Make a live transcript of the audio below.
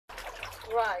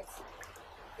Right.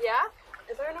 Yeah?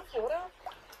 Is there enough water?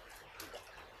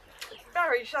 It's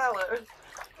very shallow.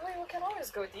 I mean, we can always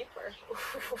go deeper.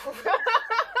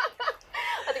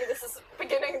 I think this is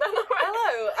beginning then.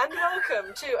 Hello, and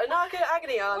welcome to Anarcho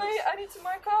Agony Aunts. Wait, I need to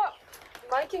mic up.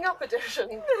 Miking up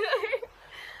edition.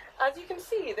 As you can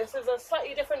see, this is a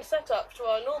slightly different setup to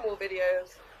our normal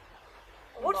videos.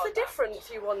 What's the difference,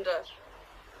 you wonder?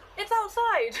 It's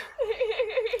outside!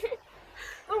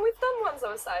 Oh, we've done ones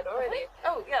outside already.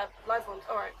 Oh, yeah, live ones,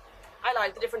 alright. I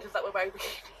lied, the difference is that we're wearing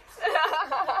bikinis.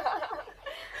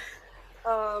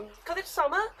 Because it's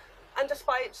summer, and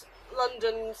despite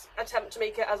London's attempt to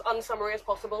make it as unsummery as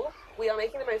possible, we are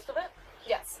making the most of it.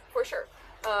 Yes, for sure.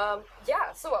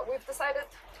 Yeah, so what, we've decided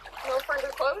no further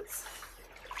quotes?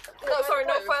 No, sorry,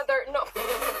 no further,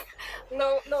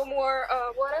 no more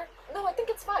water? No, I think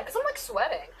it's fine, because I'm like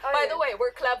sweating. Oh, By yeah. the way,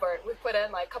 we're clever. We put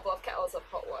in like a couple of kettles of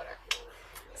hot water.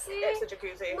 See? It's a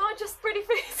jacuzzi. Not just pretty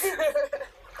faces.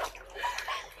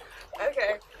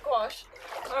 Okay. Gosh.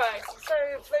 Alright, so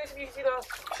for those of you who've seen our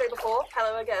show before,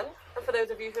 hello again. And for those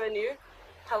of you who are new,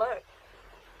 hello.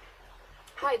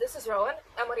 Hi, this is Rowan.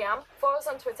 I'm Marijam. Follow us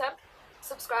on Twitter.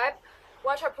 Subscribe.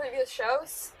 Watch our previous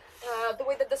shows. The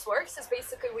way that this works is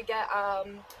basically we get,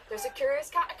 there's a Curious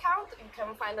Cat account. You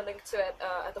can find a link to it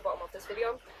at the bottom of this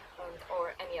video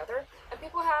or any other. And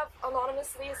people have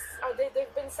anonymously,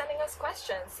 they've been sending us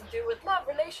questions to do with love,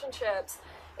 relationships,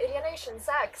 alienation,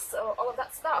 sex, all of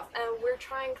that stuff. And we're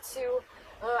trying to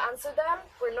answer them.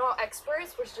 We're not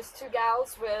experts, we're just two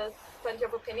gals with plenty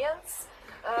of opinions.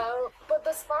 But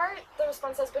thus far, the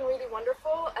response has been really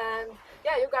wonderful, and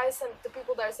yeah, you guys and the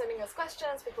people that are sending us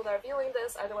questions, people that are viewing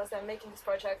this, are the ones that are making this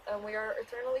project, and we are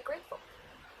eternally grateful.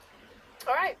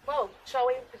 Alright, well, shall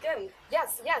we begin?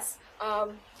 Yes, yes.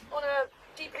 On a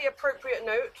deeply appropriate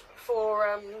note for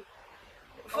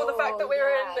the fact that we're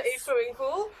in a swimming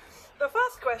pool, the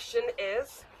first question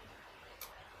is,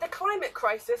 the climate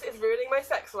crisis is ruining my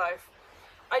sex life.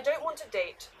 I don't want to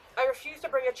date. I refuse to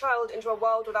bring a child into a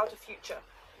world without a future.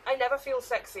 I never feel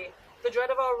sexy. The dread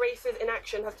of our race's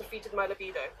inaction has defeated my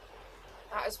libido.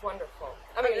 That is wonderful.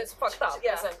 I mean, it's fucked up,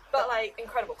 yeah, but like,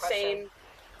 incredible question. Same.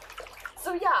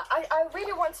 So yeah, I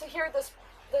really want to hear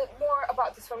more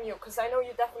about this from you, because I know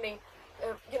you definitely,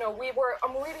 you know,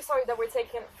 I'm really sorry that we're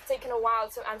taking a while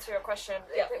to answer your question.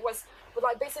 Yeah. It was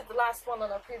like basically the last one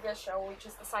on our previous show, we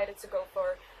just decided to go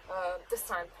for this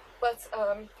time. But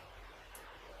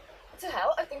to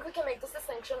hell, I think we can make this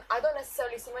distinction. I don't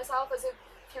necessarily see myself as a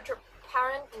future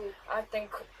parent. I think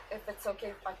if it's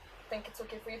okay, I think it's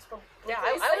okay for you to probably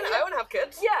I want to have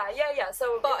kids. Yeah.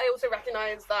 So, but I also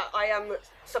recognise that I am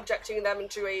subjecting them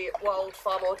into a world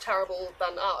far more terrible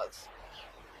than ours.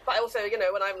 But I also, you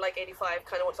know, when I'm like 85,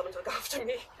 kind of want someone to look after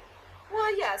me.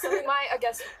 Well, yes. I mean,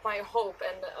 my hope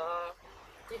and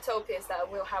utopia is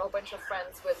that we'll have a bunch of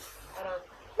friends with, I don't know,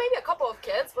 maybe a couple of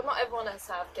kids, but not everyone has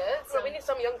to have kids. Well, we need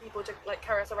some young people to like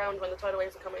carry us around when the tidal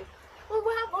waves are coming. Well,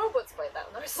 we'll have robots by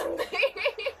then or something.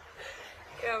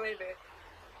 Yeah, maybe.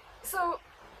 So,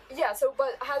 yeah. So,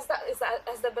 but has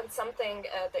there been something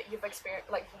that you've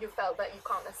experienced, like you felt that you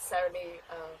can't necessarily,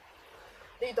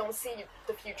 that you don't see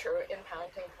the future in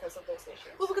parenting because of those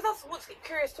issues? Well, because that's what's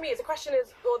curious to me. Is the question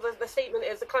is, or the statement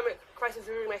is, the climate crisis is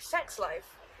ruining my sex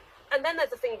life, and then there's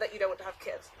the thing that you don't want to have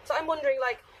kids. So I'm wondering,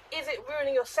 like, is it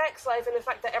ruining your sex life in the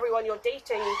fact that everyone you're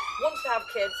dating wants to have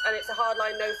kids and it's a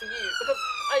hardline no for you? Because,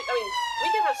 I mean, we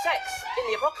can have sex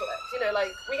in the apocalypse, you know, like,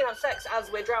 we can have sex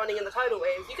as we're drowning in the tidal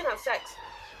waves. You can have sex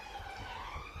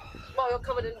while you're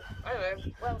covered in, I don't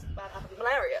know, what else bad happened?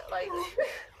 Malaria, like.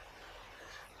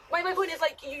 My point is,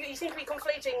 like, you seem to be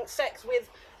conflating sex with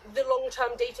the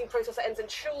long-term dating process that ends in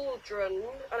children,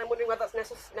 and I'm wondering whether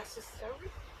that's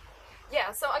necessary?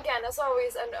 Yeah, so again, as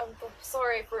always, and I'm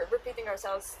sorry for repeating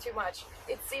ourselves too much,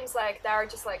 it seems like there are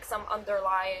just like some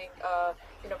underlying,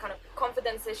 you know, kind of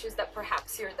confidence issues that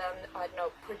perhaps you're then, I don't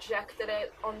know, projected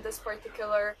it on this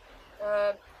particular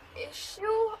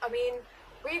issue. I mean,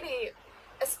 really,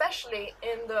 especially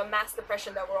in the mass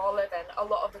depression that we're all living, a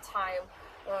lot of the time,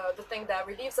 the thing that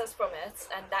relieves us from it,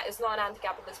 and that is not an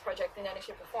anti-capitalist project in any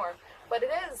shape or form, but it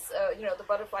is, you know, the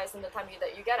butterflies in the tummy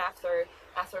that you get after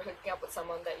hooking up with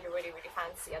someone that you really, really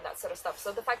fancy and that sort of stuff.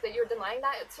 So the fact that you're denying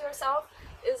that to yourself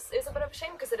is a bit of a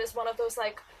shame, because it is one of those,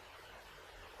 like,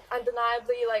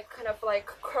 undeniably, like, kind of, like,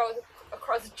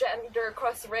 cross-gender,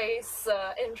 cross-race,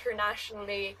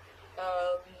 internationally,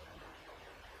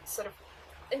 sort of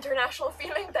international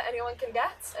feeling that anyone can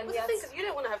get. And well, the thing is, you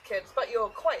don't want to have kids, but you're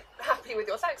quite happy with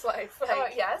your sex life.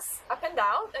 Like, yes, up and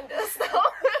down, and this down.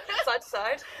 Side to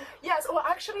side. Yes, well,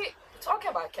 actually,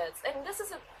 talking about kids, and this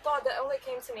is a thought that only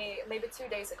came to me maybe 2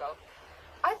 days ago.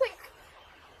 I think,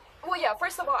 well, yeah,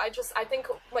 first of all, I think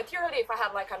materially, if I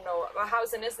had like, I don't know, a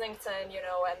house in Islington, you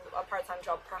know, and a part-time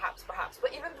job, perhaps, but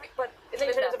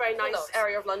Islington is a very nice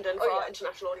area of London for our yeah.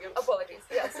 international audience. Apologies,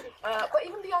 yes. But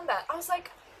even beyond that, I was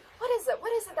like, what is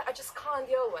it that I just can't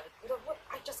deal with? You know, what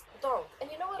I just don't.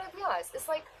 And you know what I realized? It's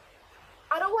like,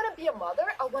 I don't want to be a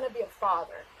mother, I want to be a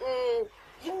father.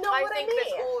 You know what I mean? I think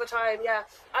this all the time, yeah.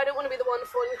 I don't want to be the one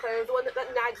folding clothes, the one that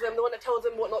nags them, the one that tells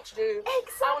them what not to do.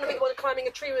 Exactly. I want to be the one climbing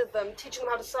a tree with them, teaching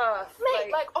them how to surf.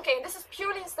 Mate, like, okay, and this is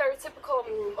purely in stereotypical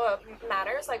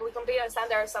matters. Like, we completely understand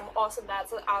there are some awesome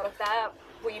dads out of that.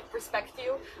 We respect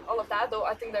you, all of that, though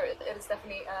I think it is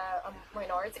definitely a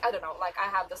minority. I don't know, like, I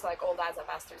have this, like, all dads are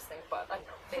bastards thing, but I don't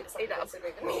know, maybe some people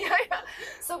disagree with me. Yeah.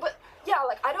 So, but, yeah,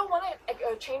 like, I don't want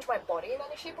to change my body in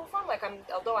any shape or form. Like,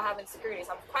 although I have insecurities,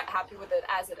 I'm quite happy with it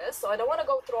as it is, so I don't want to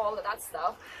go through all of that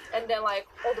stuff, and then, like,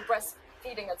 all the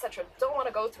breastfeeding, etc. Don't want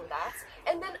to go through that.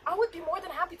 And then I would be more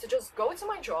than happy to just go to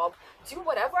my job, do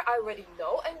whatever I already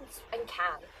know and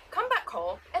can, come back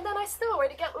home, and then I still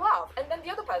already get love. And then the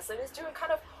other person is doing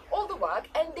kind of all the work,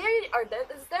 and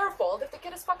it's their fault if the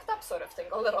kid is fucked up, sort of thing,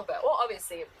 a little bit. Well,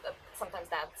 obviously, sometimes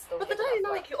that's still. But the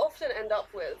dynamic you often end up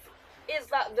with is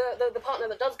that the partner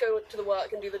that does go to the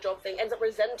work and do the job thing ends up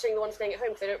resenting the one staying at home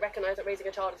because they don't recognise that raising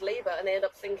a child is labour, and they end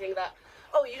up thinking that,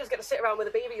 oh, you just get to sit around with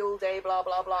a baby all day, blah,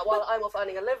 blah, blah, while I'm off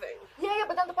earning a living. Yeah,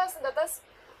 but then the person that does,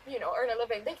 you know, earn a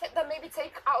living, they then maybe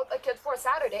take out a kid for a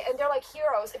Saturday, and they're like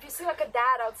heroes. If you see like a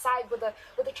dad outside with a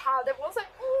child, everyone's like,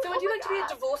 so would you like to be a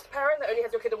divorced parent that only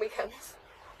has your kid on weekends?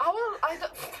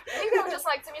 Maybe I would just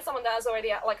like to meet someone that is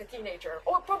already like a teenager,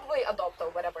 or probably adopt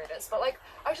or whatever it is. But like,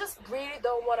 I just really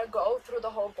don't want to go through the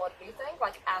whole bodily thing,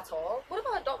 like at all. What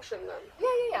about adoption then?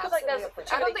 Yeah. Because like, there's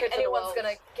I don't think anyone's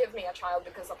gonna give me a child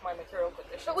because of my material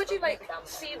condition. But would you like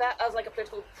see that as like a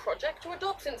political project to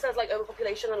adopt, since there's like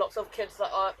overpopulation and lots of kids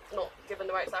that are not given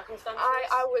the right circumstances?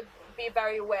 I would be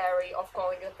very wary of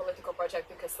calling it a political project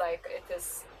because like it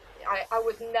is. I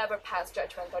would never pass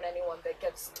judgment on anyone that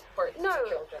gives birth to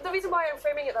children. The reason why I'm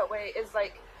framing it that way is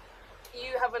like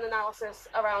you have an analysis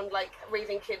around like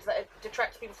raising kids that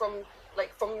detracts people from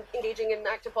engaging in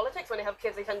active politics. When they have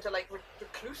kids, they tend to like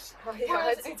recluse. Oh, yeah,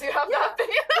 I do have that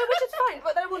opinion. Which is fine.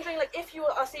 But they're wondering like if you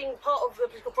are seeing part of the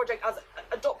political project as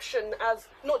adoption as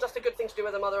not just a good thing to do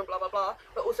as a mother and blah blah blah,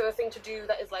 but also a thing to do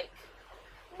that is like.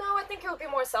 No, I think it would be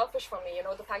more selfish for me, you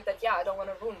know, the fact that, yeah, I don't want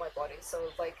to ruin my body, so,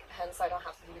 like, hence I don't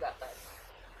have to do that then.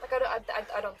 Like,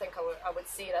 I don't think I would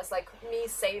see it as, like, me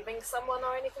saving someone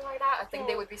or anything like that. I think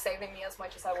they would be saving me as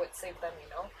much as I would save them, you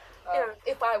know?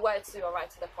 If I were to arrive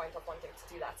to the point of wanting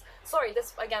to do that. Sorry,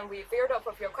 this, again, we veered off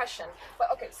of your question,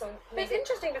 but okay, so maybe... It's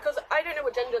interesting because I don't know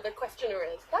what gender the questioner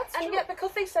is. That's true. And yet,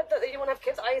 because they said that they didn't want to have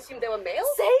kids, I assumed they were male.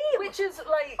 Same! Which is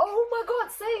like... Oh my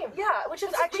god, same! Yeah, which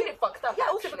is actually... really fucked up, Yeah,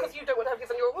 also because you don't want to have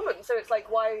kids and you're a woman, so it's like,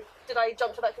 why did I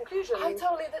jump to that conclusion? I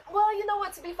totally did. Well, you know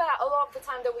what, to be fair, a lot of the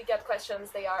time that we get questions,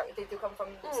 they do come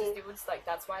from dudes, like,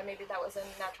 that's why maybe that was a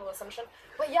natural assumption.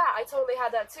 But yeah, I totally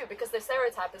had that too, because the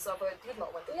stereotype is of a dude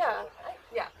not wanting children, right?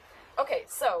 Yeah. Okay,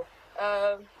 so,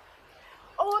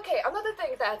 okay, another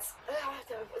thing that's,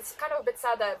 it's kind of a bit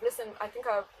sad that I've listened, I think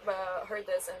I've heard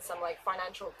this in some, like,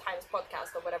 Financial Times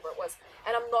podcast or whatever it was,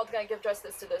 and I'm not gonna give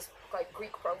justice to this, like,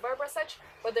 Greek proverb or such,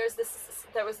 but there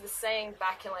was this saying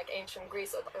back in, like, ancient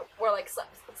Greece, where, like,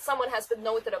 someone has been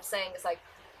noted of saying, it's like,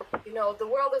 you know, the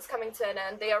world is coming to an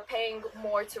end, they are paying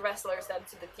more to wrestlers than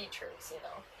to the teachers, you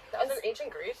know. That was in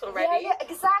ancient Greece already. Yeah,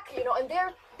 exactly. You know, and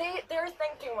their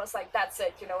thinking was like, that's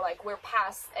it. You know, like we're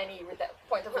past any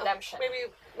point of redemption.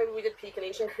 Maybe we did peak in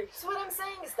ancient Greece. So what I'm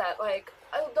saying is that, like,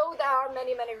 although there are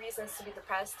many reasons to be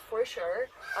depressed, for sure,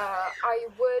 I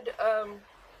would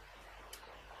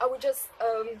just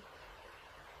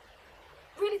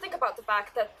really think about the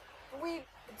fact that we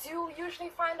do usually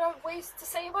find out ways to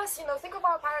save us. You know, think of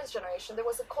our parents' generation. There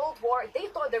was a Cold War. They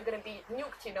thought they were going to be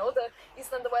nuked, you know, the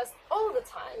East and the West all the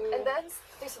time. And then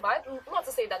they survived. Not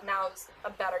to say that now is a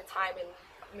better time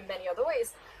in many other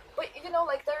ways. But, you know,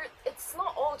 like, it's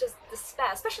not all just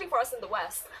despair, especially for us in the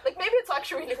West. Like, maybe it's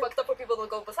actually really fucked up for people who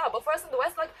go south, but for us in the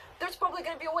West, like, there's probably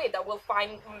going to be a way that we'll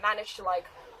manage to, like,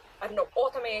 I don't know,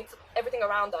 automate everything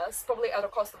around us, probably at a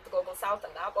cost of the global south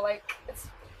and that, but, like, it's...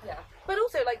 Yeah. But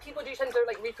also, like, people do tend to,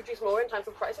 like, reproduce more in times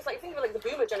of crisis. Like, think of, like, the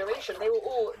boomer generation. They were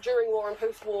all during war and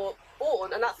post-war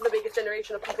born, and that's the biggest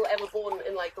generation of people ever born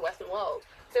in, like, the Western world.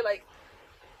 So, like,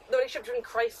 the relationship between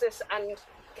crisis and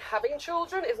having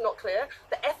children is not clear.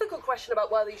 The ethical question about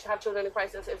whether you should have children in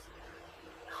crisis is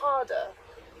harder.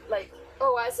 Like...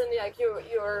 Oh, as in, like, you're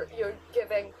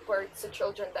giving birth to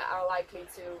children that are likely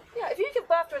to... Yeah, if you give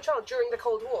birth to a child during the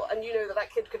Cold War and you know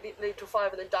that kid could live to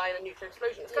 5 and then die in a nuclear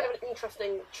explosion, it's kind of an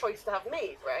interesting choice to have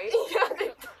made, right?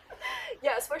 Yeah.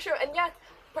 sure. And yet,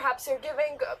 perhaps you're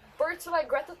giving birth to like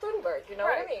Greta Thunberg, you know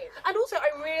what I mean? And also,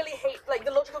 I really hate, like,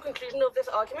 the logical conclusion of this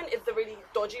argument is the really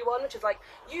dodgy one, which is like,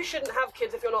 you shouldn't have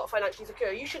kids if you're not financially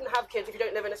secure. You shouldn't have kids if you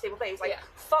don't live in a stable place. Like,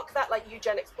 fuck that, like,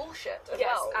 eugenics bullshit as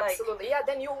well. Absolutely. Yeah,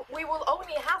 then we will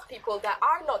only have people that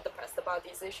are not depressed about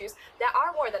these issues, that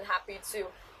are more than happy to,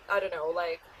 I don't know,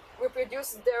 like,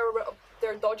 reproduce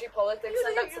their dodgy politics.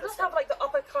 And you just have like the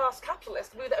upper class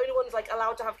capitalists who are the only ones like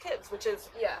allowed to have kids, which is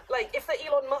like if the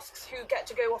Elon Musks who get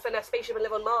to go off in a spaceship and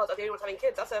live on Mars are the only ones having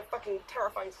kids, that's a fucking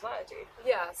terrifying society.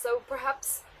 Yeah, so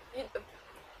perhaps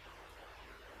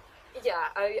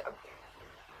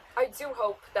I do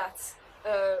hope that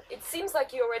it seems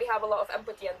like you already have a lot of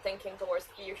empathy and thinking towards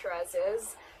the future as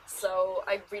is, so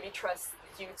I really trust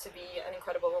you to be an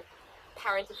incredible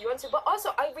parent if you want to, but also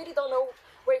I really don't know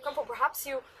where you come from. Perhaps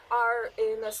you are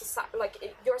in a society, like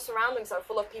your surroundings are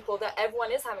full of people that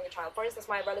everyone is having a child. For instance,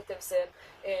 my relatives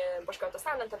in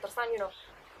Bashkortostan and Tatarstan, you know,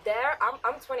 there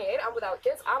I'm 28, I'm without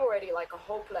kids, I'm already like a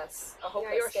hopeless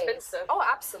you're case. expensive. Oh,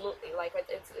 absolutely, like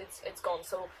it's gone.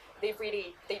 So they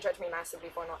judge me massively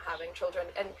for not having children,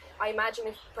 and I imagine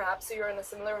if perhaps you're in a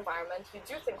similar environment, you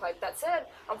do think like, that's it,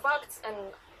 I'm fucked, and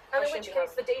in which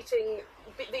case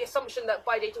the assumption that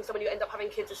by dating someone you end up having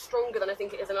kids is stronger than I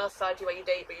think it is in our society, where you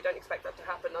date but you don't expect that to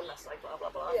happen unless like blah blah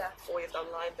blah 4 years down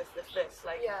the line this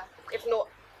like it's not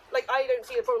like, I don't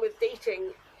see a problem with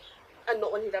dating and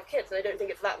not wanting to have kids, and I don't think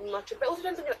it's that much, but it also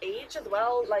depends on your age as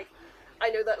well. Like, I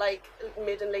know that like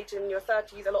mid and later in your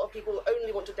 30s, a lot of people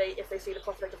only want to date if they see the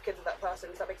prospect of kids with that person,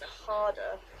 so that makes it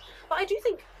harder. But I do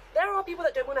think there are people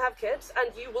that don't want to have kids,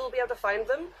 and you will be able to find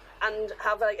them and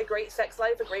have like a great sex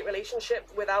life, a great relationship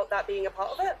without that being a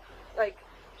part of it. Like,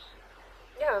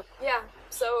 yeah.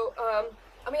 So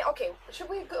I mean, okay, should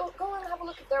we go and have a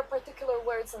look if there are particular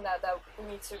words in that we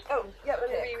need to let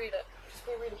me reread it. Just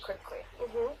reread it quickly.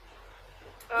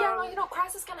 Yeah, no, you know,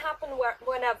 crisis can happen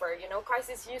whenever, you know,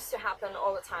 crisis used to happen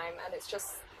all the time, and it's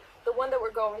just the one that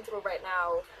we're going through right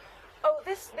now. Oh,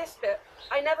 this bit.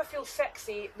 I never feel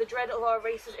sexy. The dread of our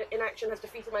race inaction has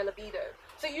defeated my libido.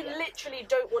 So you literally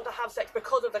don't want to have sex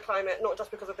because of the climate, not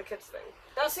just because of the kids thing.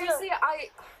 That's seriously,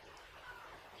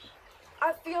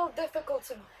 I feel difficult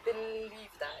to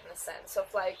believe that, in a sense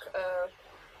of like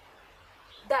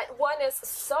that one is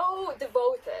so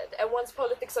devoted and one's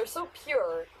politics are so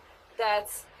pure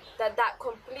that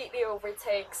completely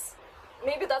overtakes.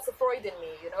 Maybe that's a Freud in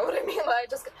me, you know what I mean?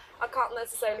 Like, I can't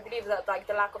necessarily believe that, like,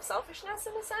 the lack of selfishness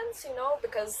in a sense, you know,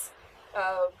 because,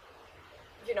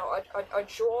 you know, a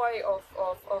joy of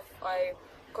a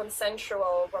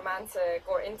consensual, romantic,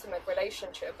 or intimate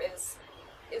relationship is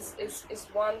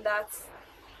one that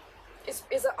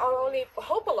is our only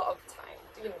hope a lot of the time,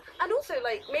 you know. And also,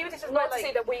 like, maybe this is not to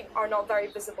say that we are not very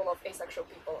visible of asexual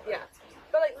people. Yeah.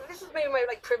 But like, this is maybe my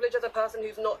like privilege as a person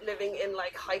who's not living in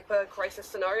like hyper crisis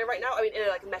scenario right now. I mean, in a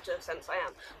like meta sense, I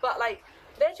am. But like,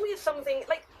 there to me is something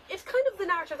like, it's kind of the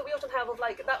narrative that we often have of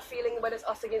like that feeling when it's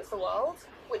us against the world,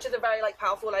 which is a very like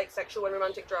powerful like sexual and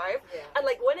romantic drive. Yeah. And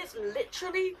like when it's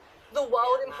literally the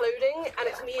world imploding and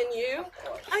it's me and you.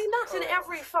 I mean, that's in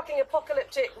every fucking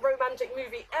apocalyptic romantic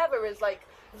movie ever, is like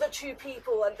the two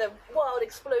people and the world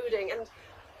exploding. And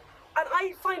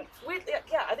I find weirdly,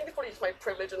 I think it's probably just my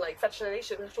privilege and like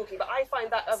fetishization we're talking, but I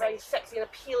find that a very sexy and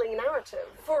appealing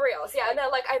narrative. For reals, yeah. And then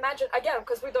like I imagine, again,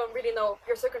 because we don't really know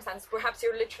your circumstances, perhaps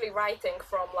you're literally writing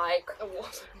from like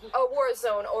a war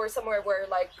zone or somewhere where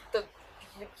like the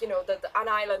an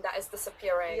island that is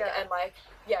disappearing, and like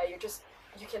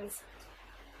you can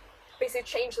basically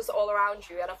change this all around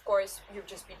you, and of course you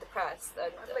just be depressed.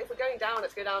 And like, if we're going down,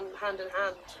 let's go down hand in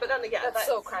hand. But then again, that's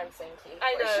so crime thinky.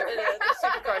 I know, sure. It's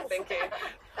super crime thinky,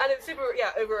 and it's super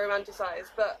over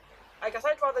romanticized. But I guess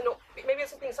I'd rather not. Maybe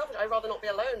it's just being selfish. I'd rather not be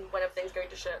alone when everything's going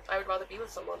to shit. I would rather be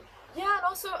with someone. Yeah, and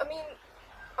also, I mean,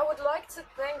 I would like to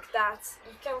think that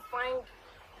you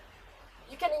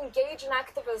can engage in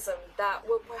activism that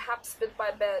will perhaps bit by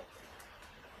bit.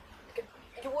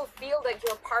 You will feel that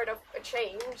you're part of a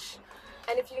change,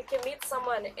 and if you can meet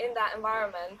someone in that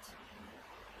environment,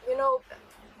 you know,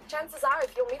 chances are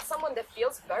if you'll meet someone that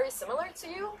feels very similar to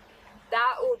you,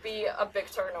 that will be a big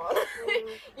turn on.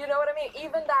 You know what I mean?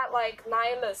 Even that like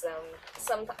nihilism,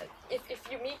 sometimes if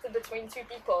you meet in between two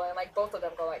people and like both of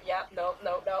them go like, no,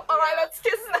 all right, let's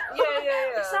kiss now.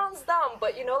 Yeah. It sounds dumb,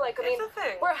 but you know, like, I mean,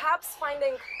 perhaps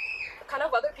finding kind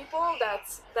of other people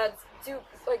that do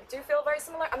feel very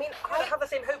similar. I mean, I have the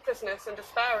same hopelessness and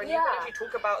despair, and even if you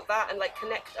talk about that and like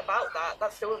connect about that,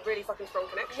 that's still a really fucking strong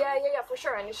connection. Yeah, for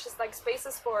sure. And it's just like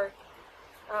spaces for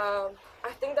I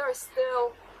think there are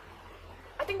still,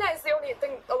 I think that is the only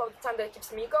thing a lot of the time that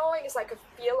keeps me going, is like a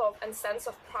feel of and sense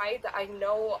of pride that I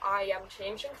know I am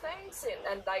changing things,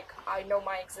 and like I know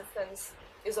my existence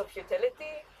is of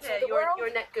utility to the world.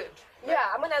 You're net good. Right?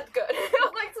 Yeah, I'm a net good.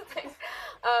 I like to think,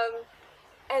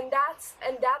 and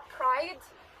that pride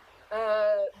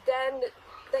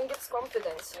then gives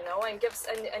confidence, you know, and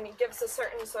it gives a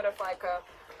certain sort of like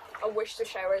a wish to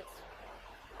share it.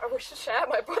 I wish to share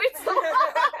my body stuff.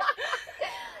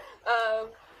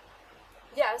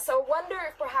 Yeah, so wonder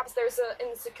if perhaps there's an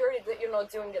insecurity that you're not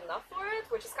doing enough for it,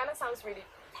 which is kind of sounds really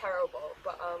terrible,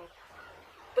 but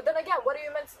then again, what are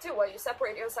you meant to do? Well, you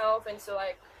separate yourself into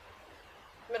like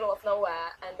middle of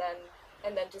nowhere,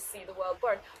 and then just see the world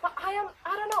burn. But I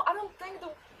don't know, I don't think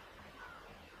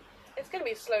it's going to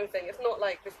be a slow thing. It's not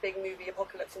like this big movie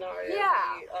apocalypse scenario Yeah.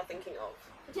 that we are thinking of.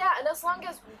 Yeah, and as long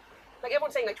as, like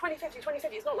everyone's saying, like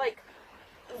 2050, it's not like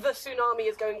the tsunami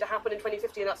is going to happen in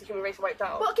 2050 and that's the human race wiped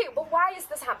out. well, okay, but why is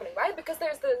this happening, right? Because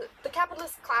there's the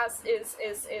capitalist class is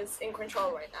in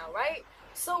control right now, right?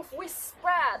 So if we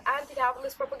spread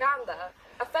anti-capitalist propaganda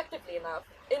effectively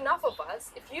enough of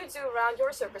us, if you do around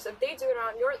your circles, if they do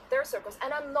around their circles,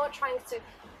 and I'm not trying to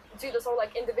do this whole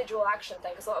like individual action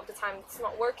thing, because a lot of the time it's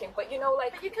not working, but you know,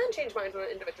 like, But you can change minds on an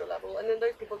individual level, and then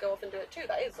those people go off and do it too.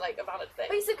 That is like a valid thing.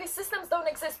 basically systems don't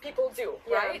exist, people do,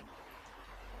 Yeah. right?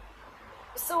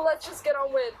 So let's just get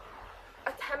on with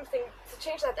attempting to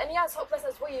change that. And yes,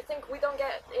 hopelessness, where you think we don't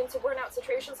get into burnout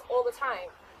situations all the time.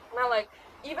 Now, like,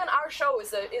 even our show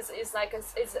is a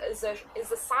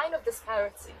sign of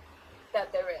disparity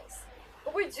that there is.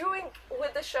 What we're doing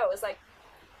with the show is like,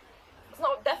 it's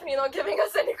definitely not giving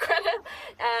us any credit,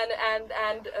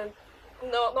 and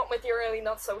not materially,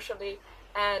 not socially,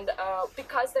 and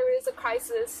because there is a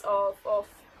crisis of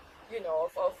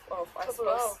I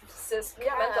suppose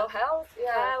mental health,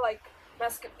 like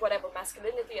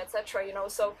masculinity, etc. You know,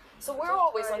 so we're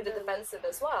always on the defensive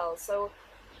as well. So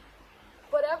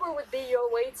whatever would be your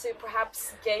way to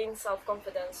perhaps gain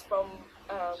self-confidence from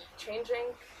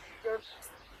changing your.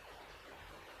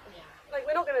 Like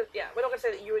we're not gonna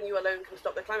say that you and you alone can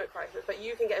stop the climate crisis, but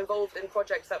you can get involved in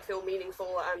projects that feel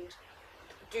meaningful and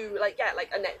do like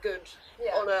a net good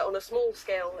on a small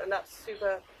scale, and that's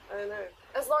super. I don't know.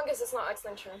 As long as it's not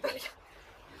Extinction Rebellion.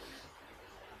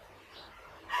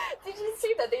 Did you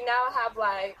see that they now have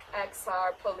like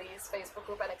XR Police Facebook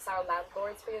group and XR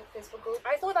Landlords Facebook group?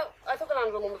 I thought the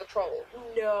landlord one was a troll.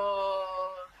 No.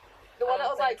 The one that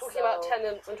was like think talking about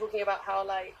tenants and talking about how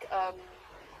like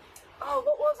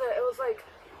what was it? It was like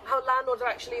how landlords are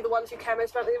actually the ones who care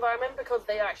most about the environment because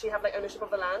they actually have like ownership of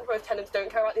the land, whereas tenants don't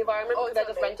care about the environment because they're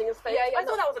just renting a space. I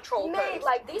thought that was a troll post.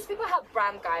 Like these people have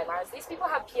brand guidelines, these people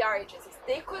have PR agencies.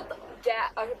 They could get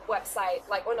a website,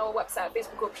 like on a website,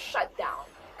 Facebook group shut down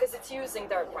because it's using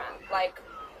their brand. Like,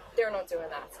 they're not doing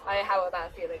that. I have a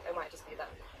bad feeling it might just be them.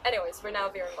 Anyways, we're now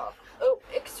veering off. Oh,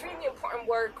 extremely important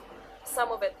work.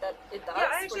 Some of it that it does. Yeah,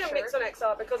 I actually have mixed on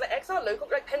XR because like, XR local,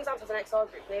 like Penzance has an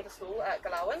XR group near the school at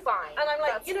Galawan. Fine. And I'm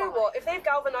like, That's you know fine. what? If they've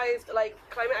galvanised like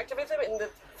climate activism in the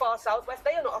far southwest,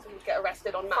 they are not asking to get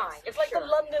arrested en masse. Fine, It's like sure. the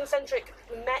London-centric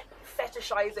met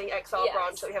fetishising XR Yes,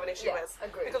 branch that we have an issue yes, with.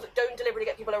 agreed. Because don't deliberately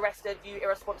get people arrested, you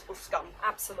irresponsible scum.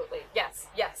 Absolutely. Yes,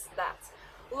 that.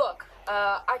 Look,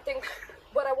 I think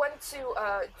what I want to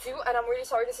do, and I'm really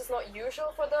sorry this is not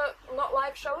usual for the not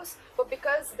live shows, but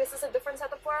because this is a different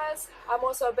setup for us, I'm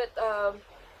also a bit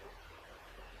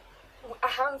I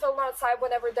haven't filmed outside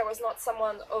whenever there was not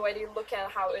someone already looking at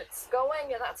how it's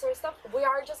going and that sort of stuff. We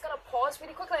are just gonna pause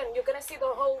really quickly, and you're gonna see the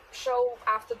whole show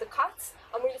after the cuts.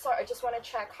 I'm really sorry, I just want to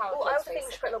check how Oh, it I looks, also think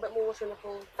we should put a little bit more water in the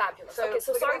pool. Fabulous. So Okay,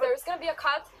 so we're sorry, gonna have there's gonna be a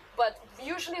cut, but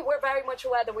usually we're very much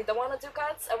aware that we don't want to do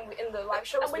cuts, and in the live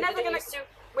shows And we're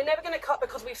never gonna cut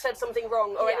because we've said something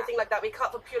wrong or Yeah. anything like that. We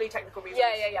cut for purely technical reasons.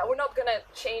 Yeah. We're not gonna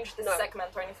change this No.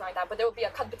 segment or anything like that, but there will be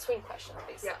a cut between questions,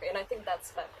 basically, and I think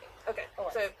that's fair. Okay,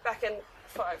 Alright. so back in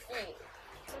 5.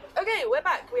 Okay, we're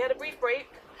back. We had a brief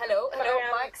break. Hello,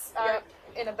 Marijam, mics are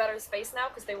in a better space now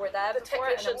because they were there before,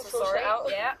 and I'm technicians so sorted sorry. it out.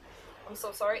 Yeah, I'm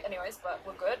so sorry. Anyways, but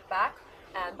we're good. Back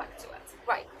to it.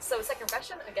 Right. So second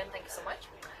question. Again, thank you so much.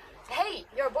 Hey,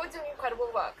 you're both doing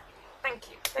incredible work. Thank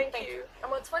you. Thank you.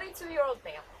 I'm a 22-year-old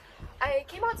male. I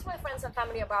came out to my friends and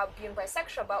family about being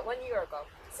bisexual about 1 year ago.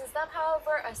 Since then,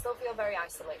 however, I still feel very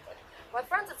isolated. My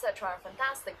friends, etc. are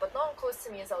fantastic, but no one close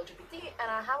to me is LGBT,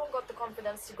 and I haven't got the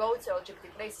confidence to go to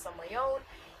LGBT places on my own,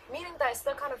 meaning that I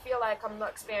still kind of feel like I'm not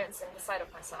experiencing the side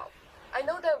of myself. I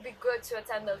know that it would be good to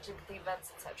attend LGBT events,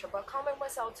 etc., but I can't make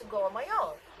myself to go on my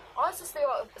own. I also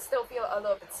still feel a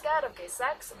little bit scared of gay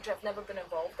sex, which I've never been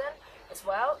involved in as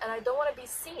well, and I don't want to be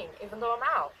seen, even though I'm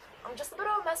out. I'm just a bit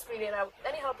of a mess, really, and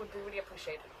any help would be really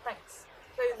appreciated. Thanks.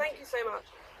 So thank you so much.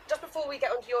 Just before we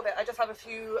get onto your bit, I just have a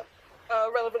few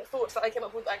relevant thoughts that I came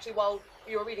up with actually while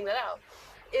you were reading that out.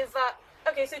 Is that,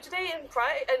 okay, so today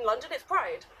in London it's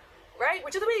Pride, right?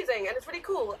 Which is amazing and it's really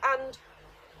cool. And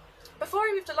before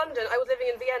I moved to London, I was living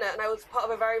in Vienna and I was part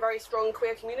of a very, very strong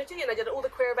queer community, and I did all the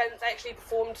queer events. I actually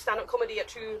performed stand-up comedy at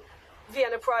 2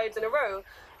 Vienna Prides in a row.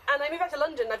 And I moved back to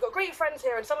London, and I've got great friends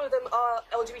here, and some of them are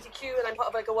LGBTQ, and I'm part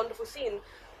of like a wonderful scene.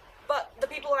 But the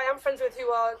people I am friends with who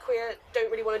are queer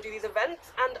don't really want to do these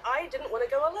events, and I didn't want to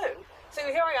go alone. So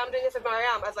here I am doing this with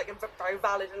Marijam as like a very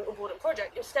valid and important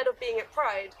project instead of being at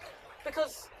Pride,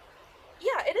 because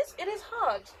yeah, it is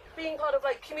hard being part of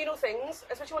like communal things,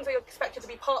 especially ones where you're expected to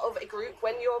be part of a group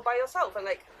when you're by yourself. And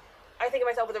like, I think of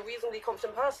myself as a reasonably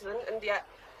confident person, and yet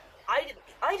I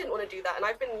didn't want to do that, and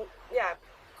I've been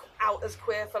out as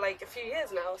queer for like a few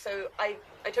years now, so I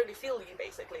totally feel you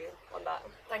basically on that.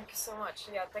 Thank you so much.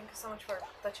 Yeah, thank you so much for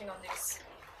touching on these,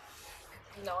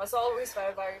 as always,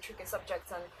 very, very tricky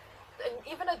subjects, and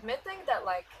even admitting that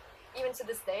like even to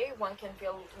this day one can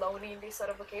feel lonely in these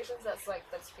sort of occasions, that's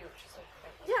huge. So,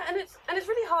 yeah, and it's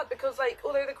really hard because like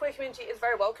although the queer community is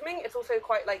very welcoming, it's also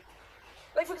quite like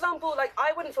for example, like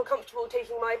I wouldn't feel comfortable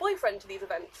taking my boyfriend to these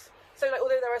events. So like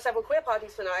although there are several queer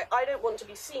parties tonight, I don't want to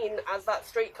be seen as that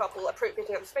straight couple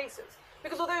appropriating other spaces.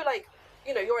 Because although like,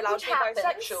 you're allowed to be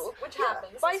bisexual, which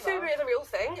happens. Biphobia is a real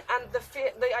thing, and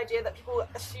the idea that people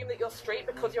assume that you're straight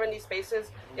because you're in these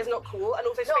spaces is not cool, and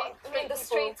also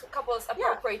straight couples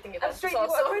appropriating events. And straight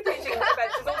people appropriating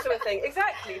events is also a thing.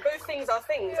 Exactly, both things are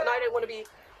things, and I don't want to be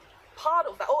part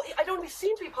of that, or I don't want to be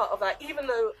seen to be part of that, even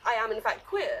though I am in fact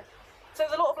queer. So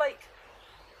there's a lot of like,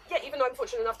 even though I'm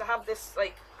fortunate enough to have this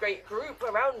like great group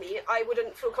around me, I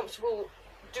wouldn't feel comfortable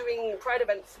doing Pride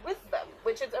events with them,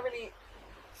 which is a really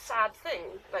sad thing,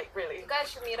 like really. You guys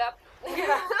should meet up.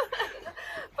 Yeah.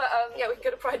 But we can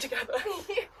go to Pride together.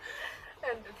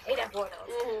 And hate everyone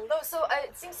else. Mm-hmm. No, so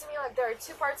it seems to me like there are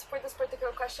 2 parts for this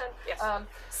particular question. Yes.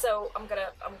 So I'm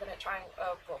gonna try and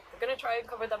we're gonna try and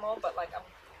cover them all, but like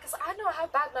because I know I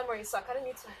have bad memory, so I kind of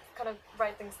need to kind of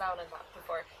write things down and that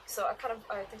before. So I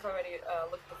think I already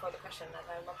looked before the question and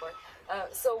I remember.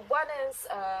 So one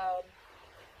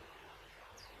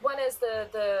is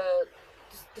the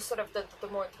sort of the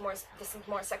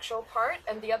more sexual part,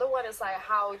 and the other one is like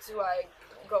how do I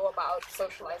go about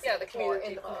socializing the community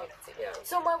in the community. Yeah.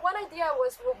 So my one idea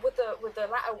was with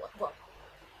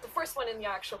the first one in the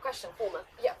actual question. Former.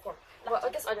 Yeah, former. Well,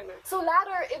 I guess I don't know. So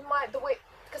latter in the way,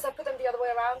 because I put them the other way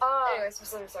around. Anyways, I'm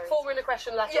so sorry. Former in a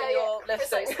question, latter in your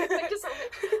listing. Thank you so much.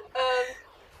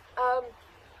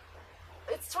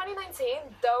 It's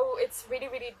 2019, though it's really,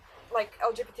 really like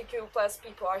LGBTQ plus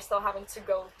people are still having to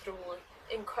go through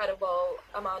incredible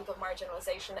amount of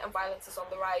marginalization, and violence is on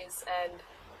the rise, and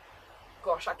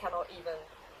gosh, I cannot even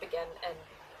begin. And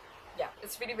yeah,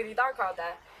 it's really, really dark out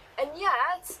there. And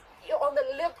yet,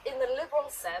 in the liberal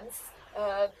sense,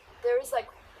 there is like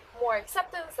more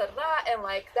acceptance and that, and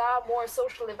like there are more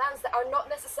social events that are not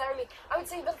necessarily, I would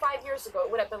say even 5 years ago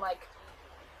it would have been like,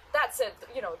 that's it,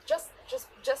 just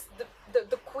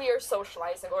the queer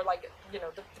socializing, or like, the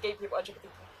gay people,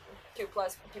 LGBTQ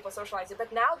plus people socializing.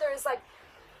 But now there is like,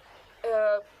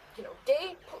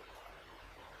 gay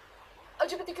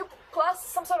LGBTQ plus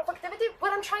some sort of activity.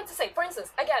 What I'm trying to say, for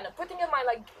instance, again, putting in my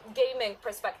like gaming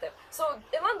perspective. So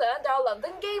in London, there are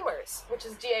London gamers, which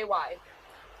is GAY.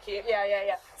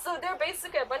 Yeah. So they're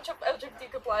basically a bunch of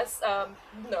LGBTQ plus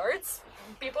nerds,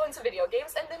 people into video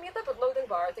games, and they meet up at Loading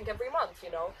Bar, I think, every month,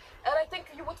 And I think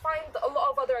you would find a lot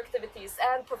of other activities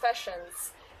and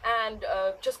professions and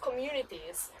just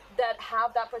communities that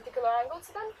have that particular angle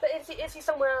to them. But is he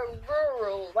somewhere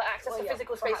rural where access to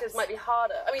physical spaces might be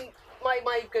harder? I mean, my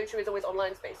go-to is always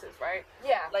online spaces, right?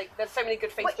 Yeah. Like, there's so many good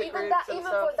Facebook but even groups and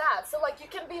even stuff. for that, so like you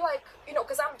can be like,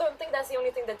 because I don't think that's the only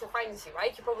thing that defines you,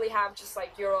 right? You probably have just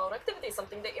like your own activity,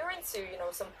 something that you're into,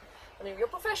 your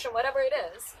profession, whatever it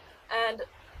is. And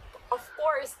of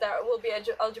course there will be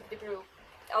LGBTQ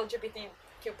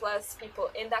plus people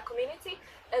in that community,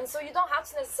 and so you don't have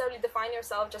to necessarily define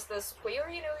yourself just as queer.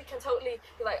 You can totally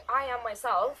be like, I am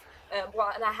myself, and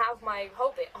I have my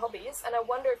hobbies, and I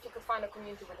wonder if you could find a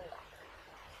community within that.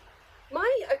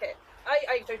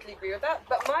 I totally agree with that,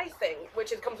 but my thing,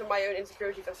 which comes from my own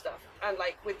insecurities and stuff, and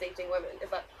like with dating women, is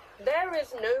that there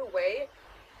is no way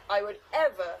I would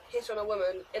ever hit on a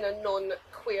woman in a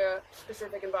non-queer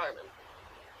specific environment.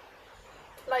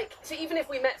 Like, so even if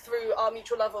we met through our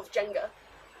mutual love of Jenga,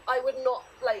 I would not,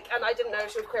 like, and I didn't know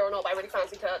if she was queer or not, but I really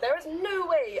fancied her. There is no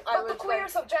way I would, But the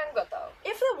queers of Jenga, though.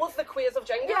 If there was the queers of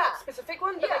Jenga, that specific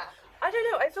one, but like, I don't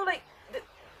know, I feel like...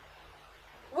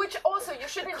 Which also also you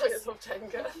shouldn't just of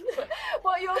Tenga.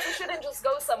 well, you also shouldn't just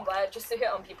go somewhere just to hit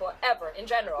on people ever in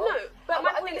general. No, but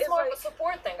my I point think is it's more like, of a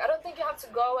support thing. I don't think you have to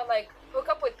go and like hook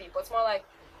up with people. It's more like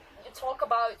you talk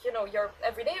about, you know, your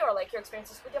everyday or like your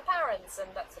experiences with your parents and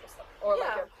that sort of stuff, or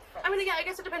like your friends. I mean, yeah, I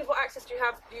guess it depends what access you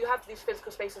have to these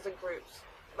physical spaces and groups,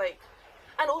 like,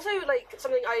 and also like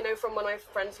something I know from one of my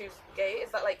friends who's gay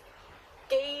is that like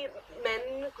gay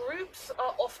men groups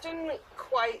are often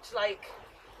quite like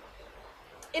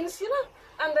insular,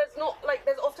 and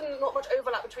there's often not much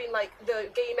overlap between like the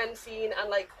gay men scene and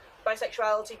like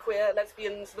bisexuality, queer,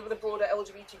 lesbians, the broader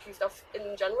LGBTQ stuff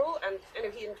in general, and you know,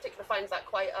 he in particular finds that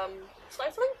quite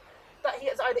stifling, that he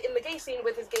is either in the gay scene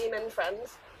with his gay men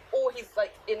friends, or he's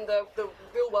like in the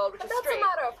real world, which But is that's straight. a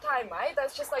matter of time, right?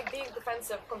 That's just like being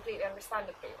defensive completely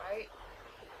understandably, right?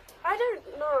 I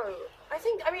don't know. I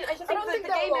think don't the think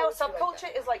gay they'll male always be like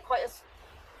subculture is like quite a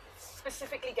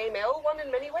specifically gay male one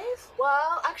in many ways.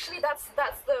 Well, actually, that's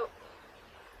the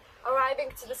arriving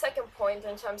to the second point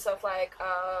in terms of like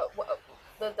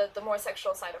the more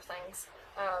sexual side of things,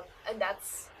 and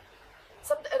that's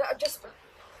something. Just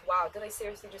wow, did I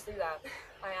seriously just do that?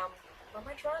 Am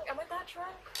I drunk? Am I that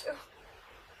drunk? Ugh.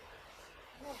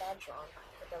 I'm not that drunk.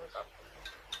 But there we go.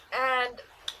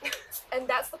 And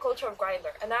that's the culture of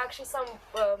Grindr. And there are actually some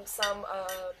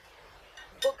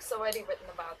books already written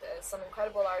about this, some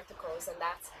incredible articles and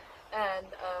that. And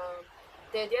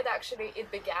the idea that actually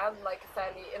it began like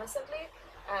fairly innocently,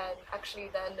 and actually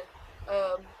then,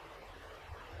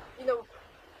 you know,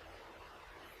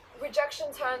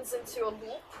 rejection turns into a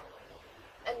loop,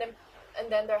 and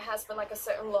then there has been like a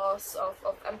certain loss of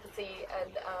empathy,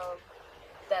 and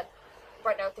that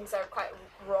right now things are quite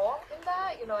raw in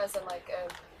that, you know, as in like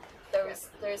there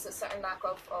is a certain lack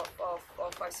of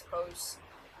I suppose,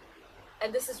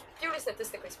 and this is purely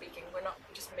statistically speaking, we're not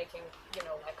just making, you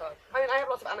know, like a... I mean, I have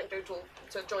lots of anecdotal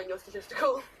to join your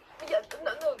statistical. Yeah,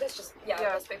 no, there's just,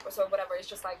 those papers or whatever, it's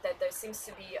just like that there seems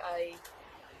to be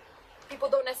people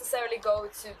don't necessarily go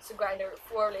to Grindr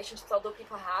for relationships, although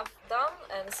people have done,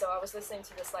 and so I was listening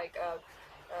to this like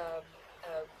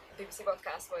BBC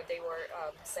podcast where they were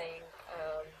saying,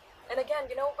 and again,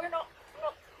 you know, we're not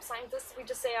scientists, we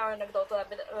just say our anecdotal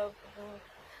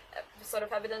sort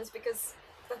of evidence because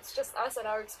that's just us and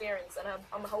our experience, and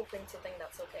I'm hoping to think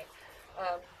that's okay.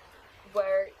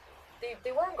 Where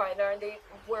they were on Grindr, and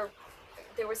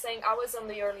they were saying, I was in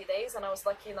the early days and I was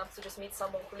lucky enough to just meet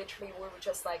someone who literally we would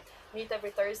just like meet every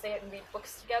Thursday and read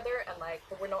books together, and like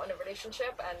we're not in a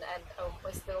relationship, and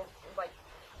we're still like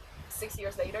 6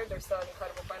 years later they're still an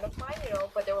incredible friend of mine, you know,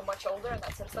 but they were much older and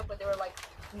that sort of stuff, but they were like,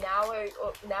 now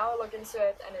I look into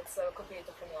it and it's a completely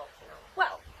different world, you know.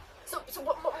 Well, so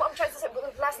what I'm trying to say,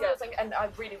 but the last thing, and I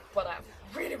really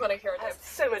wanna hear it.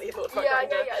 So many thoughts about yeah,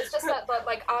 Grindr. it's just that, but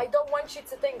like I don't want you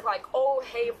to think like, oh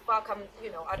hey fuck, I'm,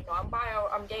 you know, I don't know, I'm bi or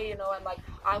I'm gay, you know, and like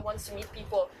I want to meet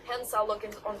people, hence I'll look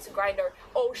onto Grindr.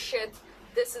 Oh shit,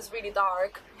 this is really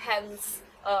dark, hence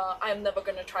I'm never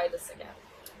gonna try this again.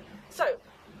 So,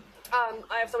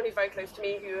 I have someone who's very close to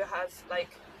me who has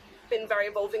like been very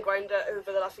involved in Grindr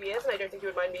over the last few years, and I don't think you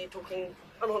would mind me talking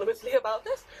anonymously about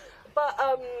this. But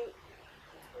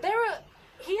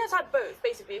he has had both,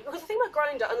 basically, because the thing about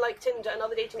Grindr, unlike Tinder and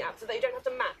other dating apps, is that you don't have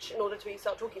to match in order to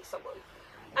start talking to someone.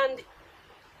 And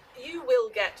you will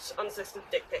get unsolicited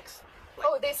dick pics. Like,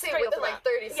 oh, they say within like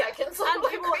 30 seconds. And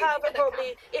you will have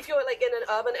probably, if you're like in an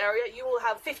urban area, you will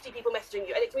have 50 people messaging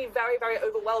you, and it can be very, very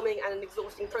overwhelming and an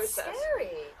exhausting process.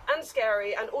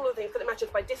 Scary, and all of the things, because it matches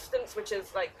by distance, which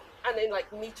is like, and in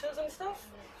like meters and stuff.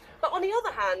 But on the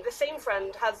other hand, the same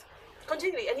friend has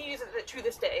continually, and he uses it to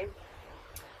this day,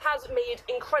 has made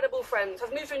incredible friends, has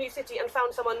moved to a new city and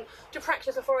found someone to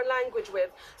practice a foreign language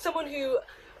with, someone who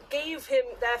gave him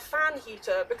their fan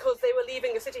heater because they were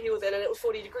leaving the city he was in and it was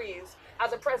 40 degrees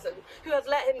as a present, who has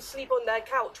let him sleep on their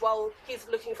couch while he's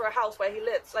looking for a house where he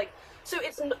lives. Like, so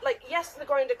it's like, yes, the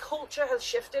Grindr culture has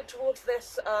shifted towards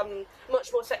this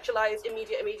much more sexualized,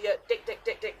 immediate,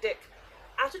 dick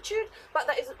attitude, but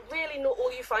that is really not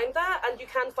all you find there, and you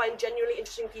can find genuinely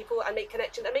interesting people and make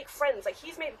connections and make friends. Like,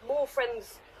 he's made more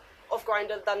friends of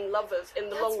Grindr than lovers in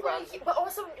the long run. But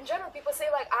also, in general, people say,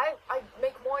 like, I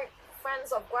make more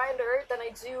friends of Grindr than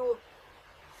I do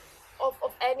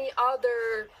of any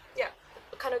other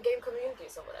kind of game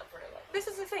communities or whatever. Like, this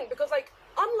is the thing, because, like,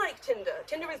 unlike Tinder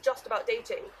is just about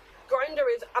dating. Grindr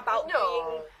is about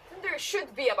being... Tinder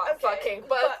should be about fucking,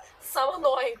 but some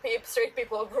annoying straight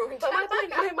people have ruined it.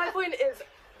 But my point is,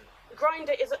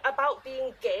 Grindr is about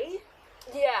being gay.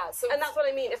 Yeah, so and that's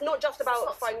what I mean. It's not just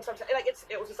about finding something like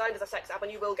it was designed as a sex app,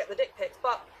 and you will get the dick pics,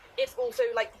 but it's also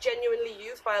like genuinely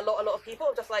used by a lot of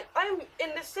people. Just like, I'm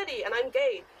in this city and I'm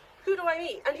gay. who do I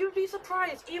meet? And you would be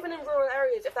surprised, even in rural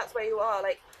areas, if that's where you are,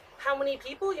 like, how many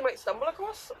people you might stumble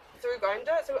across through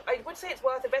Grindr. So I would say it's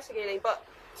worth investigating, but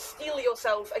steel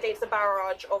yourself against the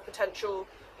barrage of potential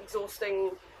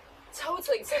exhausting.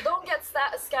 Totally. So don't get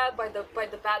scared by the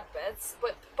bad bits,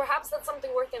 but perhaps that's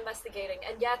something worth investigating.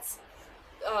 And yet,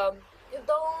 you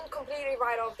don't completely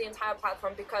write off the entire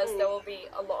platform, because there will be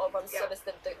a lot of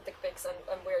unsolicited dick pics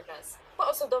and weirdness. But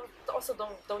also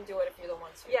don't do it if you don't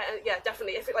want to. Yeah,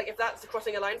 definitely. If that's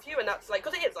crossing a line for you, and that's like,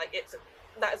 because it is like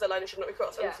that is a line that should not be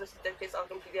crossed. And unsolicited dick pics are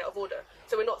completely out of order.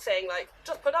 So we're not saying like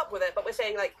just put up with it, but we're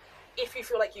saying like if you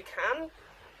feel like you can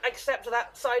accept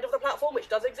that side of the platform, which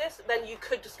does exist, then you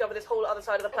could discover this whole other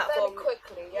side of the platform very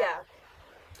quickly. Yeah.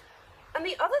 And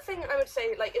the other thing I would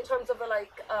say, like in terms of the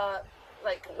like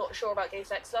not sure about gay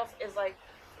sex stuff, is like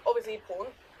obviously porn,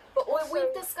 but also we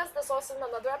discussed this also in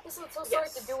another episode. So sorry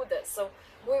to do this. So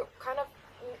we're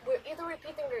either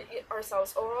repeating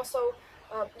ourselves, or also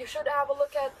you should have a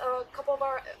look at a couple of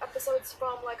our episodes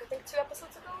from like I think 2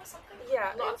 episodes ago or something.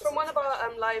 Yeah, it's from one of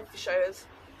our live shows.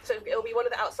 So it'll be one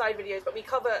of the outside videos, but we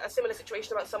cover a similar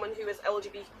situation about someone who is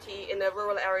LGBT in a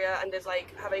rural area and is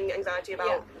like having anxiety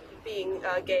about being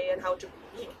gay and how to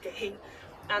be gay,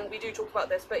 and we do talk about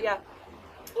this. But yeah,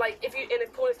 like if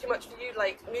porn is too much for you,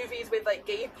 like movies with like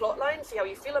gay plot lines, see how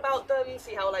you feel about them,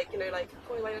 see how like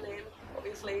call me by your name,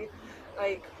 obviously,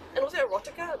 like, and also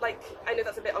erotica. Like I know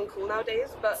that's a bit uncool nowadays,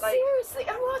 but like seriously,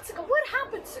 erotica. What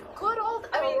happened to good old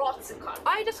erotica?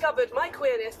 I discovered my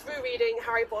queerness through reading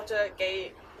Harry Potter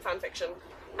gay fan fiction,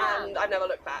 and I've never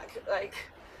looked back. Like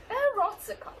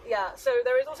erotica. Yeah, so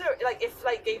there is also like if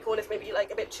like gay porn is maybe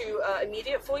like a bit too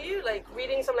immediate for you, like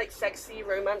reading some like sexy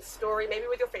romance story, maybe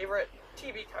with your favorite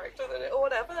TV characters in it or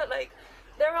whatever. Like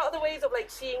there are other ways of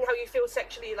like seeing how you feel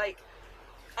sexually. Like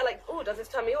oh, does this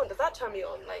turn me on? Does that turn me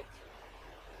on? Like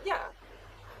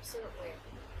absolutely.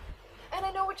 And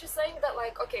I know what you're saying, that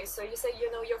like okay, so you say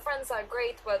your friends are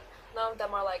great, but none of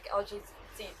them are like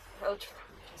LGBT.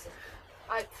 Jesus.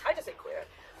 I just say queer.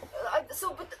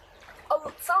 Some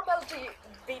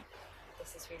LGBT.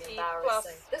 This is really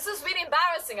embarrassing. This is really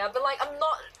embarrassing. I've been like, I'm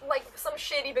not like some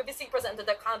shitty BBC presenter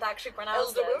that can't actually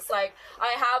pronounce this. Like,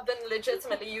 I have been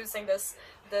legitimately using this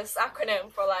acronym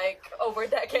for like over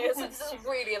decades. So this is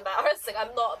really embarrassing.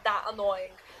 I'm not that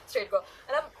annoying straight girl,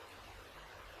 and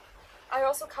I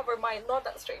also cover my not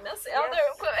that straightness in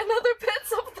other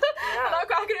bits of the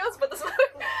Anarcho Agony Aunts, but this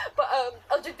but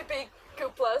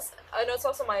LGBTQ plus. I know it's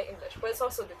also my English, but it's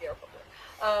also the dear public.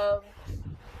 Oh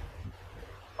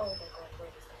my god, where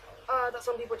is that? That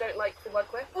some people don't like the word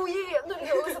queer. Oh yeah, no,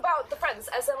 it was about the friends,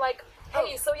 as in like,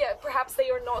 hey, so yeah, perhaps they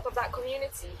are not of that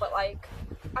community, but like,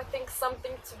 I think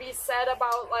something to be said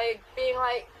about like being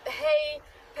like, hey,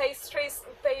 pay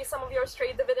some of your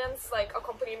straight dividends, like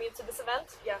accompany me to this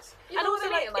event. Yes. And also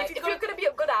like if you're gonna be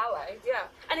a good ally. Yeah.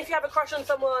 And if you have a crush on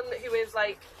someone who is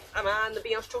like a man,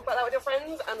 being able to talk about that with your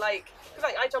friends, and like, because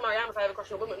like I tell Marijam if I have a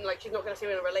crush on a woman, like she's not gonna see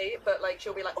me and relate, but like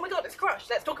she'll be like, oh my god, it's a crush,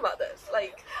 let's talk about this.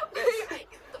 Like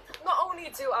not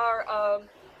only do our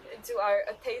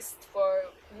taste for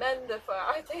men differ,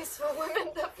 our taste for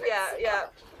women differ. Yeah.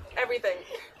 Everything.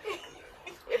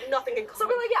 If nothing in common. So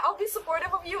we're like, yeah, I'll be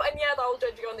supportive of you, and yet I'll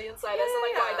judge you on the inside. Yeah, as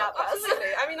like, why that person?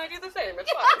 Absolutely. I mean, I do the same. It's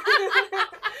fine.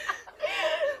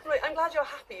 Like, I'm glad you're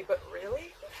happy, but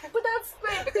really? But that's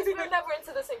great because we're never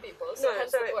into the same people. So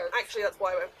it works. Actually, that's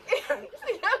why we're.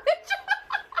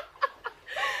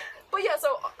 But yeah,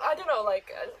 so I don't know,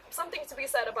 like something to be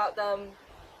said about them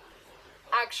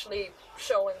actually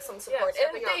showing some support,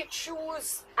 and they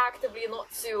choose actively not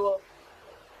to.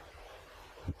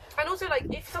 And also, like,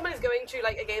 if someone is going to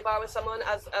like a gay bar with someone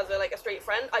as a straight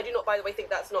friend, I do not, by the way, think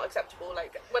that's not acceptable.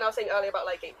 Like when I was saying earlier about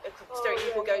like straight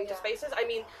people going to spaces, I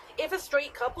mean, if a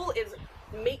straight couple is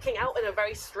making out in a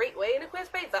very straight way in a queer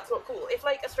space, that's not cool. If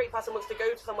like a straight person wants to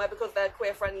go to somewhere because their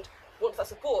queer friend wants that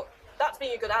support, that's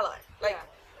being a good ally. Like,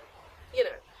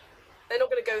 they're not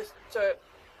going to go to a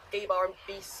gay bar and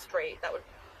be straight. That would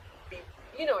be,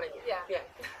 you know what I mean? Yeah.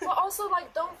 But also,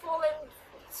 like, don't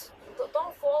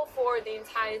fall for the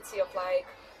entirety of like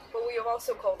what we have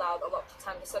also called out a lot of the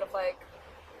time, sort of like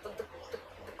the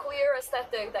queer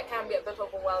aesthetic that can be a bit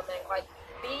overwhelming. Like,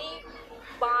 be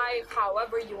bi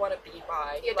however you want to be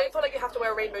bi. Yeah, don't feel like you have to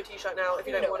wear a rainbow t-shirt now if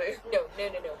you don't want to. No.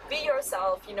 Be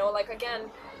yourself, like again,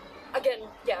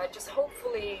 yeah, just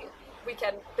hopefully we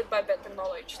can bit by bit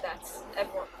acknowledge that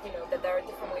everyone, that there are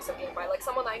different ways of being bi. Like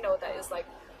someone I know that is like,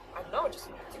 I don't know, just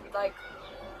like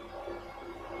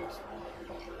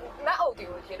metal dude,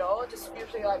 just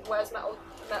usually like wears metal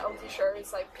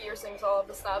t-shirts, like piercings, all of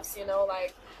the stuffs,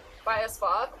 like bi as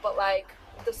fuck, but like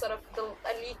the sort of the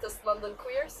elitist London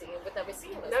queer scene would never see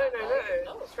him as No, that, no, right?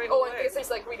 no. Straight Oh, away. and because he's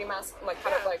like really like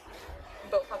kind of like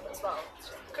built up as well. It's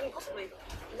just, Couldn't possibly.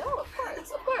 no, of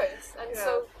course. And Yeah.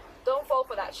 so don't fall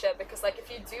for that shit, because like if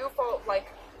you do fall,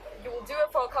 like you will do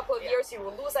it for a couple of years, you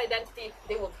will lose identity,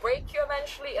 they will break you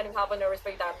eventually, and you have a nervous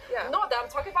breakdown. Yeah. Not that I'm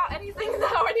talking about anything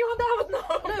now, anyone that would know.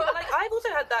 No, but like I've also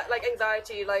had that like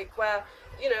anxiety, like where,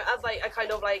 you know, as like a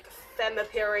kind of like femme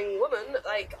appearing woman,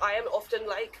 like I am often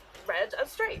like red and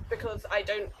straight because I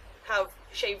don't have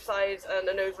shaved sides and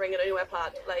a nose ring and only wear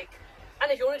plaid. Like,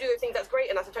 and if you want to do those things, that's great,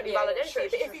 and that's a totally valid entry.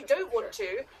 But if you don't want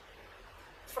to,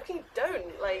 fucking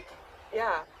don't. Like,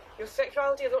 yeah, your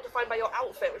sexuality is not defined by your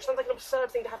outfit, which sounds like an absurd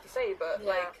thing to have to say, but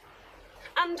like.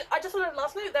 And I just want to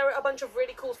last note, there are a bunch of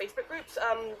really cool Facebook groups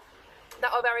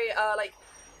that are very like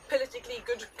politically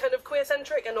good, kind of queer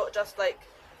centric, and not just like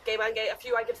gay man gay. A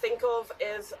few I could think of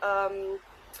is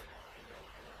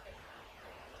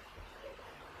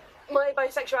My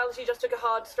Bisexuality Just Took a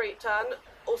Hard Straight Turn.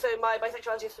 Also, My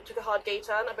Bisexuality Just Took a Hard Gay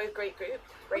Turn are both great groups.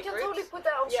 We can totally put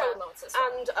that on show notes as well.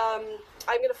 And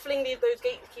I'm going to fling those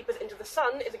gatekeepers into the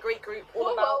sun is a great group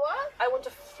all about. What? I want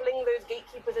to fling those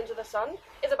gatekeepers into the sun.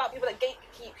 It's about people that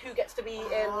gatekeep who gets to be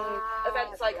in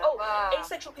events like,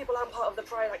 asexual people aren't part of the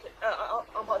pride,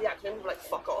 aren't part of the acronym. People are like,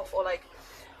 fuck off, or like,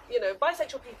 you know,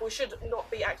 bisexual people should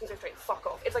not be acting so straight. Fuck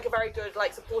off. It's like a very good,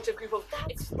 like, supportive group of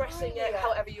expressing it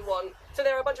however you want. So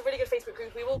there are a bunch of really good Facebook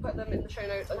groups. We will put them in the show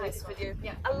notes underneath this video,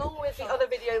 along with the other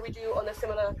video we do on a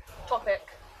similar topic.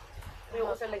 We will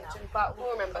also link to, but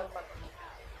we'll remember.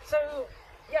 So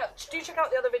yeah, do check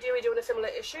out the other video we do on a similar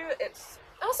issue. It's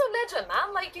also legend,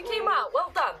 man. Like you came out.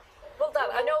 Well done. Well done.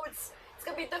 I know it's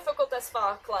gonna be difficult as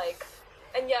fuck. Like,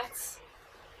 and yet.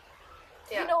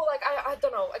 You know, like, I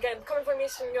don't know, again, coming from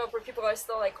Eastern Europe where people are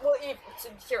still like, well, even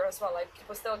here as well, like,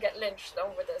 people still get lynched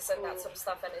over this and that sort of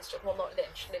stuff, and it's just, well, not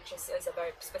lynch is a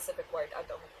very specific word, I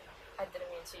didn't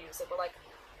mean to use it, but like,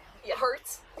 it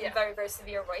hurts in very, very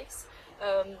severe ways.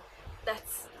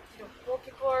 That's, you know, more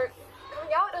people are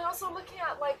coming out and also looking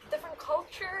at, like, different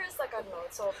cultures, like, I don't know,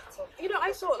 it's all you know,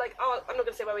 I saw, like, I'm not going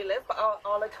to say where we live, but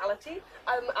our locality,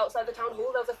 outside the town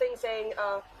hall, there was a thing saying,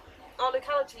 our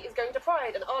locality is going to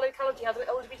Pride, and our locality has an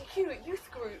LGBTQ youth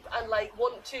group, and like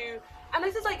want to, and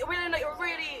this is like we're in like a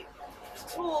really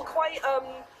small, quite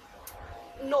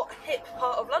not hip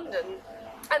part of London,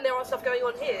 and there are stuff going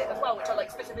on here as well, which are like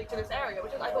specific to this area,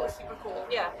 which I thought was super cool.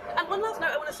 Yeah. And one last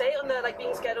note I want to say on the like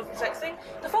being scared of the sex thing.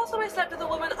 The first time I slept with a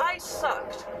woman, I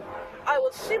sucked. I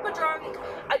was super drunk.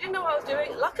 I didn't know what I was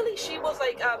doing. Luckily, she was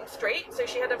like straight, so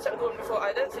she had never slept with a woman before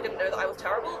either, so she didn't know that I was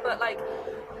terrible. But like,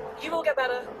 you will get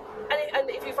better. And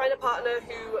if you find a partner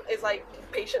who is like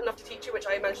patient enough to teach you, which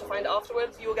I managed to find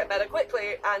afterwards, you will get better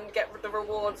quickly and get the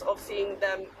rewards of seeing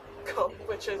them come,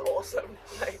 which is awesome.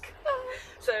 Like,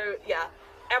 so yeah,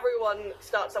 everyone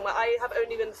starts somewhere. I have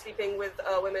only been sleeping with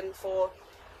women for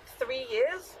 3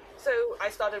 years, so I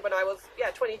started when I was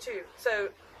 22. So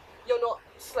you're not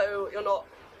slow, you're not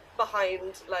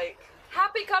behind. Like,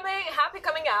 happy coming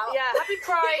out. Yeah, happy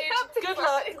Pride. Good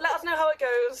luck. Let us know how it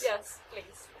goes. Yes,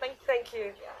 please. Thank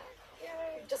you. Yeah.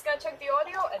 Yay. Just gonna check the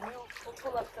audio and we'll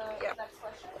pull up the next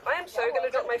question. I am so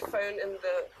gonna drop my phone in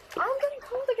the. I'm getting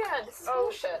cold again. This is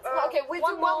bullshit. Okay, we do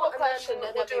one more question and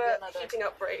we'll then do maybe a another. heating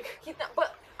up break.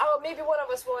 But maybe one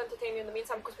of us will entertain you in the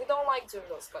meantime because we don't like doing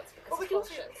those cuts because Well, we it's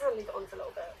can bullshit. leave it on for a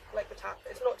little bit, like the tap.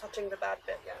 It's not touching the bad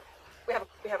bit yet. We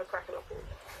have a crack in our pool.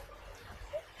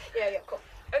 Yeah, cool.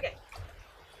 Okay.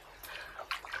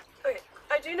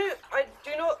 I do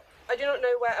not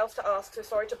know where else to ask, so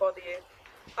sorry to bother you.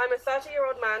 I'm a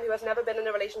 30-year-old man who has never been in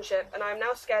a relationship, and I am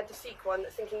now scared to seek one,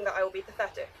 thinking that I will be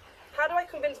pathetic. How do I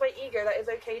convince my ego that it's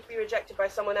okay to be rejected by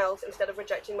someone else instead of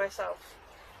rejecting myself?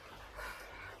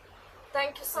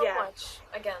 Thank you so much.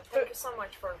 Again, thank you so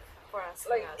much for asking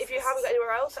like, us. if you haven't got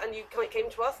anywhere else and you came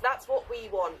to us, that's what we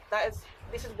want.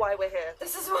 This is why we're here.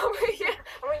 This is why we're here.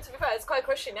 I mean, to be fair, it's quite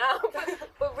cushy now,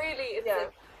 but really,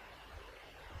 it's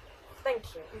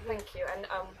thank you, and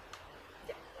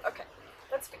okay,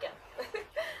 let's begin.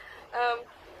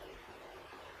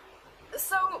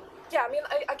 So I mean,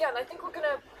 I think we're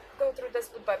gonna go through this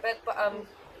bit by bit, but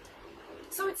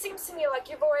so it seems to me like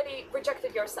you've already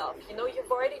rejected yourself. You know, you've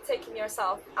already taken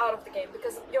yourself out of the game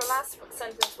because your last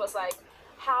sentence was like,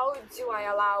 "How do I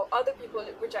allow other people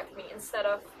to reject me instead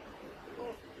of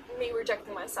me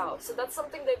rejecting myself?" So that's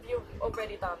something that you've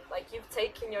already done. Like, you've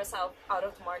taken yourself out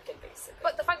of the market, basically.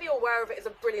 But the fact that you're aware of it is a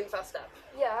brilliant first step.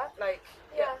 Yeah. Like,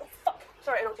 Oh, fuck.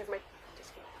 Sorry, I knocked over my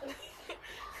disc.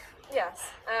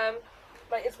 Yes.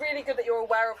 Like, it's really good that you're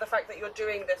aware of the fact that you're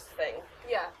doing this thing.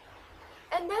 Yeah.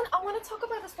 And then I want to talk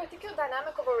about this particular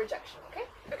dynamic of a rejection, okay?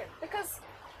 Okay. Because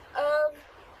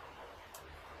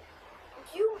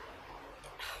you,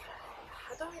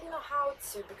 I don't really know how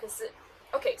to, because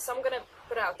okay, so I'm gonna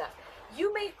put out that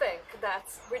you may think that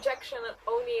rejection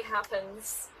only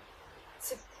happens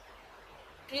to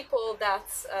people that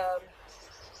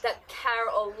care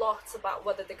a lot about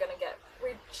whether they're gonna get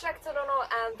rejected or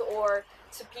not, and or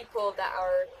to people that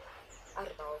are, I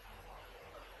don't know.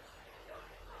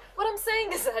 What I'm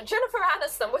saying is that Jennifer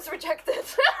Aniston was rejected.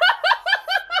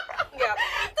 Yeah.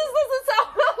 This doesn't sound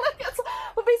like it's,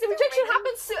 but basically rejection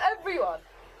happens to everyone.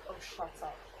 Oh, shut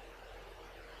up.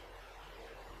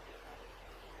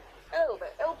 A little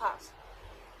bit. It'll pass.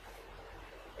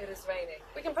 It is raining.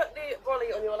 We can put the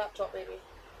brolly on your laptop, maybe.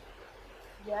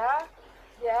 Yeah?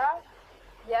 Yeah?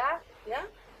 Yeah? Yeah?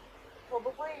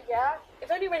 Probably, yeah.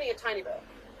 It's only raining a tiny bit.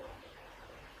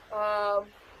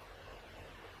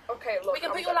 Okay, look. We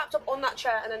can put your laptop on that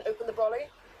chair and then open the brolly.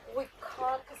 We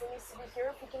can't because it needs to be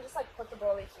here. If we can just like put the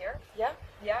brolly here. Yeah?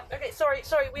 Yeah. Okay, sorry,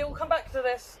 we will come back to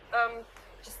this.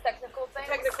 Just technical things.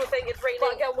 Technical thing, it's raining.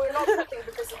 But again, we're not cutting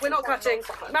because We're not cutting.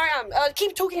 Marijam,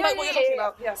 keep talking about what you're talking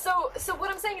about. Yeah. So what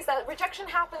I'm saying is that rejection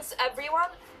happens to everyone.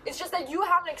 It's just that you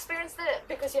haven't experienced it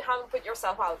because you haven't put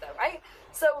yourself out there, right?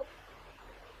 So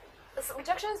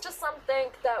rejection is just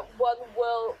something that one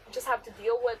will just have to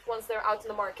deal with once they're out in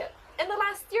the market. In the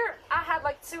last year, I had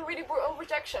like 2 really brutal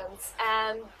rejections,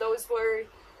 and those were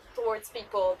towards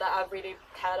people that I really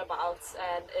cared about,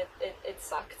 and it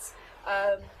sucked.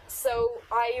 So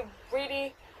I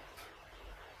really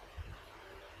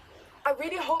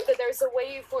hope that there's a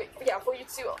way for you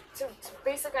to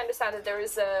basically understand that there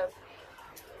is a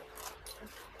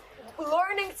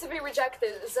learning to be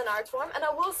rejected is an art form. And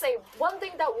I will say one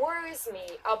thing that worries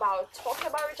me about talking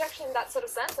about rejection in that sort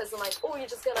of sense is like, oh, you're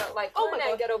just gonna like learn it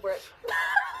and get over it.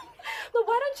 No,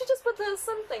 why don't you just put the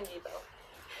sun thingy though?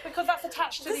 Because that's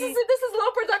attached to this is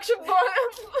low production, but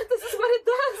this is what it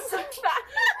does.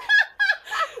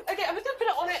 Okay, I'm just gonna put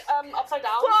it on it upside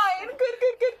down. Fine.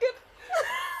 Good.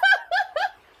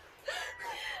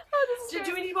 Oh,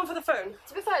 Do we need one for the phone?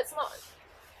 To be fair, it's not.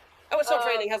 Oh, it's not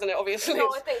raining, hasn't it? Obviously.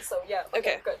 No, I think so. Yeah.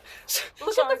 Okay. Good.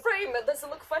 Look at the frame. Does it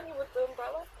look funny with the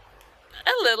umbrella?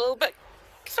 A little bit.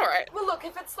 It's all right. Well, look.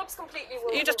 If it stops completely,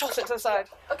 you just toss it to the side.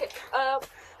 Okay.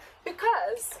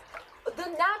 Because the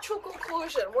natural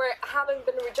conclusion where having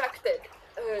been rejected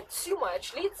too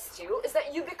much leads to is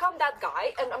that you become that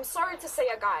guy, and I'm sorry to say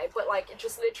a guy, but like it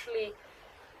just literally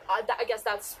I guess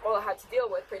that's all I had to deal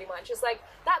with pretty much. It's like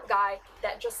that guy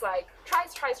that just like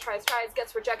tries,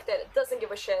 gets rejected, doesn't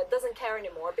give a shit, doesn't care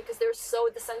anymore because they're so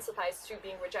desensitized to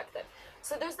being rejected.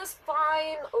 So there's this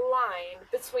fine line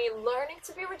between learning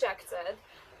to be rejected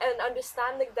and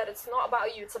understanding that it's not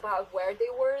about you, it's about where they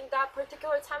were in that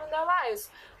particular time in their lives.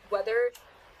 Whether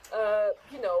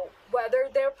whether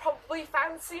they're probably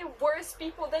fancy worse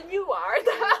people than you are.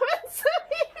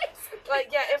 Like,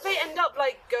 yeah, if they end up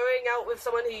like going out with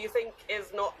someone who you think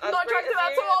is not as not great attractive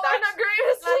as at you, all, they're not great.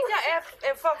 like, yeah,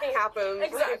 it fucking happens.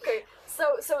 Exactly.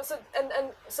 So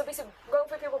basically going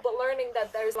for people, but learning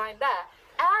that there's a line there,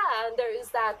 and there is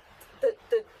that the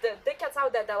dickheads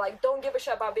out there that like don't give a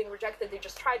shit about being rejected. They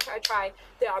just try.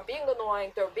 They are being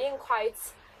annoying. They're being quite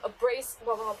abrasive.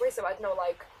 Well, not abrasive. I don't know,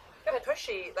 like.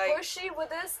 Pushy with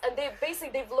this, and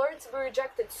they've learned to be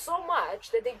rejected so much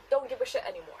that they don't give a shit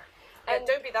anymore. And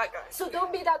don't be that guy. So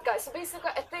don't be that guy. So basically,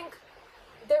 I think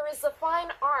there is a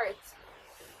fine art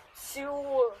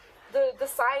to the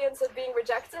science of being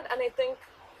rejected, and I think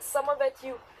some of it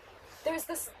there's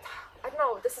this. I don't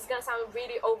know. This is gonna sound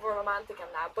really over romantic and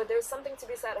that, but there's something to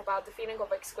be said about the feeling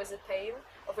of exquisite pain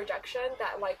of rejection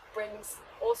that like brings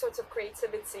all sorts of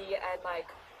creativity and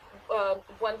like.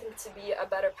 Wanting to be a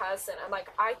better person, and like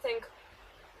I think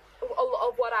a lot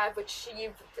of what I've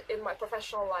achieved in my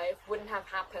professional life wouldn't have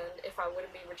happened if I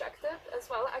wouldn't be rejected as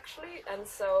well, actually. And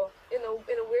so in a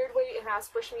weird way it has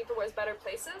pushed me towards better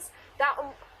places that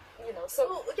so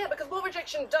well, yeah, because what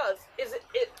rejection does is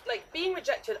it like being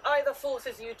rejected either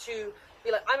forces you to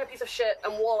be like, I'm a piece of shit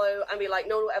and wallow and be like,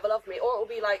 no one will ever love me, or it will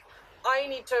be like, I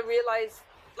need to realize.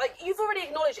 Like, you've already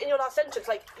acknowledged in your last sentence,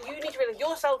 like, you need to realize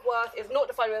your self-worth is not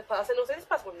defined by the person. Also, this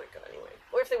person wasn't that good anyway.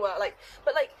 Or if they were, like,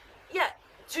 but, like, yeah,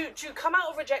 to come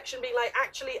out of rejection being like,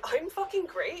 actually, I'm fucking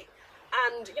great,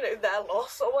 and, their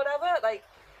loss or whatever, like,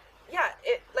 yeah,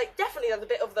 it, like, definitely there's a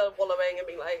bit of the wallowing and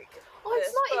being like, oh,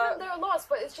 it's not even their loss,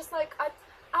 but it's just, like,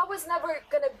 I was never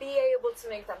gonna be able to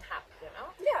make them happy,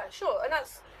 Yeah, sure, and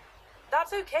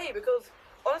that's okay, because,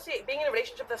 honestly, being in a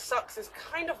relationship that sucks is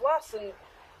kind of worse than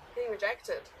being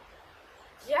rejected.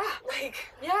 Yeah,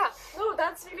 no,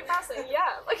 that's really fascinating.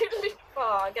 Yeah, like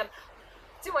again,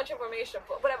 too much information,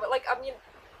 but whatever. Like, I mean,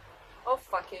 oh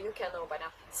fuck you, you can know by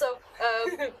now. So,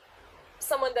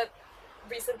 someone that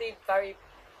recently very,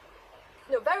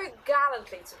 very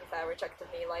gallantly, to be fair, rejected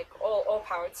me. Like all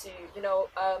power to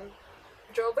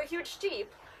drove a huge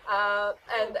Jeep,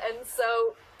 and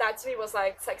so that to me was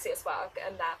like sexy as fuck,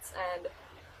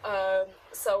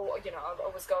 so I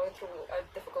was going through a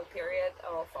difficult period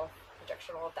of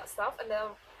rejection, all of that stuff, and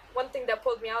then one thing that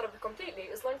pulled me out of it completely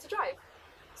is learn to drive.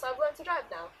 So I've learned to drive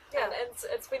now, and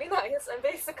it's really nice. And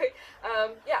basically,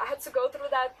 I had to go through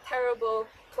that terrible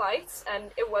plight,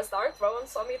 and it was dark. Rowan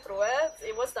saw me through it.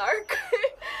 It was dark,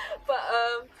 but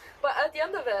at the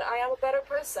end of it, I am a better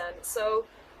person. So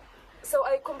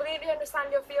I completely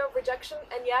understand your fear of rejection,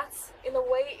 and yet, in a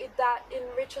way, that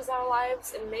enriches our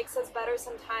lives and makes us better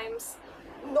sometimes.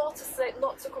 Not to say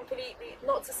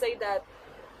that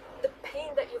the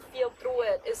pain that you feel through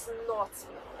it is not.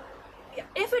 Yeah,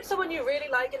 if it's someone you really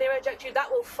like and they reject you, that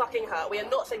will fucking hurt. We are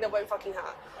not saying that won't fucking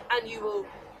hurt. And you will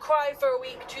cry for a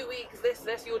week, 2 weeks, this,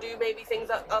 you'll do maybe things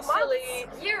that are silly.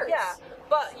 Years. Yeah,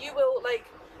 but you will, like,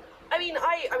 I mean,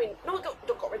 no one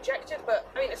got rejected, but,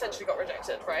 essentially got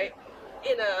rejected, right?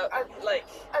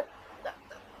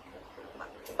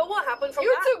 But what happened from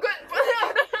that? You're too good.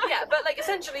 Yeah, but like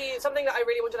essentially something that I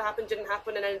really wanted to happen didn't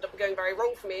happen and ended up going very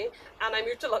wrong for me. And I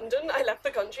moved to London. I left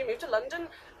the country, moved to London,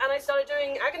 and I started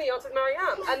doing Agony Aunts with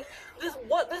Marijam. And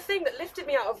the thing that lifted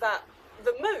me out of that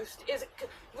the most is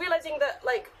realizing that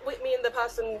like with me and the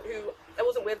person who I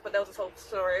wasn't with, but there was this whole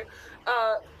scenario,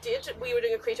 we were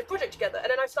doing a creative project together. And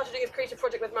then I started doing a creative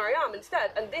project with Marijam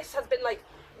instead. And this has been like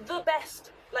the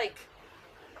best, like,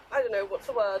 I don't know, what's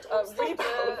the word,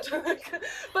 rebound.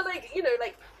 But like,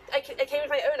 I came with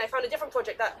my own, I found a different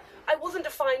project that I wasn't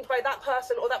defined by that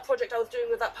person or that project I was doing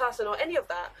with that person or any of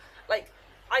that. Like,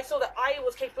 I saw that I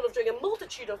was capable of doing a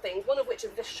multitude of things, one of which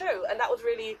is this show, and that was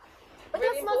really, but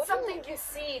really that's important. not something you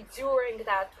see during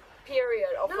that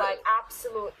period of like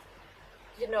absolute,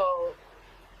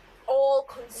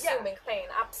 all-consuming pain,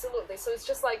 absolutely. So it's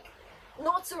just like,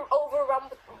 not to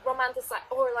romanticize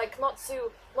or like not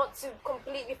to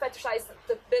completely fetishize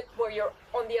the bit where you're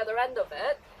on the other end of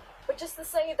it, but just to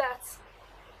say that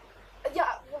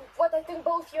what I think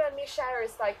both you and me share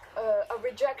is like a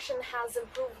rejection has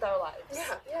improved our lives.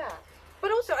 Yeah.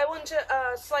 But also I want to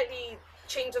slightly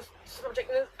change the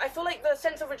subject. I feel like the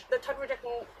sense of the type of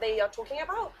rejection they are talking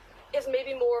about is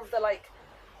maybe more of the like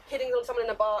hitting on someone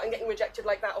in a bar and getting rejected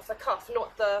like that off the cuff,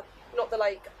 not the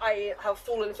like I have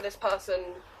fallen for this person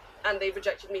and they've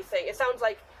rejected me thing. It sounds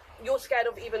like you're scared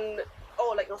of even,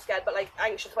 or like not scared, but like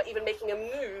anxious about even making a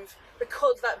move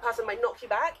because that person might knock you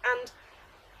back. And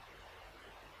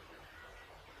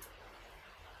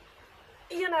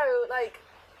like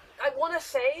I want to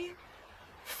say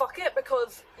fuck it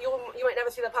because you might never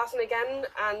see that person again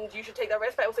and you should take that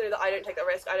risk, but I also know that I don't take that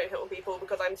risk. I don't hit on people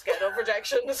because I'm scared of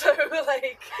rejection. So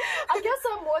like I guess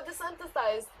I'm more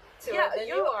desensitized to it than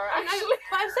you are, actually.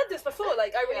 But I've said this before,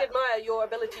 like I really admire your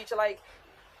ability to like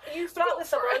you flirt with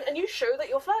someone and you show that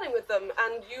you're flirting with them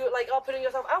and you like are putting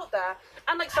yourself out there,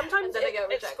 and like sometimes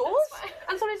it scores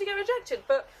and sometimes you get rejected,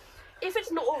 but if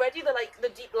it's not already the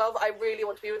deep love, I really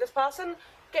want to be with this person,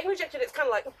 getting rejected, it's kind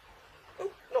of like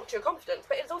knocks your confidence,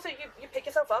 but it's also you pick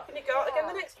yourself up and you go out again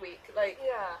the next week, like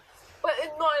but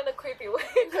not in a creepy way.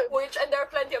 And there are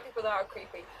plenty of people that are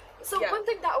creepy. So one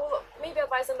thing that I will maybe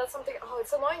advise, and that's something,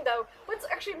 it's annoying though, but it's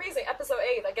actually amazing, episode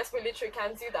 8, I guess we literally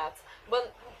can't do that,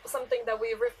 but something that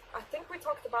I think we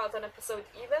talked about in episode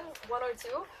even 1 or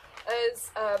 2 is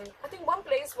I think one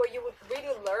place where you would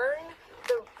really learn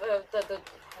the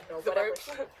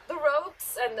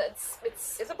ropes, and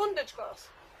it's a bondage class.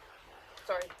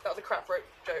 Sorry, that was a crap rope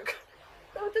joke.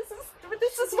 No, this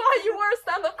is why you were a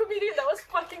stand-up comedian. That was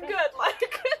fucking good. Like,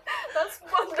 that's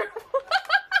wonderful.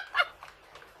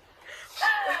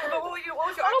 But what was your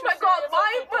oh my god,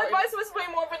 my advice was way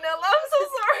more vanilla. I'm so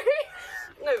sorry.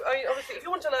 No, I mean, obviously, if you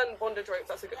want to learn bondage ropes,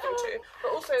 that's a good thing too.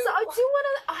 But also, so I do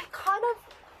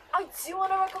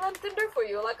want to recommend Tinder for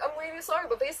you. Like, I'm really sorry,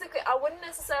 but basically, I wouldn't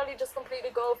necessarily just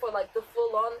completely go for like the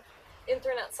full-on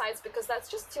internet sites, because that's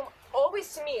just too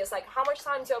always to me is like how much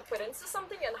time do I put into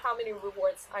something and how many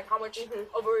rewards, like how much of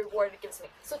a reward it gives me.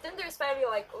 So Tinder is fairly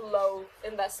like low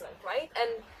investment, right?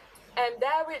 And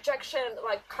their rejection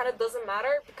like kind of doesn't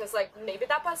matter, because like maybe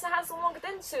that person hasn't logged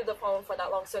into the phone for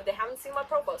that long, so they haven't seen my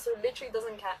profile, so it literally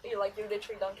doesn't count. You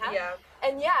literally don't count. Yeah.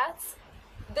 And yet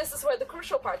this is where the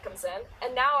crucial part comes in,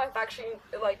 and now I've actually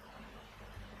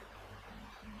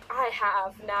I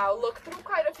have now looked through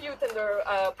quite a few Tinder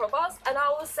profiles, and I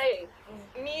will say,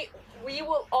 we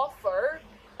will offer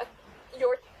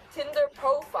your Tinder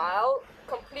profile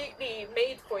completely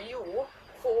made for you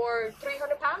for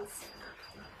 £300,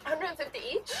 150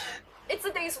 each. It's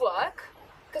a day's work,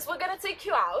 because we're gonna take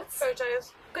you out.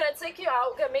 Photos. Gonna take you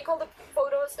out, gonna make all the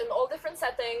photos in all different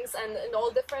settings and in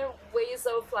all different ways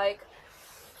of like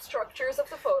structures of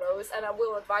the photos, and I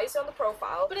will advise you on the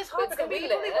profile. But it's hard because we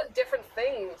probably want different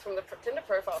things from the Tinder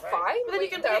profile, right? Fine. But then you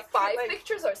can there are pick, 5 like,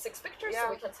 pictures or 6 pictures, Yeah. so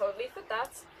we can totally fit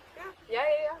that. Yeah.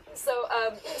 Yeah. So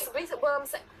basically what I'm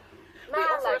saying, man,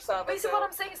 offer like a service, basically so- what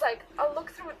I'm saying is like I look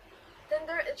through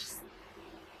Tinder,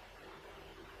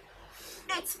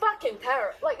 it's fucking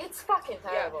terrible. Like it's fucking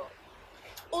terrible.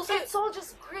 Also, It's all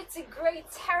just gritty, grey,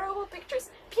 terrible pictures.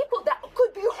 People that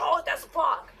could be hot as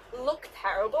fuck look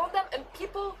terrible on them, and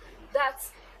people that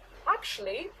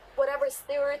actually, whatever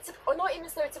stereotyp, or not even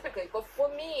stereotypically, but for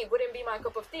me, wouldn't be my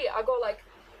cup of tea. I go like,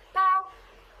 wow,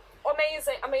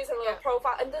 amazing little Yeah.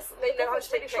 profile, and this They know how was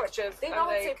to take pretty short. pictures, They and know how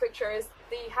to they- take pictures.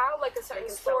 They have like a certain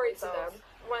can sell story to themselves. them.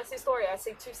 When I say story, I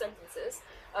say 2 sentences,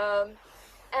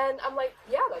 and I'm like,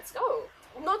 yeah, let's go.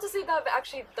 Not to say that I've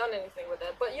actually done anything with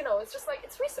it, but you know, it's just like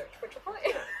it's research, which we're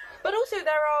playing. But also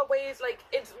there are ways, like,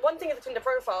 it's one thing is the Tinder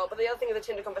profile, but the other thing is the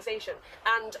Tinder conversation.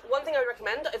 And one thing I would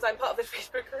recommend is I'm part of this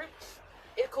Facebook group.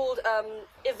 It's called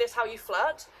Is This How You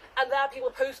Flirt? And there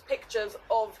people post pictures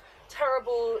of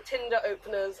terrible Tinder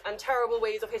openers and terrible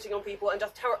ways of hitting on people and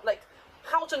just like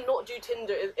how to not do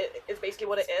Tinder is basically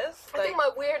what it is. I think my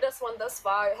weirdest one thus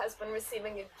far has been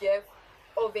receiving a gift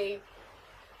of a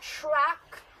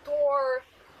tractor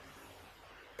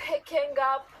picking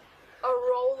up a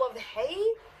roll of hay,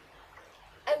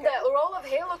 and the roll of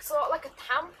hay looks a lot like a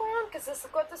tampon because it's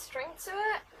got the string to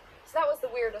it. So that was the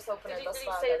weirdest opener Did thus you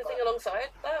far. say anything alongside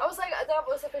that? I was like, that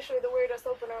was officially the weirdest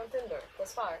opener on Tinder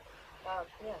thus far.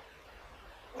 Yeah.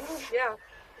 Yeah.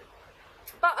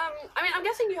 But I mean, I'm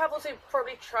guessing you have also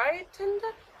probably tried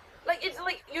Tinder. Like it's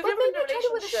like you've But never been maybe in a tried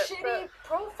it with a relationship. shitty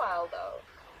profile though.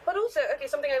 But also, okay,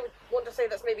 something I would want to say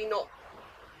that's maybe not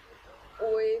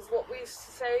always what we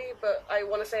say, but I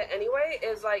want to say it anyway,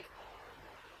 is like,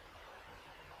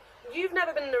 you've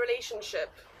never been in a relationship.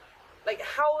 Like,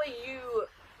 how are you,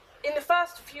 in the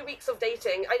first few weeks of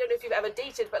dating, I don't know if you've ever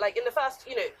dated, but like in the first,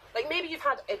 you know, like maybe you've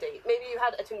had a date, maybe you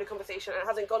had a Tinder conversation and it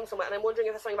hasn't gone somewhere, and I'm wondering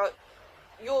if there's something about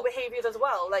your behaviours as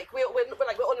well. Like, we're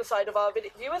on the side of our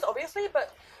viewers, obviously,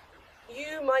 but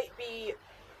you might be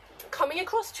coming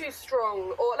across too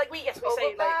strong, or like we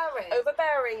say like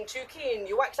overbearing, too keen.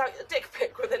 You whacked out your dick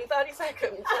pic within 30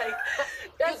 seconds. Like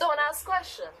You don't ask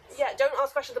questions. yeah, don't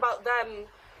ask questions about them.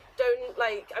 Don't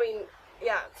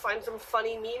find some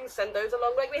funny memes, send those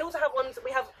along. Like we also have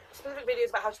we have specific videos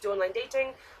about how to do online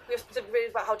dating. We have specific videos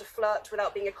about how to flirt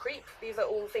without being a creep. These are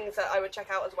all things that I would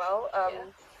check out as well.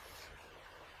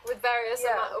 With various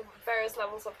Yeah. various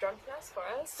levels of drunkenness for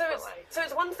us. So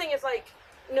it's one thing is like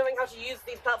knowing how to use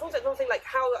these platforms. It's one thing like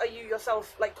how are you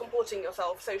yourself like comporting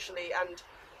yourself socially, and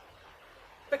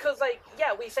because like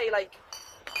we say like,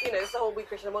 you know, it's the whole we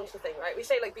Christian monster thing, right? We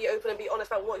say like be open and be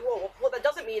honest about what you want. What that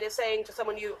doesn't mean is saying to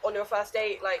someone you on your first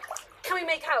date like, can we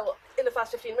make out in the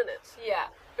first 15 minutes? Yeah.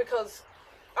 Because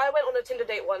I went on a Tinder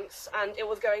date once and it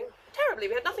was going terribly.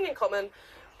 We had nothing in common.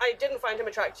 I didn't find him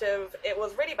attractive. It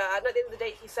was really bad. And at the end of the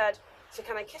date he said, so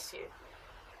can I kiss you?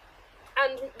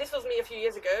 And this was me a few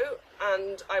years ago,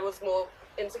 and I was more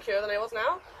insecure than I was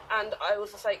now, and I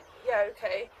was just like, yeah,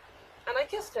 okay. And I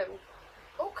kissed him.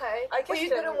 Okay. I kissed But you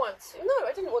him. didn't want to. No,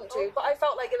 I didn't want to, but I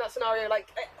felt like in that scenario, like,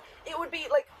 it would be,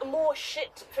 like, more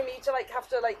shit for me to, like, have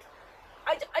to, like,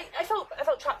 I felt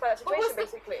trapped by that What was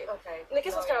situation, basically. Okay. And the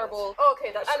kiss was terrible. Oh,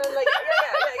 okay, that's And then, like,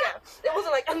 yeah. It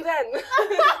wasn't like, and then.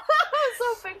 so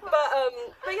big.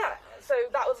 But yeah, so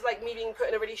that was like me being put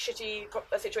in a really shitty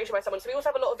situation by someone. So we also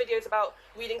have a lot of videos about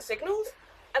reading signals.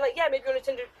 And like, yeah, maybe you're on a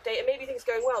Tinder date and maybe things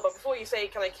are going well, but before you say,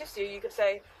 can I kiss you, you could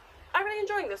say, I'm really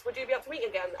enjoying this, would you be up for meeting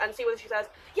again? And see whether she says,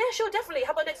 yeah, sure, definitely,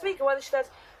 how about next week? Or whether she says,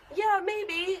 yeah,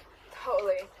 maybe.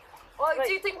 Totally. Well, Like-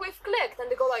 do you think we've clicked?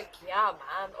 And they go like, yeah,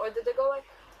 man. Or did they go like,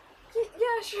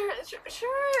 yeah, sure.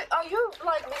 Are you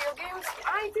like video games?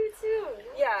 I do too.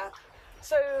 Yeah.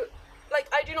 So, like,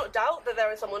 I do not doubt that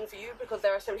there is someone for you because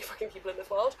there are so many fucking people in this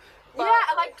world. But, yeah,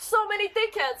 and like so many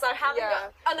dickheads are having Yeah.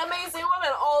 an amazing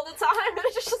woman all the time.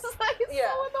 It's just like it's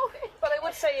Yeah. so annoying. But I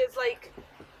would say is like,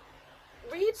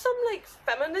 read some like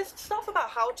feminist stuff about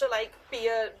how to like be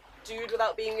a dude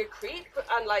without being a creep,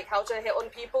 and like how to hit on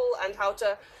people and how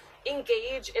to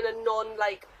engage in a non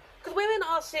like, because women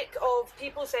are sick of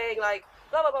people saying like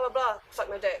blah blah blah blah blah, suck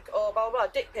my dick, or blah blah blah,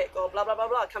 dick pic, or blah blah blah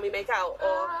blah, can we make out,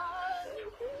 or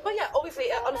but yeah, obviously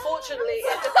unfortunately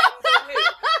it depends on who,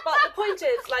 but the point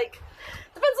is like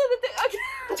Depends on the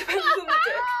dick. depends on the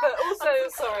dick, but also I'm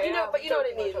so sorry. you know, but you know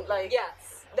what I mean, like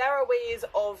yes. there are ways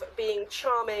of being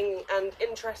charming and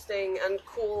interesting and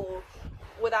cool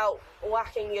without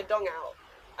whacking your dong out.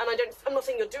 And I'm not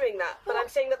saying you're doing that, but I'm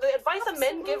saying that the advice that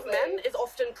men give men is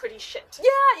often pretty shit.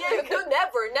 Yeah, no,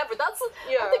 never.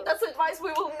 I think that's advice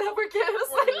we will never give.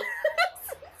 It's like,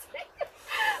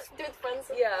 do it friends.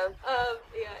 Yeah.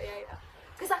 Yeah.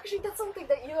 Because actually, that's something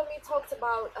that you and me talked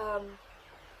about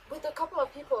with a couple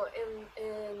of people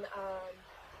in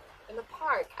the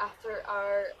park after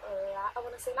our I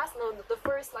want to say the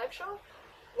first live show.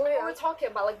 We were talking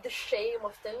about like the shame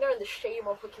of Tinder and the shame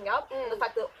of hooking up, and the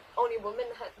fact that only women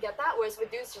get that, whereas with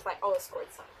dudes just like, oh,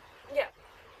 escort some. Yeah.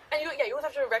 And you also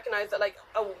have to recognize that like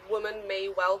a woman may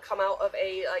well come out of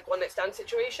a like one night stand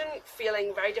situation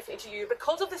feeling very differently to you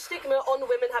because of the stigma on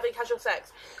women having casual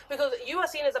sex, because you are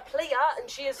seen as a player and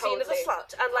she is seen as a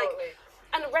slut, and like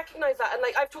and recognize that. And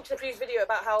like I've talked in a previous video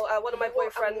about how one of my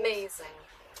boyfriends,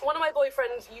 one of my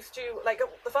boyfriends used to, like,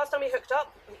 the first time we hooked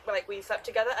up, like, we slept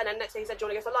together, and then next day he said, do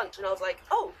you want to go for lunch? And I was like,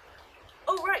 oh,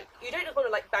 right, you don't just want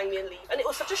to, like, bang me and leave. And it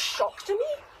was such a shock to me.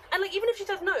 And, like, even if she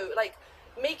says no, like,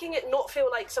 making it not feel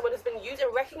like someone has been used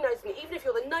and recognizing it, even if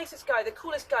you're the nicest guy, the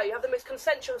coolest guy, you have the most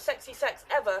consensual, sexy sex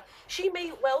ever, she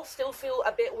may well still feel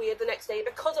a bit weird the next day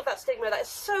because of that stigma that is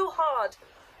so hard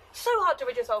to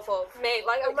rid yourself of. Mate,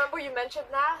 like, I remember you mentioned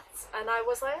that, and I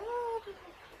was like, oh,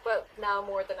 but now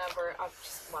more than ever, I've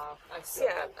still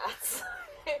done that.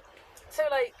 So,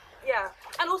 like, yeah.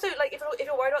 And also, like, if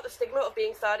you're worried about the stigma of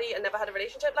being 30 and never had a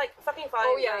relationship, like, fucking fine.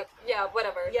 Oh, yeah, like,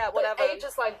 whatever. Yeah, whatever. The age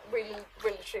is, like, really,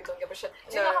 really truly don't give a shit.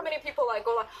 Do you know how many people, like,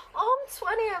 go like, oh, I'm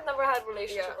 20, I've never had a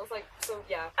relationship. I was like, so,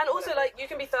 yeah. And also, like, you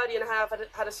can be 30 and have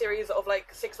had a series of,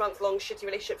 like, 6-month-long shitty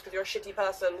relationships because you're a shitty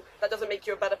person. That doesn't make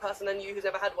you a better person than you who's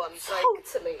never had one. Like,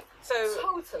 totally.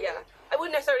 So, yeah. I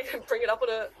wouldn't necessarily bring it up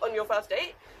on your first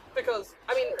date because,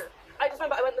 I mean, I just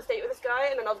remember I went on this date with this guy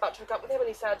and then I was about to hook up with him and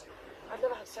he said, I've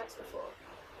never had sex before.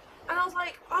 And I was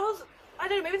like, I don't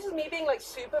know, maybe this is me being, like,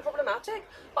 super problematic,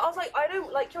 but I was like, I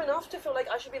don't like you enough to feel like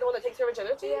I should be the one that takes your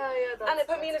virginity. Yeah, and it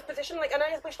put me in this position, like, and I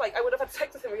just wish, like, I would have had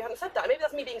sex with him if he hadn't said that. Maybe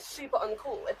that's me being super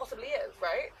uncool. It possibly is,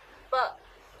 right? But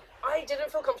I didn't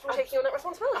feel comfortable taking on that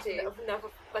responsibility.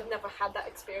 I've never had that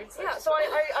experience. Yeah, so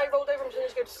I rolled over and pretended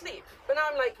to go to sleep. But now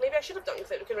I'm like, maybe I should have done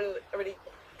because it could have been a really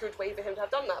good way for him to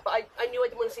have done that. But I knew I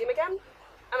didn't want to see him again,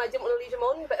 and I didn't want to lead him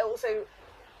on, but it also,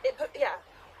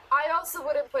 I also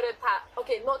wouldn't put it past,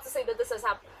 okay, not to say that this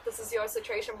is your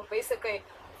situation, but basically,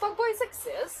 fuckboys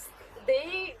exist.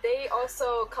 They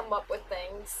also come up with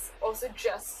things, also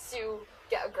just to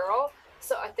get a girl.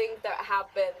 So I think there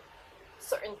have been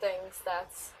certain things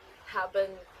that have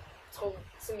been told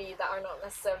to me that are not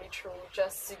necessarily true,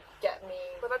 just to get me.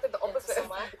 But I did the opposite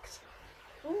effect.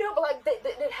 No, but like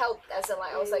it helped, as in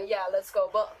like I was like, yeah, let's go.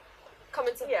 But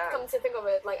coming to think of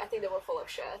it, like I think they were full of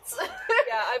shit.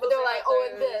 Yeah, but they were like, oh,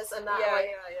 and this and that.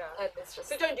 Yeah. And it's just.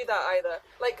 So don't do that either.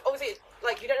 Like obviously,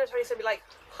 like you don't necessarily say be like,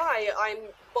 hi, I'm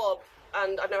Bob,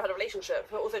 and I've never had a relationship.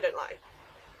 But also don't lie.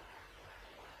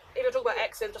 If you're talking about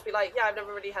exes, just be like, yeah, I've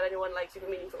never really had anyone like super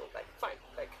meaningful. Like fine,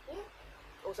 like. Yeah.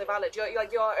 Also valid. You're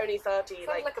only 30.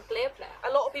 Like a player.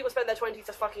 A lot of people spend their 20s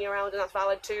just fucking around, and that's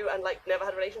valid too. And like never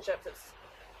had relationships. It's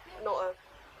not a.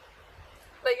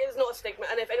 Like, it's not a stigma,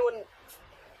 and if anyone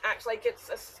acts like it's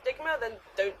a stigma, then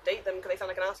don't date them because they sound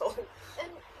like an asshole.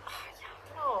 And, I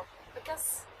don't know, I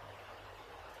guess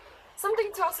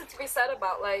something to also to be said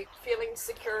about, like, feeling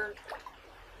secure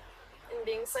in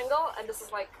being single, and this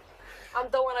is, like, I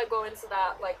don't want to go into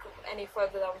that, like, any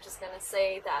further. I'm just gonna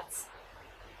say that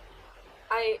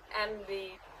I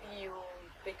envy you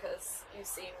because you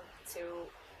seem to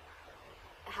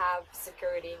have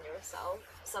security in yourself,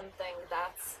 something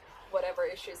that's whatever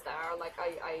issues there are, like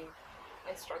I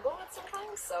struggle with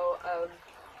sometimes. So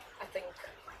I think,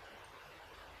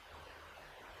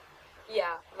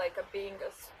 yeah, like being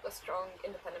a strong,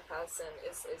 independent person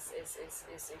is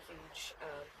a huge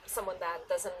someone that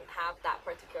doesn't have that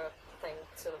particular thing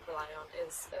to rely on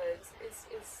is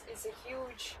a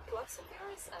huge plus of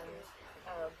yours. And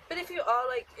but if you are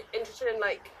like interested in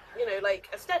like, you know, like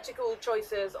aesthetical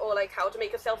choices or like how to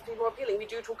make yourself more appealing, we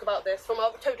do talk about this from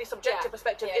a totally subjective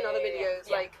perspective in other videos.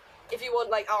 Like if you want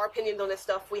like our opinions on this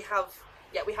stuff, we have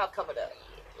covered it.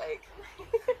 Like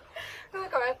I feel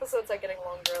like our episodes are getting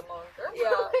longer and longer.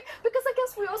 Yeah. Because I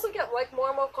guess we also get like more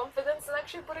and more confidence in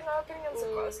actually putting our opinions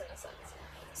across in a sense.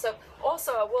 So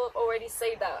also I will already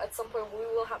say that at some point we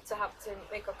will have to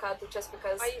make a cut just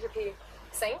because I need to pee.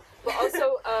 Same, but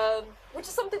also, which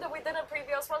is something that we did in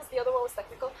previous ones, the other one was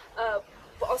technical,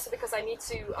 but also because I need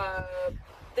to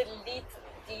delete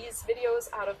these videos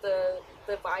out of the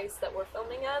device that we're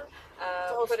filming in,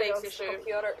 put it on the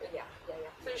computer. Yeah.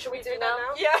 So should we do that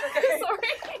now? Yeah, okay.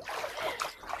 sorry.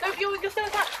 No, you're still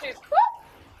attached to.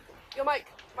 Your mic,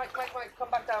 come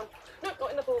back down. No,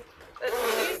 not in the pool.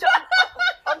 Please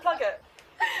don't. unplug it.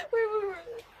 Wait.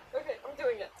 Okay, I'm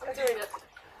doing it.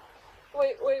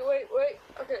 Wait.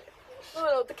 Okay.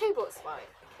 No, the cable is fine.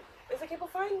 Is the cable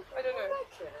fine? I don't know.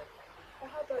 I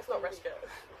had that. Let's not risk it.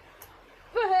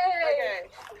 Hey! Okay.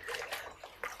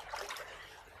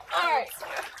 Alright.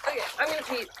 Okay, I'm gonna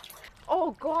pee.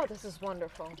 Oh god, this is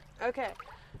wonderful. Okay.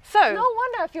 So. No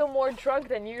wonder I feel more drunk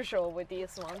than usual with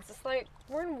these ones. It's like,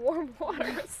 we're in warm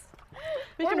waters.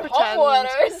 We're in hot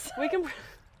waters. We can.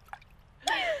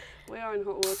 We are in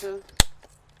hot water.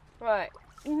 Right.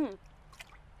 Mm-hmm.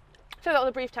 So that was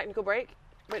a brief technical break,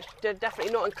 which did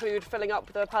definitely not include filling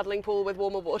up the paddling pool with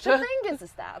warmer water. The thing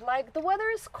is that, like, the weather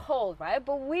is cold, right?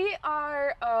 But we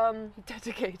are,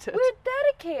 Dedicated.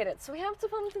 we're dedicated, so we have to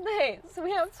film today. So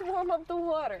we have to warm up the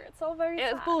water. It's all very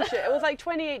sad. It's bullshit. It was like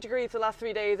 28 degrees the last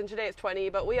 3 days, and today it's 20,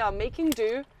 but we are making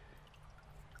do.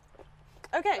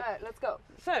 Okay. Alright, let's go.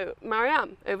 So,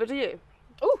 Marijam, over to you.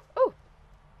 Ooh.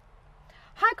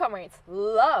 Hi, comrades.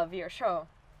 Love your show.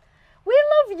 We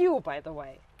love you, by the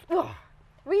way. Ugh.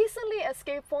 Recently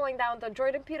escaped falling down the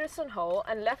Jordan Peterson hole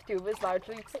and left you with large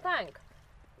leaks of tank.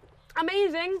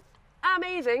 Amazing.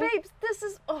 Babes, this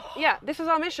is... Oh. Yeah, this is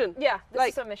our mission. Yeah,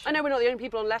 this is our mission. I know we're not the only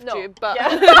people on left No. you, but...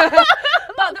 Yeah.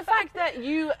 But the fact that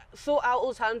you sought out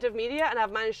alternative media and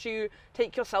have managed to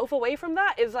take yourself away from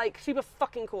that is, like, super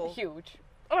fucking cool. Huge.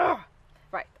 Ugh.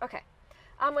 Right, okay.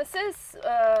 I'm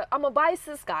a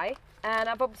bi-cis guy, and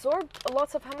I've absorbed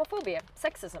lots of homophobia,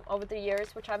 sexism over the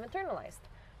years, which I've internalized.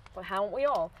 But haven't we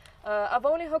all? I've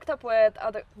only hooked up with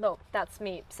other... No, that's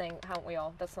me saying haven't we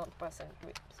all. That's not the person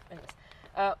in this.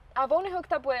 I've only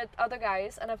hooked up with other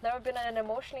guys, and I've never been in an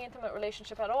emotionally intimate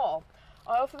relationship at all.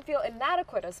 I often feel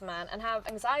inadequate as a man and have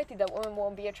anxiety that women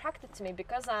won't be attracted to me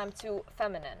because I'm too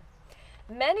feminine.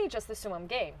 Many just assume I'm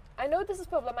gay. I know this is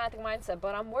problematic mindset,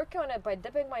 but I'm working on it by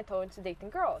dipping my toe into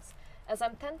dating girls. As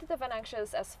I'm tentative and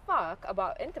anxious as fuck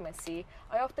about intimacy,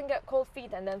 I often get cold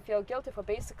feet and then feel guilty for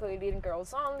basically leading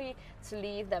girls only to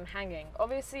leave them hanging.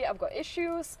 Obviously, I've got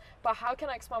issues, but how can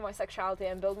I explore my sexuality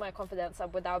and build my confidence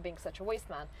up without being such a waste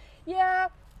man? Yeah,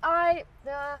 I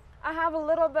have a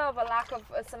little bit of a lack of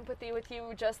sympathy with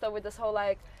you, just with this whole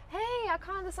like, hey, I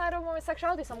can't decide on my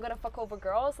sexuality, so I'm gonna fuck over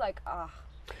girls. Like,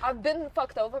 I've been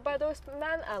fucked over by those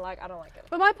men, and like, I don't like it.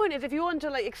 But my point is, if you want to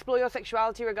like explore your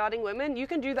sexuality regarding women, you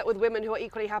can do that with women who are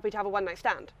equally happy to have a one-night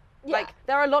stand. Yeah. Like,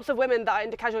 there are lots of women that are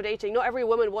into casual dating. Not every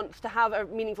woman wants to have a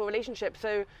meaningful relationship,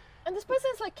 so... And this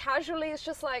person's like, casually, it's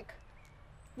just like,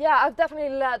 yeah, I've definitely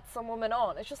led some women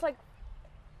on. It's just like...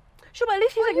 Sure, but at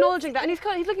least he's acknowledging that, and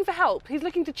he's looking for help. He's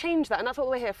looking to change that, and that's what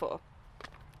we're here for.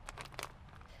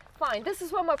 Fine, this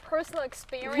is where my personal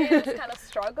experience kind of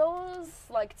struggles,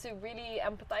 like, to really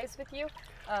empathize with you.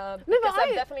 Because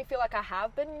I definitely feel like I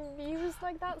have been used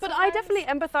like that. But sometimes. I definitely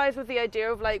empathize with the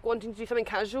idea of like wanting to do something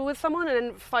casual with someone and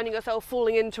then finding yourself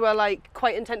falling into a like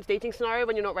quite intense dating scenario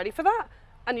when you're not ready for that,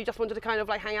 and you just wanted to kind of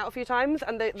like hang out a few times,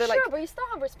 and they're sure, like, but you still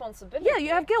have responsibility. yeah, you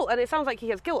have guilt, and it sounds like he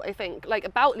has guilt. I think like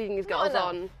about leading these girls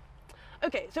on.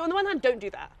 Okay, so on the one hand, don't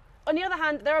do that. On the other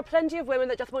hand, there are plenty of women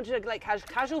that just want to like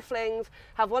casual flings,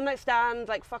 have one-night stands,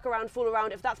 like fuck around, fool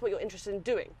around, if that's what you're interested in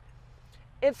doing.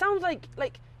 It sounds like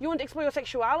you want to explore your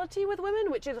sexuality with women,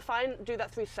 which is fine, do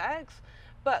that through sex.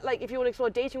 But like if you want to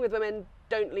explore dating with women,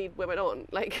 don't lead women on.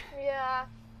 Like Yeah.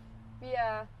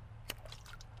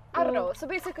 I don't know. So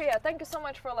basically, yeah, thank you so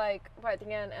much for like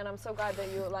writing in, and I'm so glad that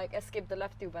you like escaped the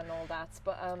left tube and all that.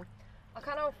 But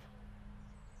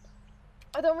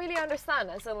I don't really understand.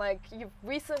 As in, like, you've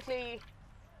recently,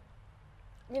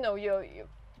 you know, you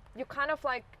kind of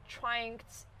like trying to,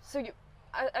 so you,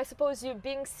 I suppose you're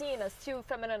being seen as too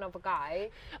feminine of a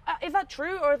guy. is that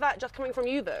true, or is that just coming from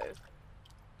you though?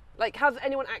 Like, has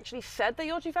anyone actually said that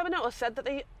you're too feminine, or said that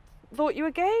they thought you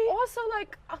were gay? Also,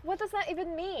 like, what does that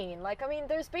even mean? Like, I mean,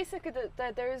 there's basically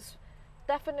there's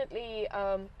definitely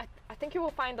I think you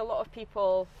will find a lot of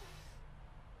people.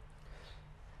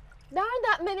 There aren't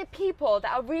that many people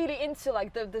that are really into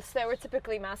like the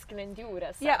stereotypically masculine dude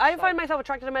as Yeah, such. I find myself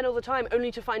attracted to men all the time,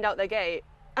 only to find out they're gay.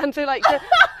 And so like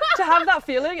to have that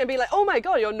feeling and be like, oh my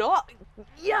god, you're not?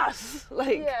 Yes!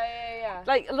 Like, yeah.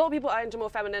 like a lot of people are into more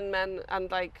feminine men and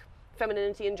like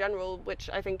femininity in general, which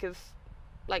I think is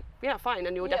like, yeah, fine.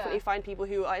 And you'll definitely find people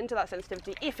who are into that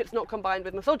sensitivity if it's not combined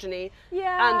with misogyny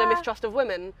and a mistrust of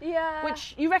women. Yeah.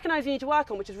 Which you recognise you need to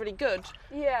work on, which is really good.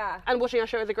 Yeah. And watching our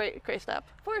show is a great step.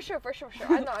 For sure.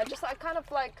 I know. I kind of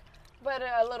like read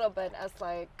it a little bit as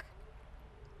like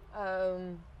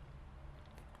I'm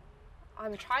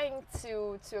trying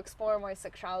to explore my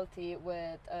sexuality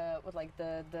with like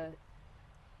the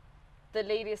the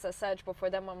ladies as such, but for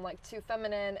them I'm like too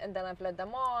feminine, and then I've led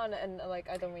them on, and like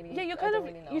I don't really. Yeah, you're I kind don't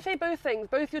of. really know. You say both things.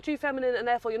 Both you're too feminine, and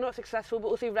therefore you're not successful, but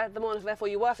also you've led them on, so therefore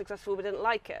you were successful, but didn't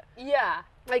like it. Yeah.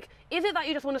 Like, is it that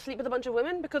you just want to sleep with a bunch of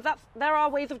women? Because there are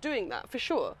ways of doing that for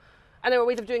sure, and there are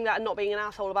ways of doing that and not being an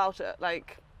asshole about it.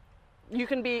 Like, you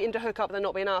can be into hookup and then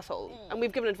not be an asshole, and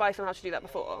we've given advice on how to do that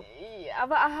before. Yeah,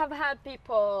 I have had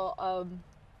people.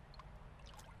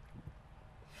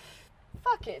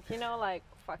 Fuck it, you know, like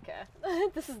fuck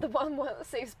it. This is the one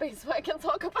safe space where I can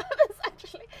talk about this.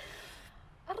 Actually,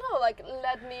 I don't know, like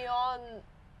led me on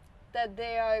that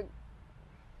they are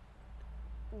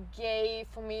gay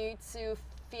for me to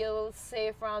feel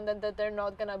safe around them, that they're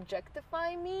not gonna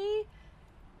objectify me.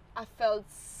 I felt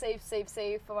safe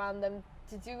around them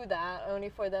to do that, only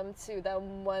for them to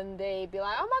then one day be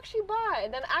like, I'm actually bi,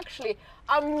 and then actually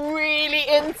I'm really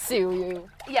into you.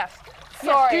 Yes.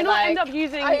 Sorry, do not like, end up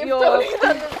using I your. totally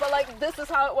done this, but like this is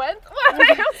how it went.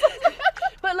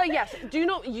 But like, yes, do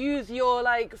not use your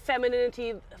like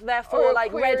femininity, therefore Or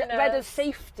like read queerness. as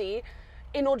safety,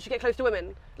 in order to get close to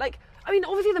women. Like, I mean,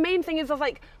 obviously the main thing is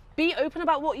like, be open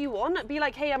about what you want. Be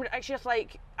like, hey, I'm actually just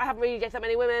like, I haven't really dated that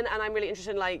many women, and I'm really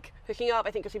interested in like hooking up.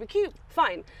 I think you're super cute.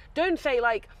 Fine. Don't say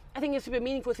like, I think it's super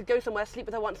meaningful to go somewhere, sleep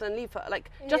with her once, and then leave her.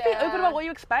 Like, just be open about what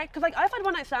you expect. Because like, I've had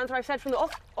one night stands where I've said from the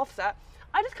offset,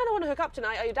 I just kind of want to hook up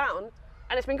tonight. Are you down?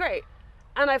 And it's been great.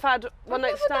 And I've had one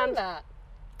night stands. That.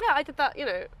 Yeah, I did that, you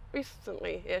know,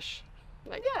 recently-ish.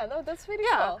 Like, Yeah, no, that's really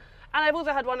yeah. cool. And I've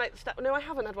also had one night stand. No, I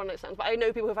haven't had one night stands, but I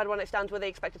know people who've had one night stands where they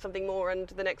expected something more, and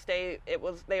the next day they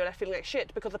were left feeling like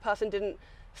shit because the person didn't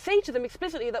say to them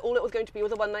explicitly that all it was going to be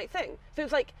was a one night thing. So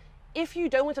it's like, if you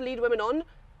don't want to lead women on,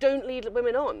 don't lead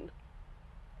women on.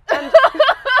 And,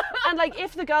 and like,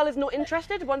 if the girl is not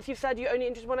interested, once you've said you're only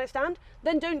interested in one night stand,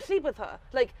 then don't sleep with her.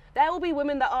 Like, there will be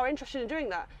women that are interested in doing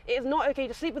that. It is not okay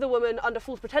to sleep with a woman under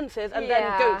false pretenses and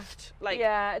then ghost. Like,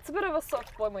 yeah, it's a bit of a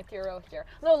soft boy material here.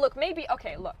 No, look, maybe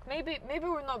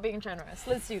we're not being generous.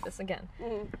 Let's do this again.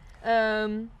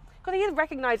 because he is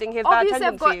recognizing his bad Obviously,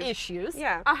 I've tendencies. got issues.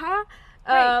 Yeah.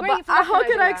 But Great for how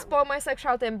recognizing can I that. explore my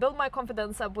sexuality and build my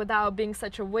confidence up without being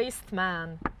such a waste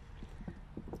man?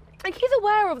 Like, he's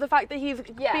aware of the fact that he's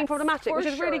Yes, being problematic, for which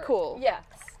is really sure. cool. Yes.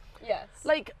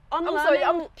 Like, I'm unlearning... sorry,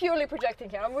 I'm purely projecting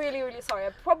here. I'm really, really sorry.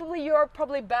 You're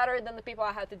probably better than the people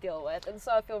I had to deal with, and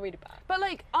so I feel really bad. But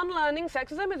like, unlearning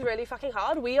sexism is really fucking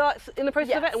hard. We are in the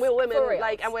process of it, and we're women, for reals.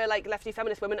 like, and we're like lefty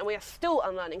feminist women, and we are still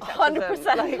unlearning sexism,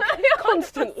 100%. like,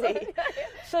 constantly.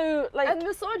 So like, And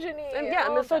misogyny. and and yeah, all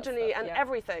and of that misogyny stuff, and yeah.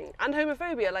 everything, and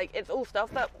homophobia. Like, it's all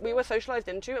stuff that we were socialized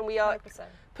into, and we are 100%.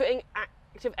 putting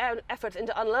active efforts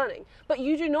into unlearning. But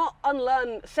you do not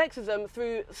unlearn sexism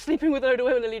through sleeping with a load of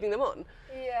women and leading them on.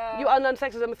 Yeah. You unlearn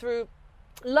sexism through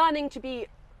learning to be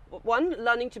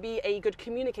a good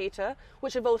communicator,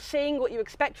 which involves saying what you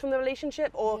expect from the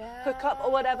relationship or hook up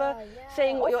or whatever,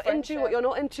 saying what Or you're into, what friendship. you're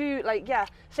not into, like, yeah,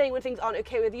 saying when things aren't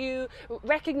okay with you,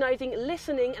 recognizing,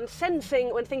 listening and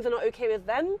sensing when things are not okay with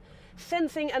them,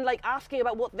 sensing and like asking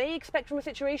about what they expect from a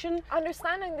situation.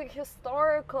 Understanding the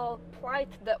historical plight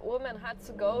that women had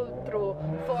to go through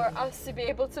for us to be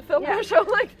able to film Yeah. a show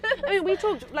like this. I mean, we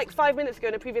talked like 5 minutes ago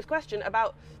in a previous question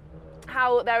about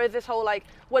how there is this whole like,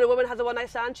 when a woman has a one night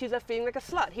stand, she's left feeling like a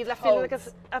slut. He's left feeling like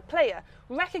a player.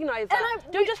 Recognize that.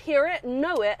 Don't just hear it,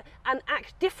 know it, and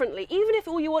act differently. Even if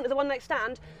all you want is a one night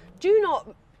stand, do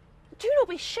not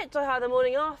be shit to her the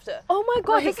morning after. Oh my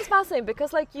god, Like- this is fascinating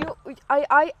because like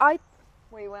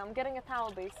wait, I'm getting a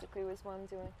towel basically was what I'm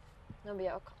doing. No, but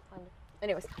yeah, I'll find it.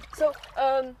 Anyways, so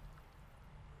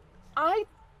I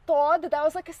thought that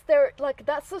was like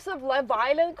that's sort of like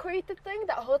violent created thing,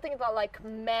 that whole thing about like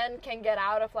men can get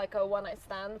out of like a one night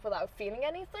stand without feeling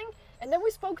anything. And then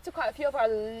we spoke to quite a few of our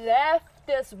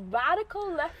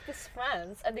radical leftist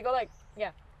friends, and they go like,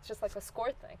 yeah, it's just like a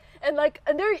score thing. And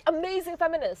they're amazing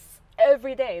feminists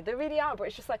every day. They really are, but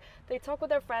it's just like they talk with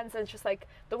their friends, and it's just like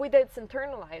the way that it's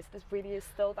internalized is really is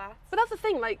still that. But that's the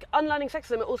thing, like, unlearning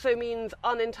sexism, it also means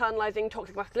uninternalizing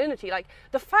toxic masculinity. Like,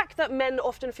 the fact that men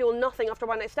often feel nothing after a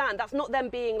one night stand, that's not them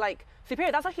being, like,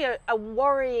 superior. That's actually a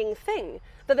worrying thing.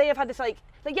 That they have had this, like,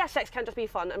 yes, sex can just be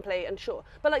fun and play and sure.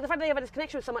 But, like, the fact that they have had this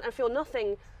connection with someone and feel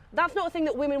nothing, that's not a thing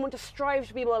that women want to strive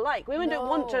to be more like. Women don't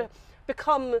want to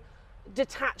become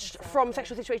detached from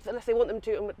sexual situations unless they want them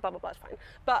to, and blah, blah, blah, it's fine.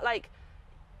 But, like,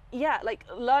 yeah, like,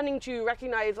 learning to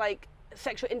recognize, like,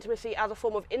 sexual intimacy as a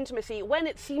form of intimacy when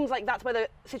it seems like that's where the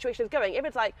situation is going. If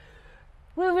it's like,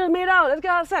 we'll meet out, let's go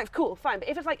have sex, cool, fine. But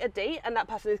if it's like a date and that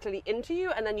person is clearly into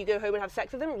you and then you go home and have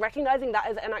sex with them, recognizing that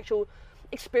as an actual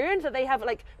experience, that they have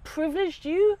like privileged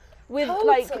you with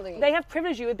Totally. like, they have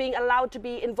privileged you with being allowed to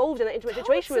be involved in an intimate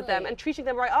situation with them and treating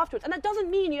them right afterwards. And that doesn't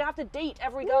mean you have to date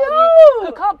every girl you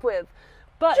hook up with.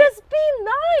 But Just be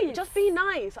nice. just be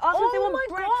nice. Ask them if they Oh want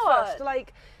my breakfast. God.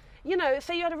 Like, you know,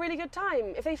 say you had a really good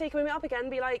time. If they say, can we meet up again,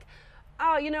 be like,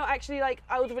 oh, you know, actually, like,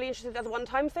 I was really interested as a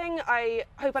one-time thing. I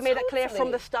hope I made that clear from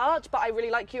Totally. the start, but I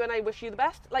really like you and I wish you the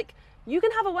best. Like, you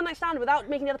can have a one-night stand without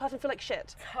making the other person feel like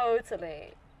shit.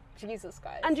 Totally. Jesus,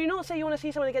 guys. And do not say you want to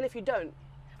see someone again if you don't.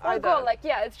 Oh my either. God, like,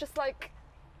 yeah, it's just like,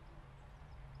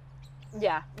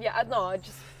 yeah, no,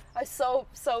 I so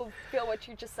feel what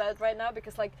you just said right now,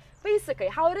 because like, basically,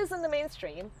 how it is in the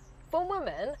mainstream for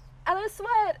women, and I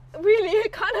swear, really,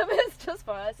 it kind of is just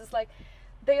for us, it's like,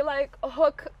 they like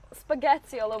hook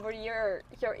spaghetti all over your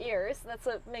ears. That's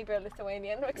maybe a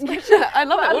Lithuanian expression. Yeah, I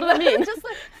love it. What does that mean? Just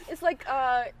like, it's like,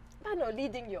 I don't know,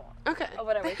 leading you on. Okay. Or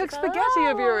whatever. They It's hook just, spaghetti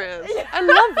over your ears. Yeah. I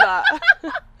love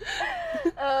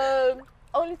that.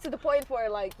 Only to the point where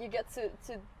like you get to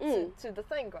the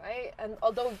thing, right? And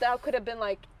although that could have been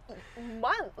like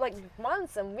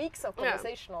months and weeks of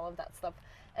conversation, all of that stuff,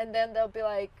 and then they'll be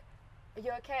like, "Are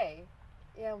you okay?"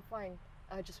 "Yeah, I'm fine.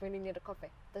 I just really need a coffee.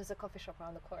 There's a coffee shop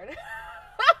around the corner."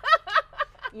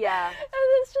 Yeah. And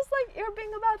it's just like, you're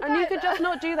being about that. And you could just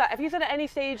not do that. If you said at any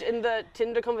stage in the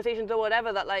Tinder conversations or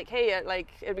whatever that like, hey, like,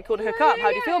 it'd be cool to hook up,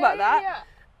 how do you feel about that? Yeah.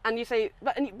 And you say,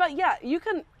 but yeah, you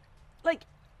can, like,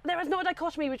 there is no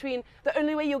dichotomy between the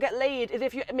only way you'll get laid is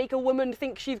if you make a woman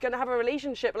think she's going to have a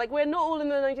relationship. Like, we're not all in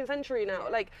the 19th century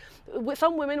now. Like,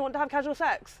 some women want to have casual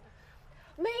sex.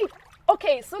 Mate,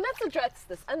 okay, so let's address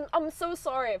this. And I'm so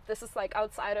sorry if this is like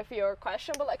outside of your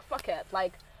question, but like, fuck it.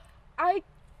 Like,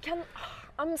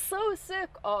 I'm so sick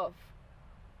of,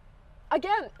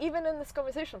 again, even in this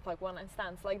conversation of like one-night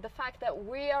stands, like the fact that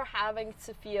we are having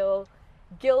to feel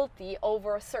guilty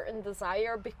over a certain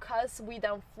desire because we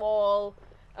then fall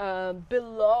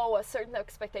below a certain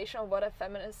expectation of what a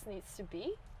feminist needs to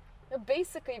be.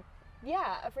 Basically,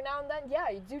 yeah, every now and then, yeah,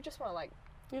 you do just want to like,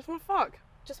 You just want to fuck.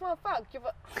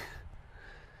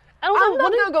 I'm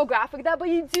not gonna go graphic with that, but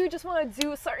you do just want to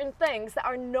do certain things that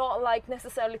are not like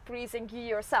necessarily pleasing you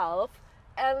yourself,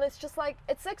 and it's just like,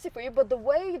 it's sexy for you, but the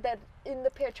way that in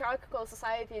the patriarchal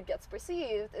society it gets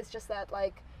perceived is just that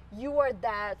like, you are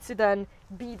there to then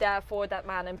be there for that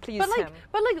man and please him.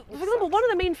 But like, for example, one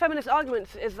of the main feminist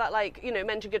arguments is that like, you know,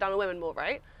 men should go down on women more,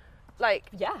 right? Like,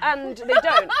 yeah. And they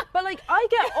don't. But like, I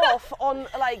get off on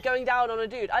like going down on a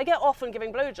dude. I get off on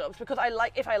giving blowjobs because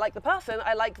if I like the person,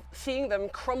 I like seeing them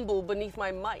crumble beneath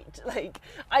my might. Like,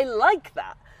 I like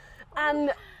that.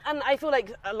 And I feel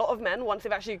like a lot of men, once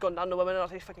they've actually gone down on a woman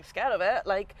and are fucking scared of it,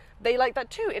 like, they like that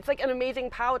too. It's like an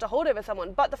amazing power to hold over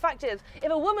someone. But the fact is,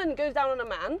 if a woman goes down on a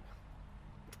man,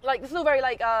 like, this is all very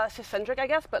like cis-centric, I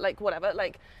guess, but like whatever,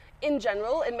 like, in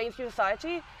general, in mainstream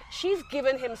society, she's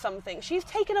given him something. She's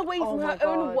taken away from her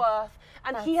own worth,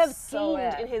 and he has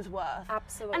gained in his worth.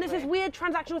 Absolutely. And it's this weird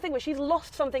transactional thing where she's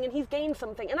lost something and he's gained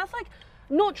something. And that's like,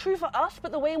 not true for us,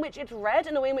 but the way in which it's read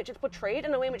and the way in which it's portrayed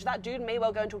and the way in which that dude may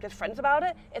well go and talk to his friends about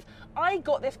it is, I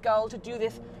got this girl to do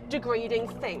this degrading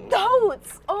thing.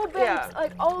 Totes! Oh, babes, Yeah.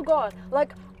 like, oh god.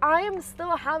 Like, I am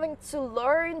still having to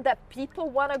learn that people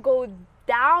want to go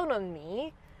down on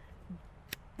me,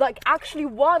 like actually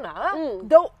wanna,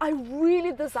 though I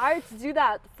really desire to do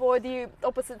that for the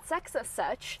opposite sex as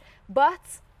such,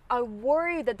 but I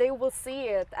worry that they will see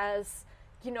it as,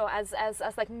 you know, as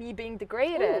like me being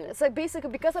degraded. It's like,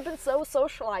 basically, because I've been so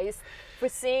socialized for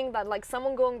seeing that like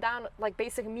someone going down, like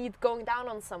basically me going down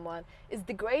on someone is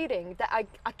degrading, that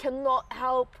I cannot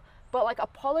help but like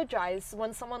apologize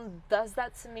when someone does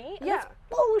that to me. And Yeah. it's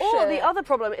bullshit. Or the other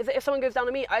problem is that if someone goes down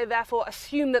on me, I therefore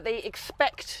assume that they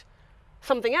expect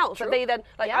something else. True. That they then,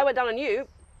 like, Yeah. I went down on you,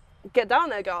 get down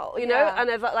there, girl, you know? Yeah. And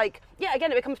there's that, like, yeah,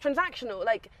 again, it becomes transactional.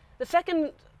 Like, the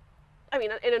second, I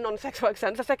mean, in a non-sex work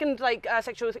sense, the second, like,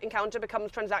 sexual encounter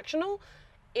becomes transactional,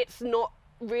 it's not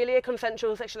really a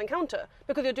consensual sexual encounter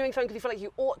because you're doing something because you feel like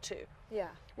you ought to. Yeah.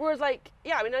 Whereas, like,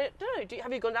 yeah, I mean, I don't know,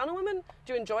 have you gone down on women?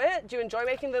 Do you enjoy it? Do you enjoy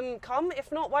making them come?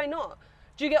 If not, why not?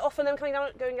 Do you get off on them going down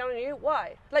on you?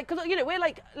 Why? Like, because, you know, we're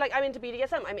like I'm into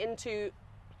BDSM.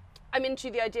 I'm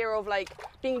into the idea of like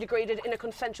being degraded in a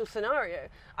consensual scenario.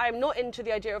 I'm not into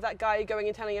the idea of that guy going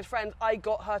and telling his friends, I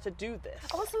got her to do this.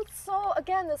 Also, it's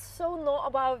so not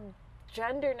about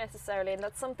gender necessarily, and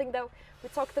that's something that we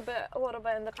talked a lot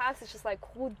about in the class. It's just like,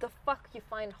 who the fuck you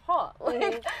find hot?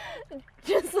 Like,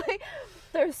 just like,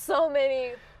 there's so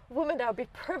many women that would be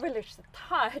privileged to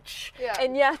touch,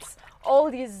 and yet all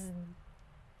these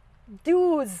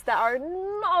dudes that are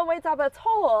not my type at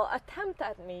all attempt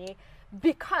at me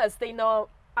because they know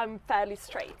I'm fairly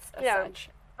straight as such.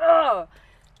 ugh.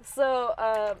 So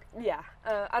yeah,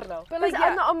 I don't know. But, like,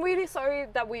 yeah. I'm really sorry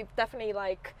that we definitely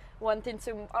like went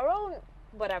into our own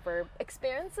whatever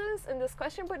experiences in this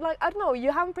question, but like I don't know,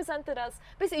 you haven't presented us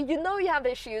basically, you know, you have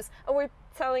issues, and we're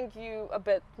telling you a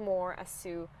bit more as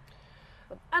to.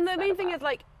 And the main thing is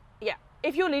like, yeah,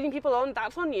 if you're leading people on,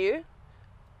 that's on you.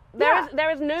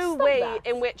 There is no Stop way that.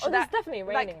 in which It's that definitely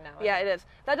raining now. Yeah, it is.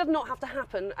 That does not have to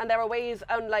happen, and there are ways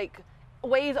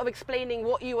ways of explaining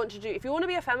what you want to do. If you want to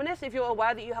be a feminist, if you're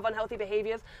aware that you have unhealthy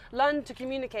behaviors, learn to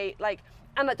communicate,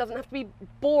 and that doesn't have to be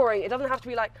boring. It doesn't have to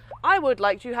be like, I would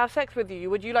like to have sex with you.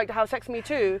 Would you like to have sex with me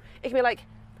too? It can be like,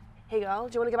 hey girl,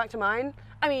 do you want to go back to mine?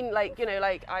 I mean, like, you know,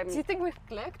 like I'm. Do you think we've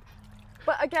clicked?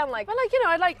 But again, like. But like, you know,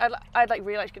 I'd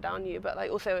really like to get down on you, but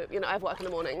like also, you know, I have work in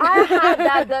the morning. I had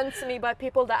that done to me by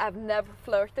people that I've never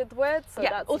flirted with. So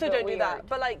yeah, that's also don't weird. do that.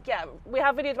 But like, yeah, we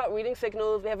have videos about reading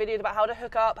signals. We have videos about how to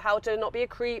hook up, how to not be a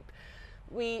creep.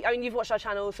 I mean, you've watched our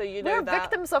channel, so you know We're that.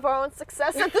 victims of our own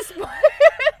success at this point.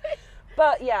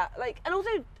 But yeah, like, and also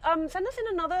send us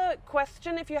in another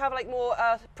question if you have like more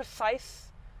precise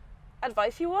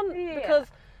advice you want, because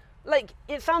like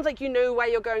it sounds like you know where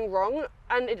you're going wrong,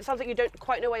 and it sounds like you don't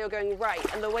quite know where you're going right,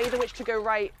 and the ways in which to go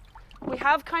right we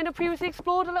have kind of previously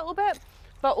explored a little bit,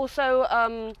 but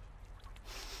also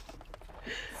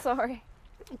Sorry.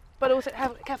 but also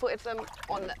careful, it's on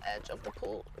the edge of the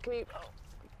pool. Can you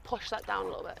push that down a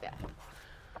little bit? Yeah.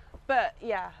 But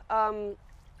yeah,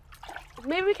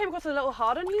 maybe we came across a little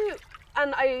hard on you,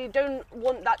 and I don't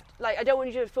want that, like, I don't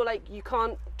want you to feel like you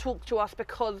can't talk to us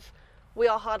because we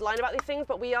are hardline about these things,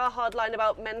 but we are hardline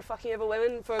about men fucking over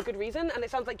women for a good reason, and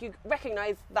it sounds like you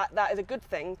recognise that that is a good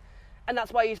thing, and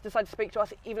that's why you decided to speak to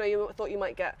us, even though you thought you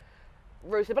might get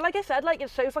roasted. But like I said, like,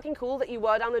 it's so fucking cool that you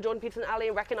were down the Jordan Peterson alley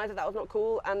and recognised that that was not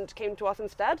cool and came to us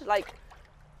instead. Like,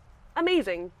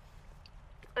 amazing.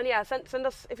 And yeah, send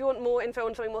us, if you want more info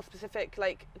on something more specific,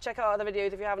 like, check out other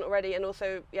videos if you haven't already, and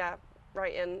also, yeah,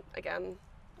 write in again,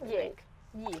 I think.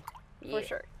 Yeah, for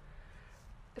sure.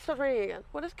 It's not raining again.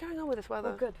 What is going on with this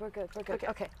weather? We're good.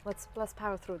 Okay, let's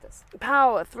power through this.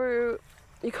 Power through.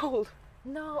 You cold?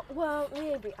 No, well,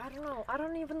 maybe. I don't know. I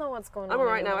don't even know what's going on. I'm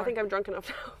alright now. anymore. I think I'm drunk enough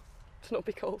now to not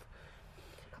be cold.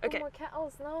 Couple more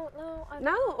kettles. No.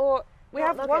 Now, or we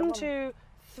have okay, 1, 2,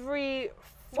 3,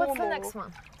 4 What's the more. next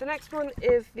one? The next one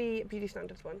is the beauty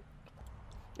standards one.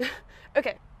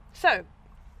 Okay, so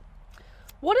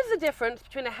what is the difference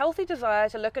between a healthy desire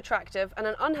to look attractive and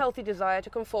an unhealthy desire to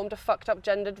conform to fucked up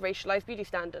gendered racialized beauty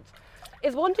standards?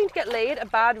 Is wanting to get laid a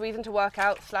bad reason to work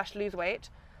out / lose weight?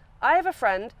 I have a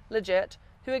friend, legit,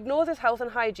 who ignores his health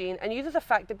and hygiene and uses the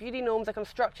fact that beauty norms are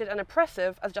constructed and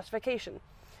oppressive as justification.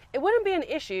 It wouldn't be an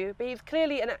issue, but he's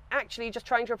clearly and actually just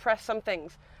trying to oppress some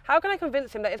things. How can I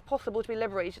convince him that it's possible to be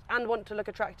liberated and want to look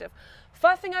attractive?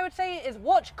 First thing I would say is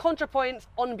watch ContraPoints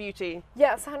on beauty.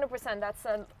 Yes, 100%. That's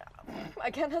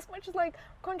again, as much as like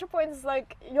ContraPoints is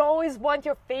like, you always want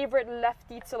your favorite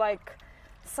lefty to like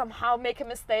somehow make a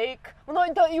mistake. Well,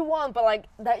 no, don't you want, but like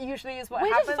that usually is what We're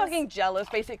happens. just fucking jealous,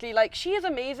 basically. Like, she is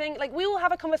amazing. Like, we will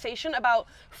have a conversation about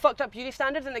fucked up beauty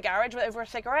standards in the garage over a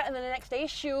cigarette, and then the next day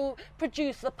she'll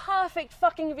produce the perfect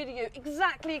fucking video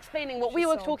exactly explaining what we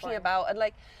were talking about. And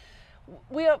like,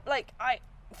 we are like,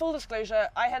 full disclosure,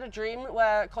 I had a dream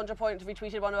where ContraPoints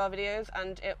retweeted one of our videos,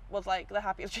 and it was like the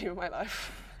happiest dream of my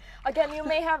life. Again, you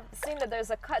may have seen that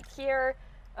there's a cut here.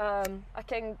 I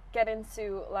can get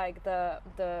into like the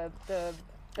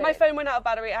My phone went out of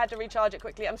battery. I had to recharge it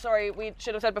quickly. I'm sorry. We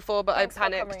should have said before, but Thanks I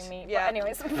panicked. For covering me. Yeah. But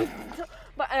anyways,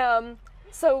 but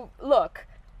so look,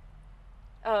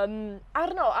 I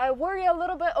don't know. I worry a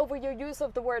little bit over your use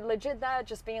of the word legit. That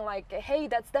just being like, hey,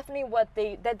 that's definitely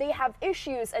that they have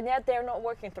issues, and yet they're not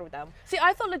working through them. See,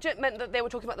 I thought legit meant that they were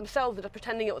talking about themselves and just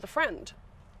pretending it was a friend.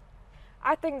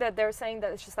 I think that they're saying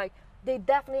that it's just like they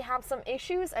definitely have some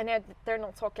issues, and yet they're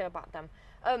not talking about them.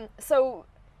 So,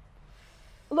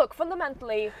 look,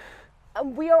 fundamentally,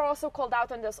 we are also called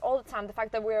out on this all the time. The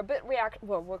fact that we're a bit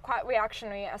we're quite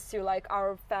reactionary as to like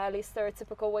our fairly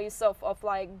stereotypical ways of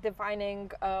like defining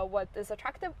what is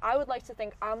attractive. I would like to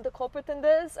think I'm the culprit in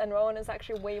this, and Rowan is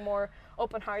actually way more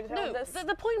open-hearted on this.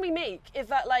 The point we make is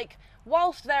that, like,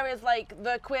 whilst there is like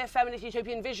the queer feminist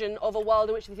utopian vision of a world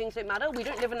in which these things don't matter, we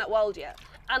don't live in that world yet.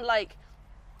 And like,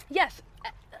 yes,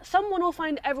 someone will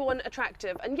find everyone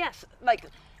attractive, and yes, like,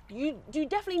 you do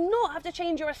definitely not have to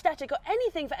change your aesthetic or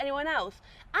anything for anyone else.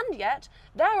 And yet,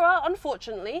 there are,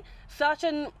 unfortunately,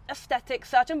 certain aesthetics,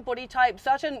 certain body types,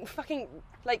 certain fucking,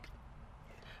 like,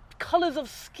 colours of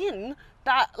skin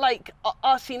that, like,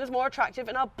 are seen as more attractive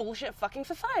in our bullshit fucking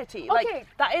society. Okay.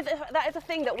 Like, that is a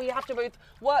thing that we have to both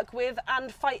work with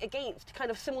and fight against, kind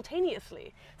of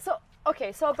simultaneously. So,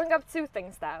 Okay, so I'll bring up two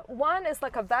things there. One is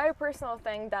like a very personal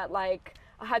thing that like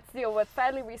I had to deal with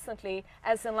fairly recently,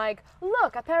 as in like,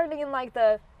 look, apparently in like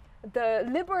the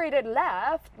liberated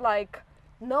left, like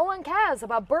no one cares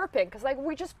about burping because like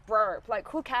we just burp, like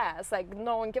who cares, like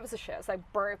no one gives a shit. It's like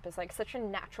burp is like such a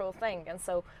natural thing, and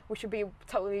so we should be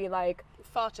totally like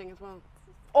farting as well,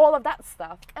 all of that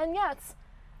stuff. And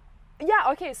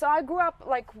okay, so I grew up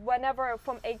like whenever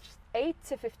from age 8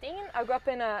 to 15 I grew up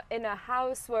in a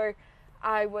house where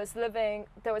I was living.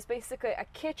 There was basically a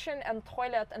kitchen and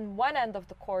toilet in one end of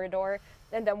the corridor,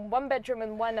 and then one bedroom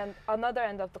in one and another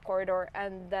end of the corridor,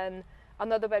 and then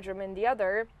another bedroom in the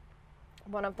other.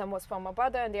 One of them was for my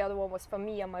brother, and the other one was for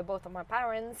me and both of my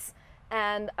parents.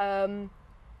 And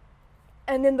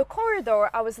in the corridor,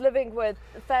 I was living with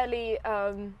fairly,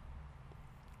 I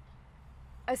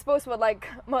suppose, with like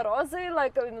morozy.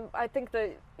 Like I think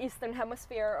the Eastern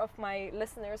Hemisphere of my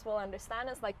listeners will understand.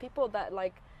 It's like people that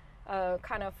like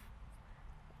kind of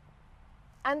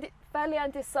fairly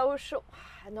antisocial.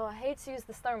 No, I hate to use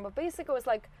this term, but basically it was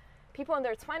like people in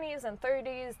their 20s and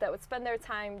 30s that would spend their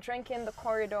time drinking in the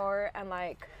corridor and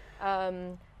like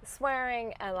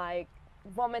swearing and like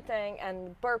vomiting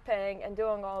and burping and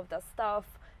doing all of that stuff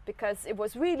because it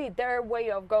was really their way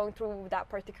of going through that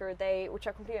particular day, which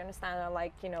I completely understand. And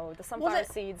like, you know, the sunflower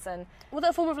seeds and... Was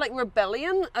that a form of like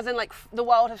rebellion? As in like the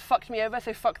world has fucked me over,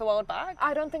 so fuck the world back?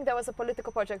 I don't think there was a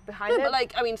political project behind it. But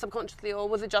like, I mean, subconsciously, or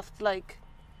was it just like...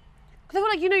 Because I feel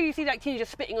like, you know, you see like teenagers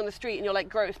spitting on the street and you're like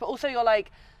gross, but also you're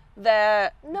like,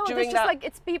 they're no, doing it's just like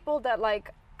it's people that like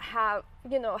have,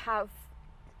 you know, have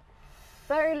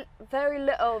very, very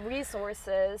little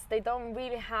resources. They don't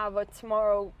really have a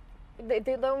tomorrow. They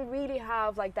don't really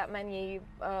have like that many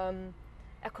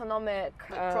economic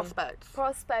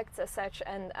prospects as such,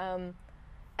 and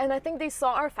I think they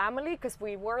saw our family, because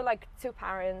we were like 2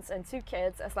 parents and 2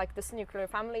 kids, as like this nuclear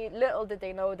family. Little did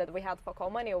they know that we had fuck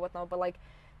all money or whatnot, but like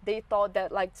they thought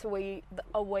that like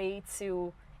a way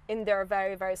to, in their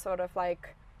very, very sort of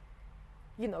like,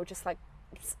 you know, just like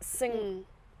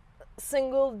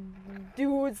single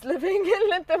dudes living in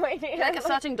Lithuania. Like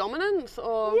asserting dominance,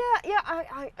 or yeah,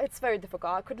 I it's very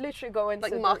difficult. I could literally go into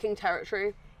like marking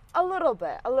territory. A little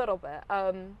bit.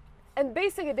 And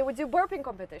basically they would do burping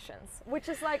competitions, which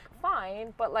is like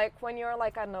fine, but like when you're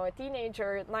like, I don't know, a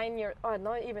teenager, 9 year, or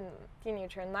not even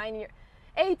teenager,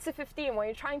 8 to 15, when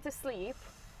you're trying to sleep,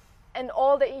 and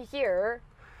all that you hear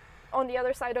on the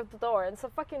other side of the door, and it's a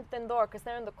fucking thin door because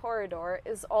they're in the corridor,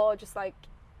 is all just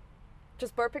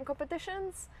burping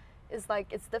competitions, is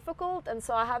like, it's difficult. And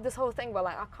so I have this whole thing where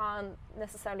like I can't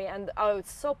necessarily, and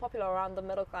it's so popular around the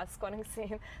middle class squatting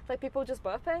scene, like people just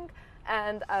burping,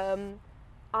 and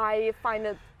I find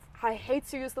it, I hate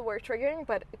to use the word triggering,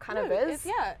 but it kind of is.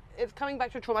 It's coming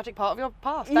back to a traumatic part of your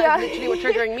past. Yeah. That is literally what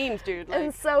triggering means, dude. Like.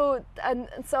 And so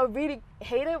I really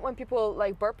hate it when people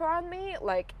like burp around me,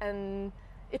 like, and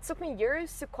it took me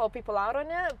years to call people out on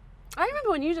it. I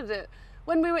remember when you did it,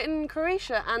 when we were in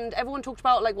Croatia, and everyone talked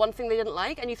about like one thing they didn't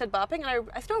like, and you said burping, and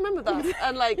I still remember that,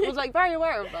 and like was like very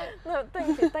aware of that. No,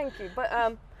 thank you.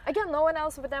 But again, no one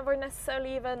else would ever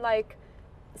necessarily even like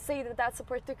say that that's a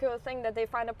particular thing that they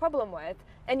find a problem with,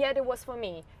 and yet it was for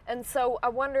me. And so I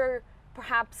wonder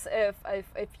perhaps if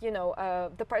you know,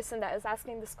 the person that is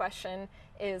asking this question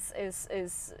is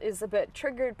a bit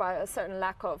triggered by a certain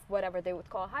lack of whatever they would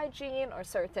call hygiene, or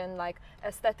certain like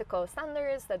aesthetical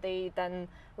standards that they then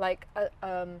like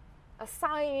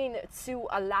assign to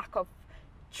a lack of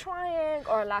trying,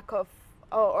 or a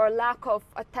lack of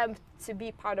attempt to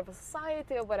be part of a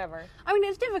society or whatever. I mean,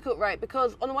 it's difficult, right?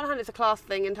 Because on the one hand, it's a class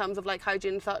thing in terms of like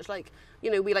hygiene and such. Like,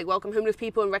 you know, we like welcome homeless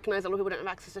people and recognise that a lot of people don't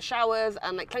have access to showers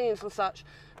and like cleanliness and such.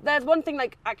 There's one thing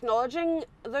like acknowledging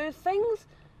those things,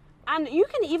 and you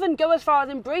can even go as far as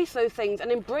embrace those things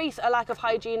and embrace a lack of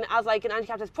hygiene as like an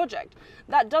anti-capitalist project.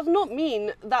 That does not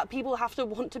mean that people have to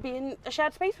want to be in a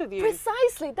shared space with you.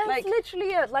 Precisely, that's like, literally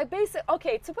it. Like,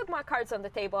 okay, to put my cards on the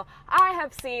table, I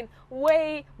have seen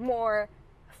way more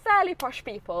fairly posh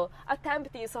people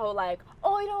attempt these whole like,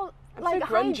 oh, you know, like so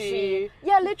hygiene.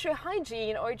 Yeah, literally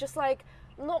hygiene, or just like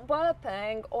not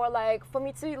burping, or like for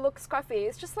me to look scruffy.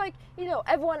 It's just like, you know,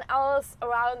 everyone else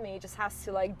around me just has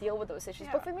to like deal with those issues.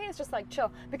 Yeah. But for me, it's just like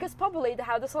chill, because probably they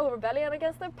have this whole rebellion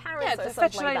against their parents. Yeah, it's a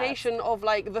fetishization of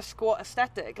like the squat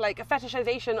aesthetic, like a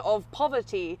fetishization of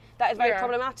poverty that is very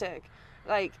problematic.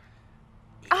 Like,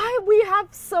 we have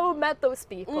so met those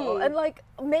people, and like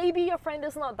maybe your friend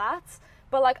is not that,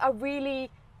 but like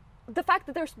the fact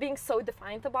that they're being so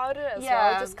defiant about it as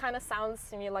well just kind of sounds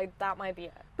to me like that might be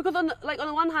it. Because on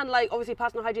the one hand, like obviously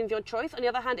personal hygiene is your choice. On the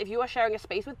other hand, if you are sharing a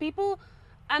space with people,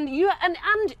 And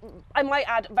I might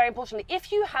add, very importantly,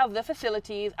 if you have the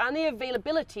facilities and the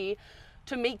availability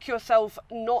to make yourself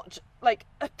not like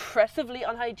oppressively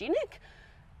unhygienic,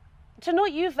 to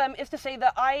not use them is to say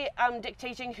that I am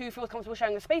dictating who feels comfortable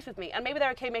sharing the space with me, and maybe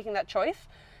they're okay making that choice.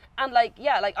 And like,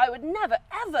 yeah, like I would never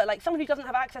ever, like someone who doesn't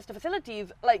have access to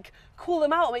facilities, like call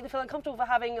them out or make them feel uncomfortable for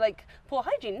having like poor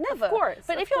hygiene. Never. Of course.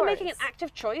 But if you're making an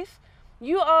active choice,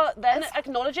 you are then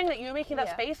acknowledging that you're making that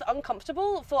space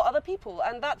uncomfortable for other people,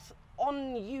 and that's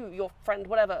on you, your friend,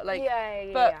 whatever. Like,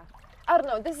 yeah. I don't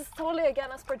know. This is totally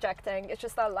again us projecting. It's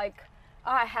just that like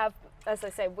I have, as I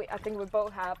say, I think we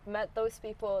both have met those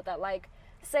people that like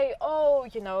say, oh,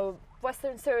 you know,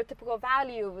 Western stereotypical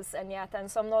values, and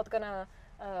so I'm not gonna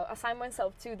assign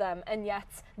myself to them, and yet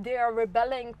they are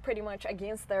rebelling pretty much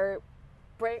against their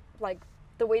like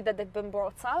the way that they've been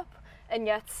brought up, and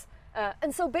yet.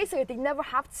 And so basically, they never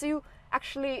have to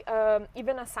actually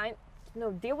even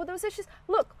deal with those issues.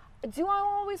 Look, do I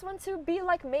always want to be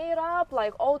like made up,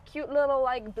 like all cute little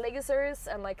like blazers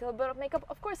and like a little bit of makeup?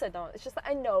 Of course I don't. It's just that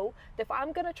I know that if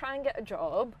I'm gonna try and get a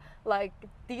job, like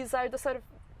these are the sort of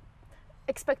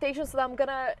expectations that I'm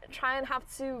gonna try and have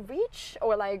to reach,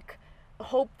 or like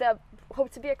hope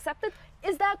to be accepted.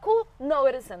 Is that cool? No,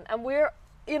 it isn't. And we're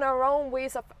in our own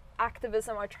ways of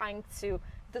activism are trying to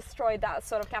destroy that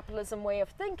sort of capitalism way of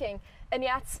thinking, and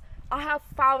yet I have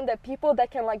found that people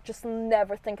that can like just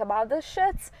never think about this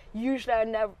shit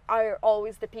usually are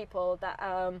always the people that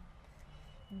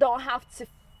don't have to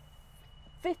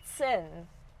fit in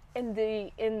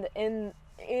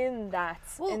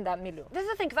that milieu. This is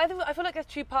the thing, because I feel like there's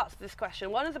two parts to this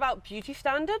question. One is about beauty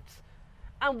standards,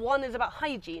 and one is about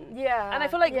hygiene. Yeah. And I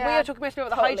feel like we are talking mostly about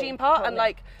the hygiene part, and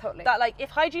like that, like if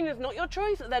hygiene is not your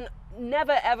choice, then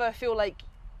never ever feel like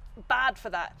bad for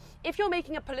that. If you're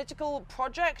making a political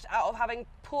project out of having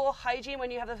poor hygiene when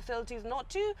you have the facilities not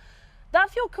to,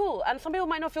 that's your call. And some people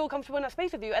might not feel comfortable in that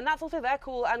space with you, and that's also their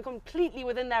call and completely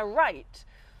within their right.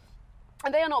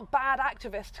 And they are not bad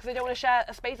activists because they don't want to share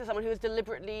a space with someone who is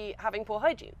deliberately having poor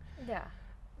hygiene. Yeah.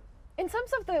 In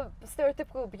terms of the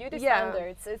stereotypical beauty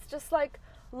standards, it's just like,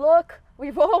 look,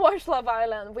 we've all watched Love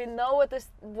Island. We know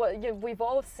we've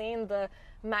all seen the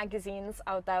magazines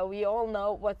out there. We all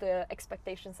know what the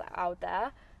expectations are out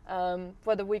there.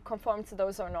 Whether we conform to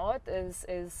those or not is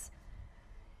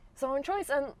our own choice.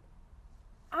 And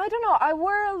I don't know, I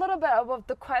worry a little bit about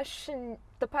the question,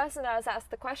 the person that has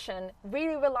asked the question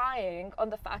really relying on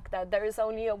the fact that there is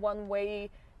only a one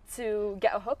way to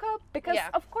get a hookup, because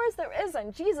of course there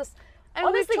isn't. Jesus, and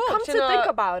honestly, come to think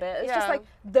about it, it's just like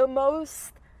the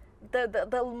most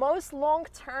long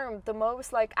term, the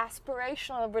most like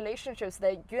aspirational relationships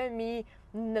that you and me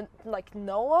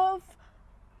know of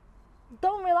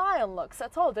don't rely on looks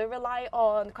at all. They rely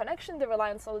on connection, they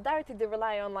rely on solidarity, they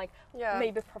rely on like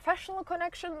maybe professional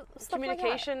connection,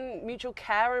 communication, like mutual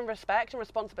care and respect and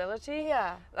responsibility.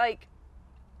 And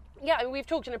we've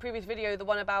talked in a previous video, the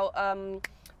one about the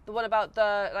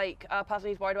person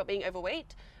who's worried about being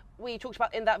overweight. We talked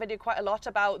about in that video quite a lot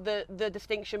about the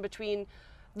distinction between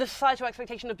the societal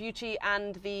expectation of beauty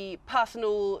and the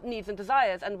personal needs and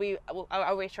desires. And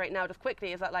I'll reiterate now just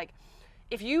quickly, is that like,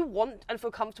 if you want and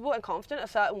feel comfortable and confident a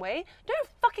certain way, don't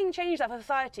fucking change that for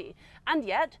society. And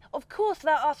yet, of course,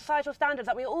 there are societal standards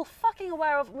that we're all fucking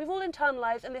aware of, we've all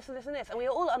internalized, and this and this and this, and we're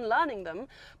all unlearning them.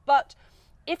 But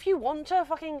if you want to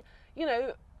fucking,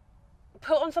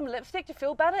 put on some lipstick to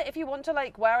feel better, if you want to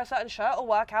like wear a certain shirt or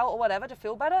work out or whatever to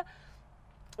feel better,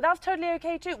 that's totally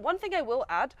okay too. One thing I will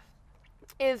add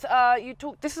is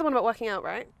this is the one about working out,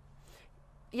 right?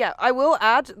 Yeah, I will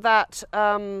add that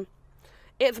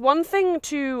it's one thing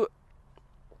to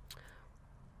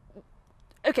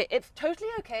it's totally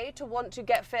okay to want to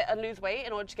get fit and lose weight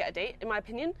in order to get a date, in my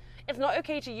opinion. It's not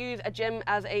okay to use a gym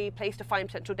as a place to find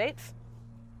potential dates,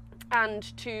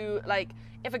 and to like,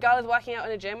 if a girl is working out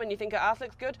in a gym and you think her ass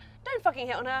looks good, don't fucking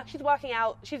hit on her. She's working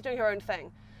out, she's doing her own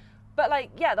thing. But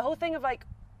like, the whole thing of like,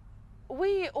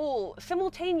 we all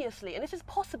simultaneously, and this is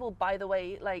possible by the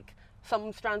way, like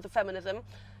some strands of feminism,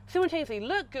 simultaneously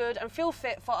look good and feel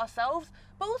fit for ourselves,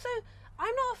 but also,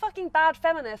 I'm not a fucking bad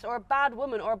feminist or a bad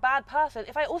woman or a bad person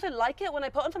if I also like it when I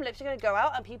put on some lipstick and go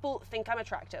out and people think I'm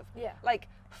attractive. Yeah. Like,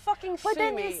 fucking sue me. But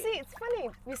then you see, it's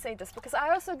funny you say this, because I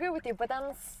also agree with you, but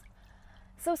then,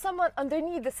 so someone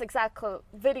underneath this exact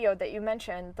video that you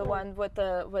mentioned, the one with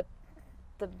the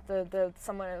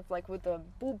someone like with the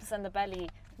boobs and the belly,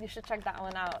 you should check that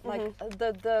one out. Like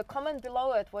the comment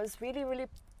below it was really, really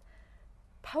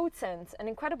potent and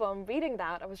incredible. I'm reading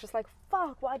that, I was just like,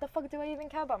 fuck, why the fuck do I even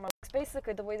care about my looks?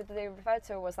 Basically the way that they referred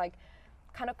to it was like,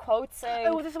 kind of quoting.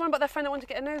 Oh, this is the one about their friend that wanted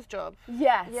to get a nose job.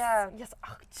 Yes. Yeah. Yes.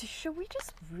 Oh, should we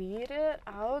just read it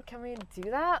out? Can we do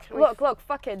that? Can Look,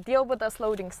 fuck it. Deal with this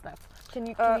loading stuff. Can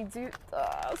you do?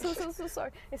 So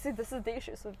sorry. You see, this is the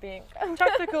issues of being.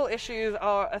 Technical issues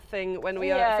are a thing when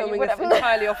we are Yeah, filming this whatever.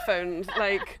 entirely off phones.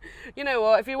 Like, you know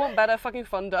what? If you want better, fucking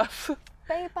fund us.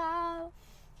 PayPal.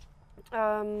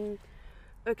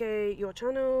 Okay, your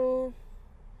channel.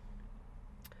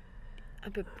 A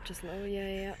bit just low.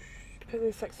 Yeah.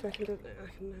 Depending sex trend,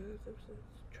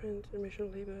 emotional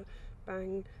labour,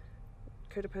 bang,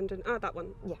 co-dependent. Ah, that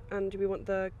one. Yeah. And we want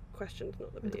the questions,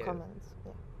 not the video. The comments.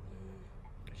 Yeah.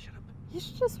 Shut up. You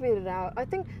should just read it out. I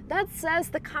think that says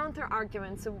the counter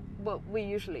argument to what we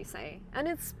usually say, and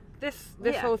it's This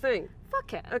Yeah. whole thing.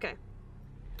 fuck it. Okay.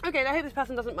 Okay, I hope this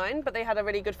person doesn't mind, but they had a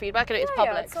really good feedback and it's Yeah,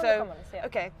 public. it's on the so, comments, yeah.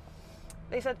 okay.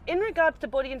 They said, in regards to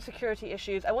body insecurity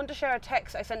issues, I want to share a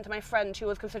text I sent to my friend who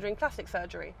was considering plastic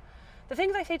surgery. The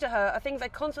things I say to her are things I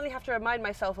constantly have to remind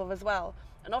myself of as well,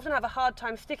 and often have a hard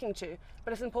time sticking to,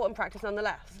 but it's important practice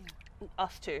nonetheless.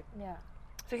 Us too. Yeah.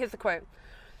 So here's the quote.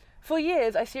 For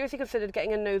years, I seriously considered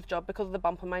getting a nose job because of the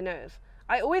bump on my nose.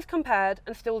 I always compared,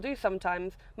 and still do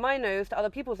sometimes, my nose to other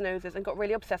people's noses and got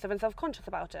really obsessive and self-conscious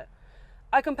about it.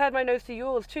 I compared my nose to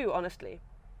yours too, honestly.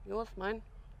 Yours? Mine?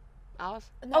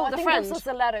 Ours? No, oh, I the think friend. this was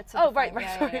a letter to Oh, the right, friend. right,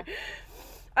 Yeah, sorry. yeah, yeah.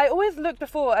 I always looked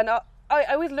I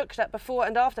always looked at before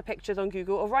and after pictures on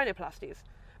Google of rhinoplasties.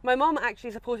 My mom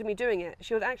actually supported me doing it.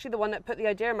 She was actually the one that put the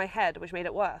idea in my head, which made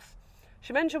it worse.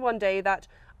 She mentioned one day that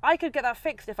I could get that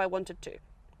fixed if I wanted to.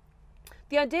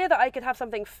 The idea that I could have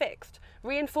something fixed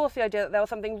reinforced the idea that there was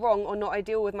something wrong or not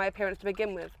ideal with my appearance to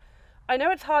begin with. I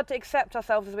know it's hard to accept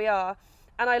ourselves as we are,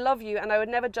 and I love you and I would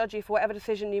never judge you for whatever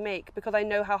decision you make because I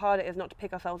know how hard it is not to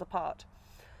pick ourselves apart.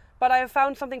 But I have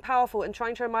found something powerful in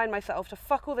trying to remind myself to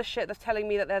fuck all the shit that's telling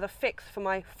me that there's a fix for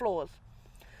my flaws.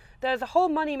 There's a whole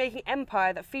money-making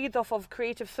empire that feeds off of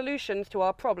creative solutions to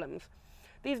our problems.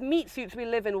 These meat suits we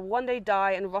live in will one day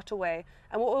die and rot away,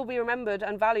 and what will be remembered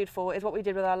and valued for is what we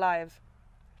did with our lives.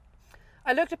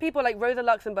 I looked at people like Rosa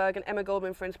Luxemburg and Emma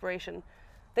Goldman for inspiration.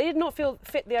 They did not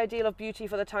fit the ideal of beauty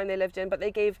for the time they lived in, but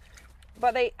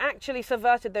they actually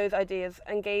subverted those ideas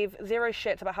and gave zero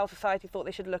shit about how society thought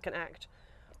they should look and act.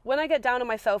 When I get down on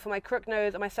myself for my crook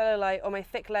nose or my cellulite or my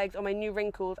thick legs or my new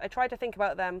wrinkles, I try to think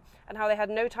about them and how they had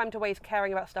no time to waste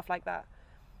caring about stuff like that.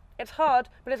 It's hard,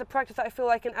 but it's a practice that I feel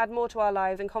like can add more to our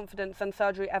lives and confidence than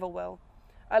surgery ever will.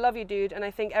 I love you, dude, and I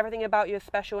think everything about you is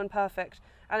special and perfect,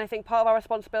 and I think part of our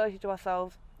responsibility to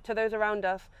ourselves, to those around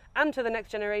us, and to the next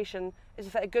generation is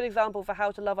to set a good example for how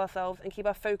to love ourselves and keep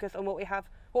our focus on what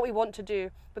we want to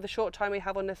do with the short time we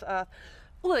have on this earth.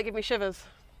 Oh, they give me shivers.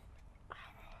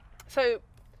 So,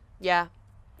 yeah.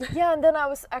 Yeah, and then I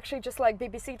was actually just like,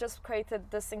 BBC just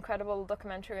created this incredible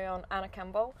documentary on Anna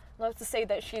Campbell. Not to say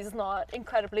that she's not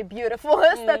incredibly beautiful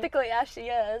aesthetically as she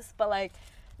is, but like,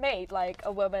 made like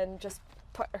a woman just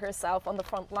put herself on the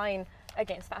front line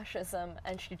against fascism,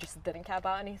 and she just didn't care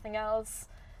about anything else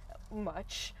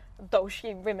much, though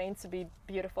she remains to be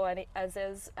beautiful as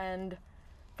is. And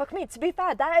fuck me, to be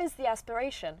fair, that is the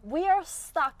aspiration. We are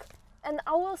stuck, and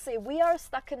I will say we are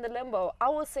stuck in the limbo. I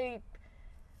will say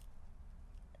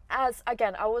as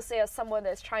someone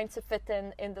that's trying to fit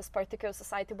in this particular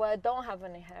society where I don't have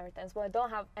an inheritance, where I don't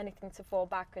have anything to fall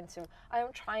back into. I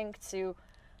am trying to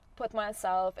put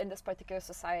myself in this particular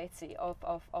society of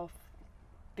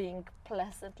being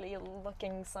pleasantly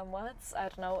looking somewhat, I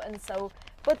don't know, and so,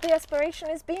 but the aspiration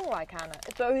is being like Anna,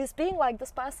 so is being like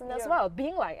this person as well,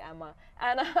 being like Emma,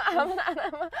 and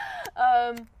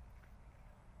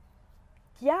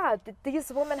these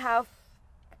women have,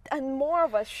 and more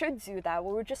of us should do that,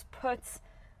 where we just put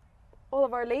all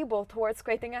of our label towards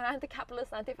creating an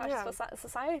anti-capitalist, anti-fascist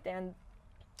society. And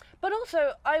but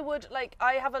also, I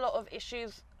have a lot of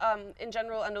issues in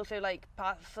general, and also like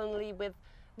personally, with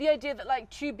the idea that like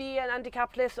to be an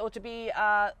anti-capitalist or to be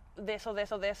this or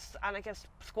this or this anarchist,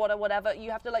 squatter, whatever, you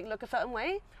have to like look a certain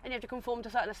way and you have to conform to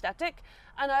a certain aesthetic.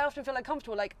 And I often feel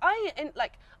uncomfortable. Like I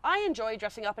enjoy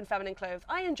dressing up in feminine clothes.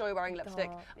 I enjoy wearing lipstick.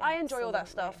 Yeah, I enjoy all that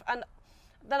stuff. And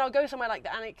then I'll go somewhere like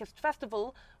the Anarchist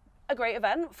Festival, a great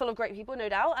event full of great people, no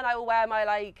doubt, and I will wear my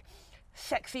like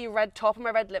sexy red top and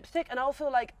my red lipstick, and I'll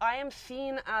feel like I am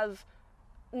seen as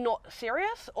not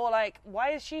serious, or like,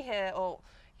 why is she here, or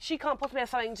she can't possibly have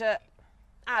something to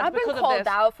add I've because been of called this.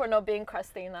 out for not being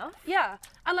crusty enough. Yeah,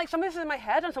 and like some of this is in my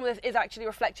head, and some of this is actually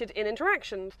reflected in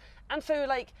interactions, and so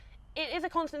like it is a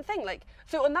constant thing. Like,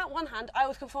 so on that one hand, I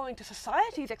was conforming to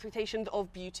society's expectations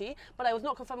of beauty, but I was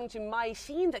not conforming to my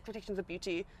scene's expectations of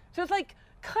beauty. So it's like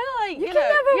kind of like You you can know,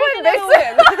 never you win can never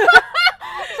this. win.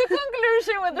 The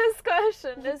conclusion with this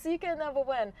question is you can never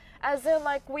win. As in,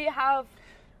 like, we have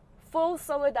full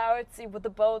solidarity with the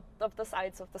both of the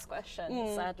sides of this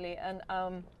question, sadly. And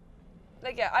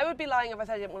like, yeah, I would be lying if I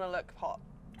said I didn't want to look hot.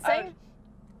 Same. I would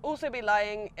also be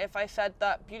lying if I said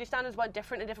that beauty standards were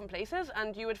different in different places,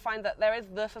 and you would find that there is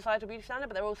the societal beauty standard,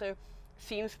 but there are also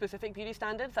scene-specific beauty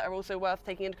standards that are also worth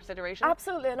taking into consideration.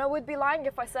 Absolutely, and I would be lying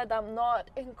if I said I'm not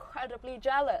incredibly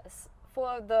jealous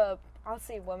for the, I'll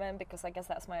say women, because I guess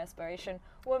that's my aspiration,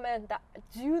 women that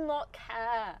do not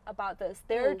care about this.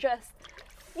 They're just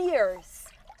fierce,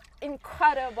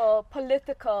 incredible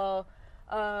political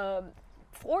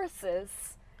forces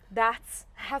that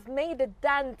have made a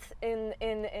dent in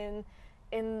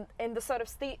the sort of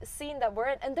scene that we're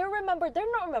in, and they're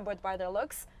not remembered by their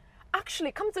looks.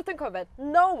 Actually, come to think of it,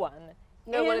 no one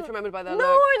is remembered by their looks.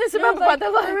 No one is remembered by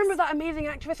their looks. I remember that amazing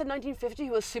actress in 1950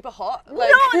 who was super hot. Like,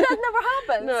 no, that never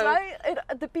happens, No.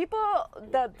 right? The people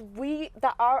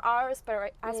that are our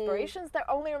aspirations, they're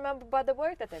only remembered by the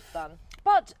work that they've done.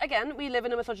 But again, we live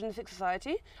in a misogynistic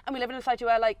society, and we live in a society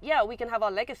where, like, yeah, we can have our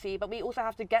legacy, but we also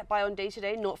have to get by on day to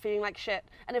day not feeling like shit.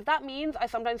 And if that means I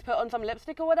sometimes put on some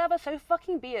lipstick or whatever, so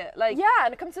fucking be it. Like, yeah,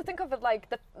 and come to think of it, like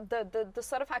the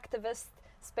sort of activist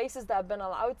spaces that I've been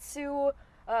allowed to,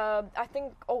 I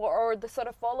think, or the sort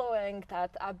of following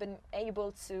that I've been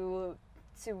able to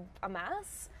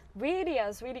amass, really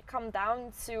has really come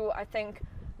down to, I think,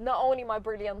 not only my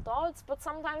brilliant thoughts, but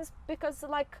sometimes because,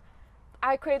 like,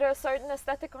 I create a certain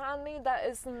aesthetic around me that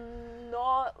is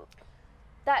not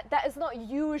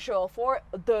usual for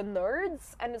the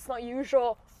nerds, and it's not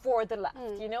usual for the left.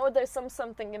 You know, there's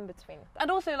something in between.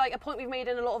 And also, like, a point we've made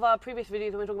in a lot of our previous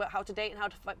videos when we're talking about how to date and how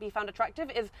to be found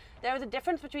attractive is there is a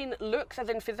difference between looks as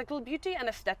in physical beauty and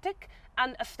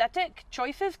aesthetic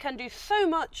choices can do so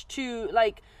much to,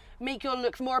 like, make your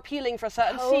looks more appealing for a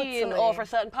certain scene or for a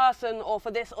certain person or for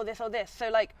this or this or this. So,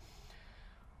 like,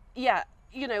 yeah,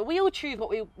 you know, we all choose what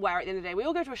we wear at the end of the day. We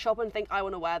all go to a shop and think, I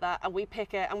want to wear that, and we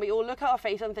pick it, and we all look at our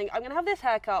face and think, I'm going to have this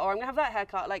haircut, or I'm going to have that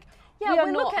haircut. Like, yeah,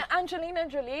 we look at Angelina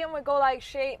Jolie and we go like,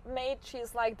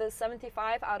 she's like the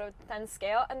 75 out of 10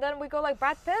 scale, and then we go like,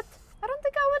 Brad Pitt, I don't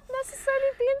think I would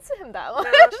necessarily be into him that much.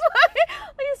 Like,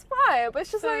 he's fine, but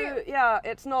it's just like, yeah,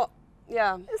 it's not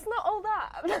all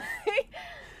that.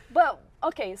 But,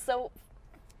 okay, so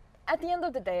at the end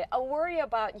of the day, I worry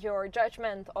about your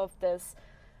judgment of this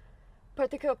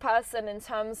particular person in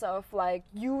terms of, like,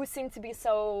 you seem to be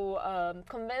so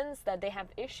convinced that they have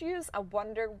issues. I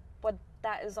wonder what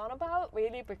that is on about,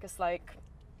 really, because, like,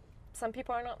 some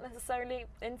people are not necessarily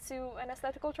into an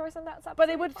aesthetical choice, and that's absolutely But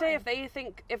they would fine. say if they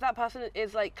think, if that person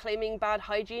is, like, claiming bad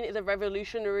hygiene is a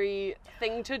revolutionary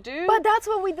thing to do. But that's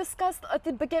what we discussed at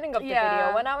the beginning of the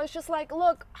video, when I was just like,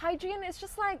 look, hygiene is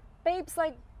just like, babes,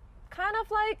 like, kind of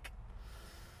like,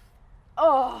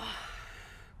 oh,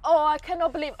 I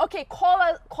cannot believe. Okay,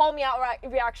 call me out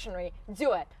reactionary.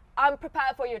 Do it. I'm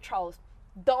prepared for your trolls.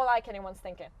 Don't like anyone's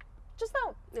thinking. Just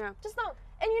don't. Yeah. Just don't.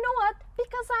 And you know what?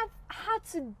 Because I've had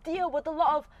to deal with a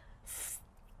lot of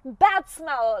bad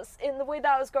smells in the way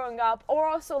that I was growing up, or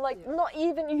also, like,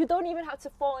 you don't even have to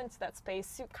fall into that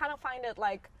space. You kind of find it,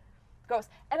 like, gross.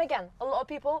 And again, a lot of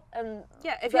people, and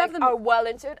if you have them, are well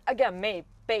into it. Again,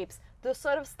 babes, the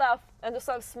sort of stuff and the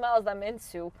sort of smells I'm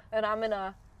into, and I'm in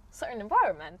a certain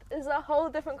environment, is a whole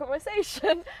different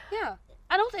conversation. Yeah.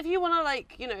 And also, if you want to,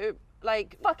 like, you know,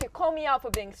 like, fuck it, call me out for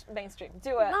being mainstream.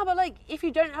 Do it. No, but, like, if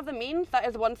you don't have the means, that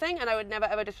is one thing, and I would never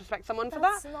ever disrespect someone for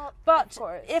that. Not, but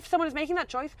if someone is making that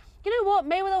choice, you know what?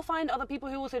 Maybe they'll find other people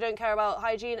who also don't care about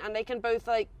hygiene, and they can both,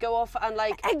 like, go off and,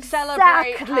 like,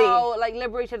 celebrate how, like,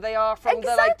 liberated they are from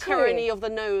the, like, tyranny of the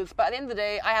nose. But at the end of the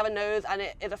day, I have a nose, and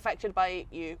it is affected by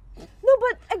you. No,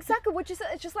 but exactly what you said.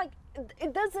 It's just like,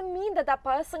 it doesn't mean that that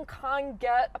person can't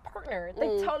get a partner.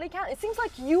 They totally can. It seems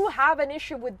like you have an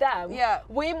issue with them. Yeah.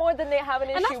 Way more than they have an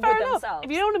issue with themselves.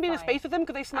 If you don't want to be in a space with them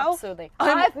because they smell. Absolutely.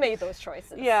 I've made those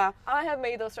choices. Yeah. I have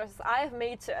made those choices. I have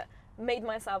made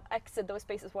myself exit those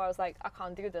spaces where I was like, I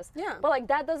can't do this. Yeah. But, like,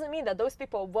 that doesn't mean that those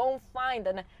people won't find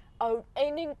an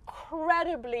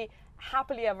incredibly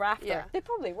happily ever after. Yeah. They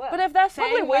probably will. But if they're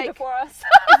saying, probably way like, before us.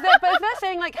 but if they're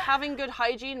saying, like, having good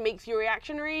hygiene makes you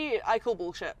reactionary, I call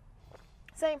bullshit.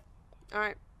 Same. All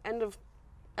right, end of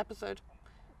episode.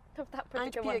 Of that I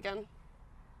need to particular pee one. again.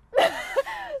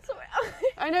 Sorry.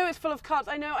 I know it's full of cuts.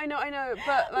 I know.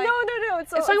 But, like, no.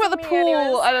 It's something about the me pool.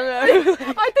 anyways. I don't know.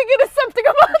 I think it is something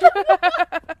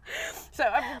about it. So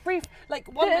a brief, like,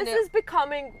 1 minute. This is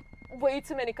becoming way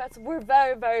too many cuts. We're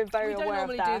very, very, very aware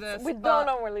of that. We don't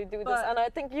normally do this, and I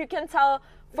think you can tell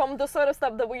from the sort of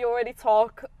stuff that we already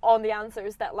talk on the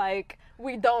answers that like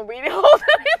we don't really hold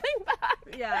anything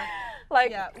back. Yeah.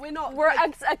 Like we're not. We're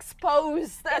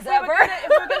exposed as if ever. if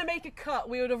we were gonna make a cut,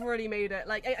 we would have already made it.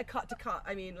 Like a cut to cut.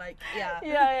 I mean, like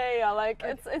Yeah. Like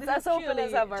it's as open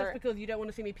as ever. Just because you don't want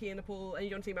to see me pee in a pool and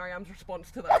you don't see Marijam's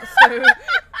response to that. So.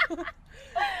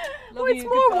 Well, it's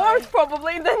more work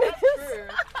probably than it is.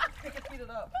 True. Speed it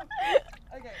up.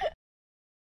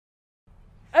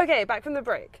 Okay, back from the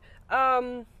break.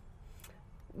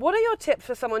 What are your tips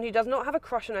for someone who does not have a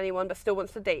crush on anyone but still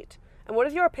wants to date? And what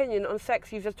is your opinion on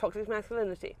sex used as toxic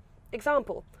masculinity?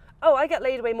 Example, oh, I get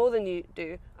laid way more than you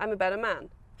do, I'm a better man.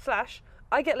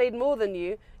 / I get laid more than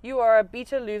you are a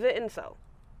beta loser incel.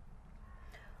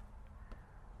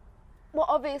 Well,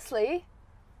 obviously,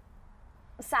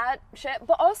 sad shit,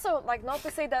 but also, like, not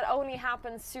to say that only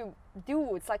happens to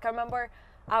dudes. Like, I remember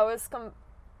I was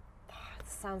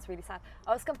this sounds really sad.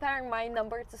 I was comparing my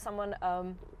number to someone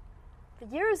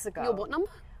years ago. Your what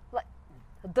number? Like,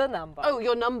 the number. Oh,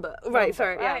 your number. Right,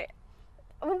 sorry, right?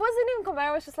 Yeah. It wasn't even comparing,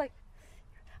 I was just like,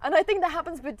 and I think that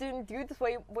happens between dudes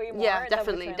way more. Yeah,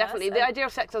 definitely. The idea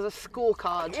of sex as a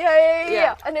scorecard.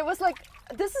 Yeah. And it was like,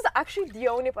 this is actually the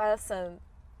only person.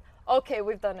 Okay,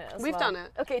 we've done it. We've done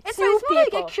it. Okay, it's two more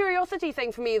people. like a curiosity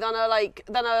thing for me than a like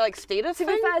status thing.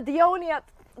 To be fair,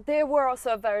 they were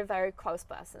also a very, very close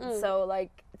person. So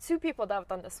like 2 people that I've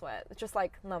done this with, just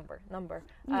like number.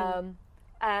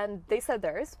 And they said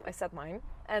theirs, I said mine,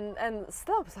 and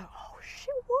still I was like, oh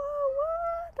shit,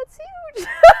 what? That's huge.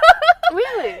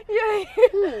 Really?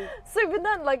 Yeah. So but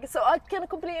then so I can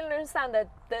completely understand that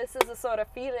this is a sort of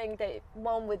feeling that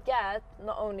one would get,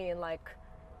 not only in like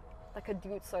a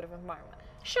dude sort of environment.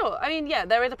 Sure, I mean, yeah,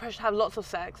 there is a pressure to have lots of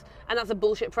sex, and that's a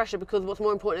bullshit pressure because what's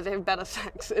more important is they have better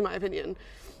sex, in my opinion.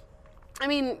 I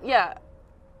mean, yeah.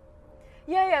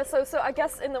 Yeah, so I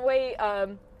guess in a way,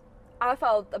 I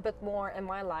felt a bit more in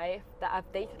my life that I've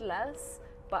dated less,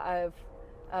 but I've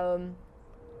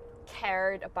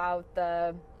cared about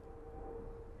the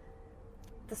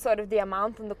sort of the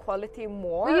amount and the quality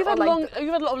more. Well, you've had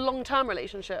a lot of long-term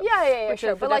relationships. Yeah,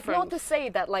 sure, but like not to say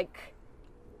that like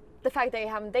the fact that you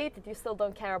haven't dated, you still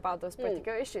don't care about those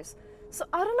particular issues. So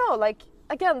I don't know, like,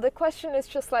 again, the question is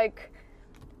just like,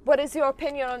 what is your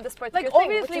opinion on this particular thing?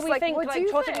 Obviously we think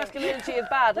like toxic masculinity is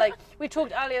bad. Like we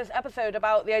talked earlier in this episode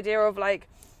about the idea of like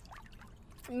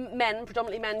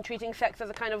predominantly men treating sex as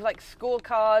a kind of like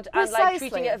scorecard and like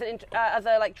treating it as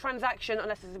a like transaction,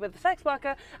 unless it's with a sex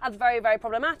worker, as very, very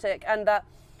problematic, and that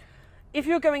if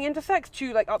you're going into sex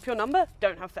to like up your number,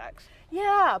 don't have sex.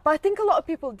 Yeah, but I think a lot of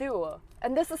people do.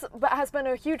 And this has been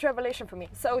a huge revelation for me.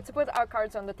 So to put our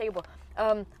cards on the table,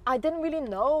 I didn't really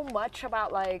know much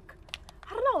about like,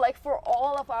 I don't know, like for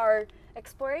all of our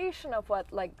exploration of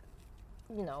what like,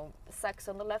 you know, sex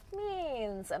on the left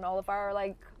means and all of our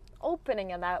like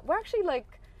opening and that, we're actually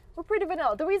like, we're pretty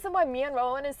vanilla. The reason why me and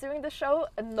Rowan is doing the show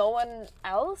and no one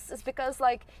else is because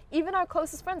like, even our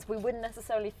closest friends, we wouldn't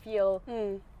necessarily feel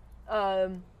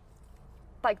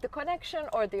like the connection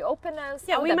or the openness.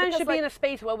 Yeah, we managed to be in a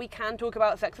space where we can talk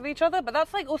about sex with each other, but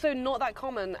that's like also not that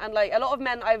common. And like a lot of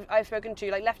men I've spoken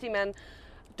to, like lefty men,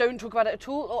 don't talk about it at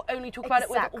all, or only talk about it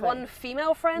with one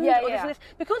female friend.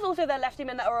 Because also they're lefty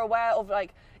men that are aware of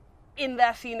like, in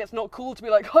their scene, it's not cool to be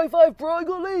like, high five, bro, I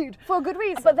got laid. For a good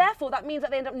reason. But therefore, that means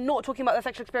that they end up not talking about their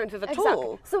sexual experiences at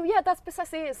all. So yeah, that's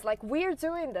precisely it. It's like, we're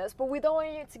doing this, but we don't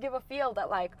want you to give a feel that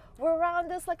like, we're around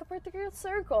this like a particular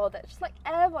circle that's just like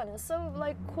everyone is so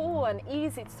like cool and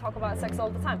easy to talk about sex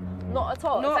all the time. Not at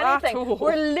all. Not if anything, at all.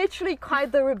 We're literally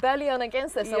quite the rebellion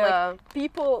against this. And like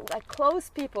people, like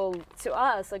close people to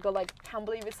us, like go like, can't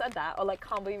believe you said that, or like,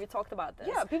 can't believe you talked about this.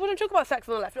 Yeah, people don't talk about sex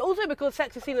on the left. Also because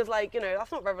sex is seen as like, you know,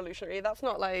 that's not revolutionary. That's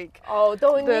not like, oh,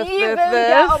 don't even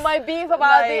get on my beef about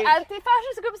like, the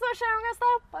anti-fascist groups not sharing our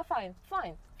stuff. But fine,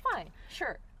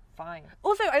 sure, fine.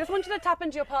 Also, I just wanted to tap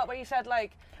into your part where you said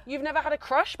like, you've never had a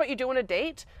crush, but you do want to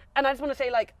date. And I just want to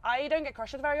say like, I don't get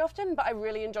crushes very often, but I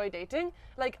really enjoy dating.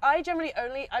 Like, I generally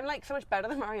I'm like so much better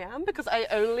than Marijam because I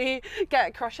only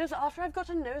get crushes after I've got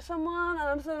to know someone and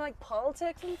I'm doing like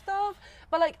politics and stuff.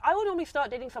 But like, I would normally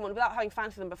start dating someone without having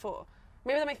fancied them before.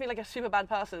 Maybe that makes me like a super bad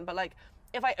person, but like,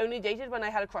 if I only dated when I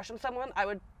had a crush on someone, I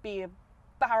would be a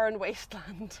barren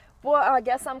wasteland. Well, I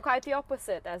guess I'm quite the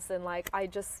opposite, as in like, I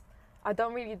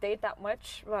don't really date that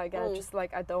much. Like, I just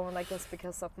like, I don't like this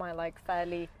because of my like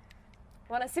fairly,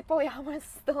 when I say polyamorous,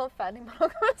 still fairly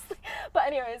monogamous. But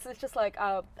anyways, it's just like,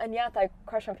 and yet I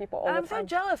crush on people all the time. I'm so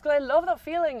jealous because I love that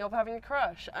feeling of having a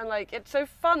crush, and like, it's so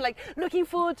fun, like looking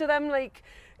forward to them like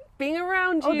being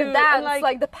around Oh, you. the dance, and,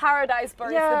 like the paradise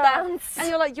birds, yeah. the dance. And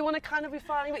you're like, you want to kind of be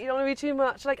funny, but you don't want to be too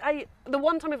much. Like, the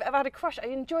one time I've ever had a crush, I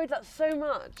enjoyed that so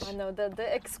much. I know,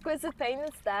 the exquisite pain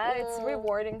is that. It's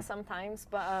rewarding sometimes,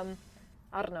 but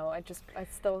I don't know,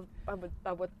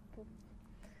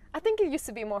 I think it used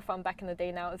to be more fun back in the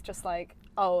day. Now it's just like,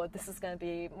 oh, this is going to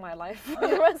be my life for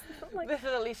the rest. Like, this is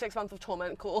at least 6 months of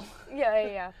torment, cool.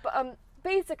 Yeah. But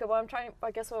basically what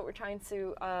we're trying to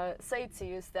say to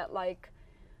you is that, like,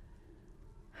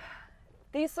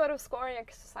 these sort of scoring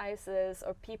exercises,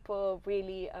 or people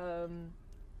really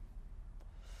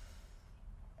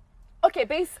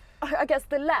I guess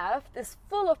the left is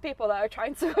full of people that are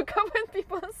trying to hook up with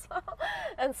people as well,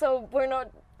 and so we're not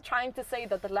trying to say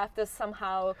that the left is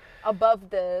somehow above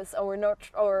this, or we're not,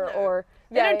 or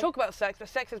they don't talk about sex, but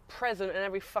sex is present in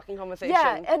every fucking conversation.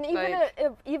 Yeah, and even like,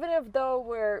 if though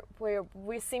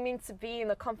we're seeming to be in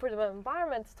a comfortable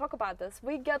environment to talk about this,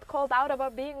 we get called out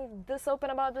about being this open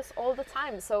about this all the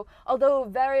time. So although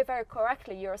very, very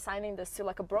correctly you're assigning this to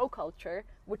like a bro culture,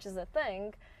 which is a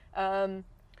thing,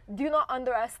 do not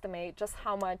underestimate just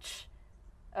how much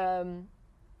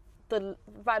the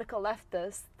radical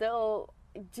leftists still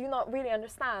do not really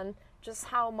understand just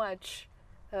how much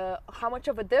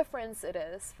of a difference it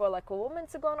is for like a woman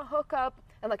to go on a hookup,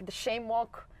 and like the shame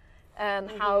walk, and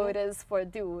how it is for a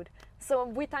dude. So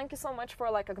we thank you so much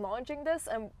for like acknowledging this.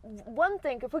 And one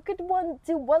thing, if we could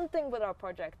do one thing with our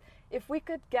project, if we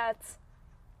could get,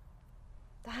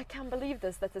 I can't believe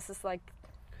this, that this is like,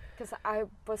 because I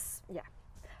was,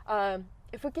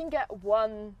 if we can get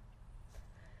one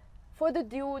for the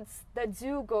dudes that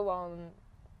do go on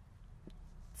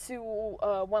to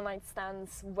one-night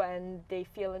stands when they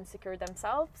feel insecure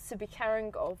themselves, to be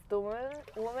caring of the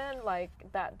woman, like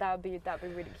that'd be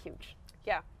really huge.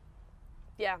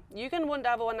 Yeah, you can want to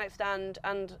have a one-night stand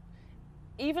and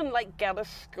even like get a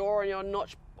score on your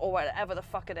notch or whatever the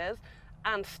fuck it is,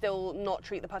 and still not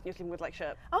treat the person you're sleeping with like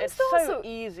shit. It's so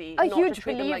easy. A not huge to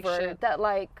treat them like believer shit. that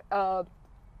like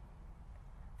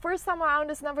first time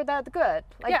around is never that good.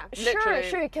 Like, yeah,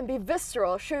 sure, it can be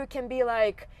visceral. Sure, it can be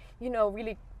like, you know,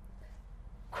 really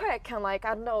quick and like,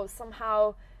 I don't know,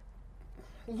 somehow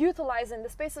utilizing the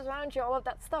spaces around you, all of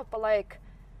that stuff. But like,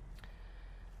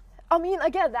 I mean,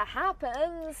 again, that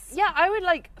happens. Yeah, I would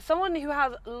like someone who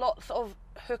has lots of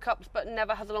hookups but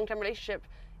never has a long-term relationship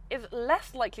is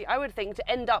less likely, I would think,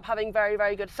 to end up having very,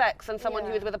 very good sex than someone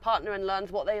who is with a partner and learns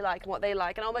what they like and what they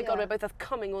like. And oh my god, we're both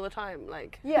coming all the time.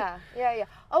 Like. Yeah.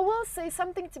 I will say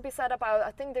something to be said about,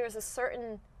 I think there's a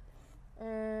certain,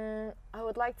 I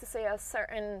would like to say a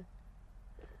certain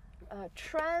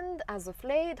trend as of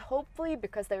late, hopefully,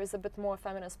 because there is a bit more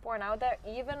feminist porn out there,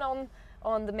 even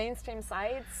on the mainstream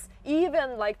sites,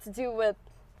 even like to do with,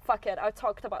 fuck it, I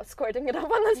talked about squirting it up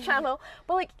on this channel,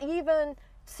 but like even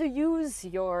to use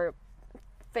your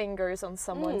fingers on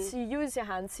someone, to use your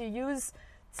hands, to use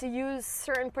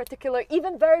certain particular,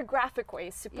 even very graphic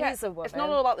ways to please a woman. It's not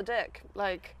all about the dick.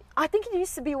 Like, I think it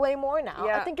used to be way more now.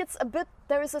 Yeah. I think it's a bit,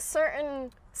 there is a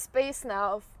certain space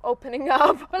now of opening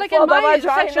up. But like in my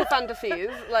sexual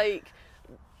fantasies, like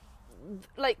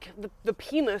the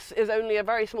penis is only a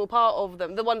very small part of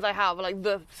them. The ones I have, like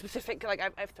the specific, like I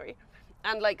have 3,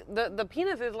 and like the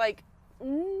penis is like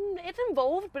it's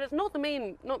involved, but it's not the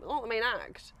main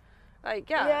act. Like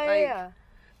yeah.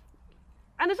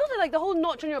 And it's also like the whole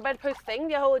notch on your bedpost thing,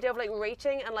 the whole idea of like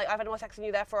rating and like I've had more sex than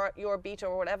you, therefore you're a beta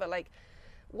or whatever. Like,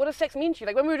 what does sex mean to you?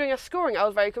 Like when we were doing a scoring, I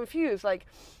was very confused. Like,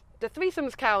 the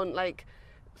threesomes count? Like,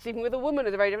 sleeping with a woman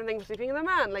is a very different thing from sleeping with a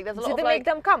man. Like, there's a lot of they like. make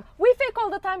them come? We fake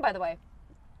all the time, by the way.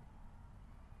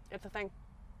 It's a thing.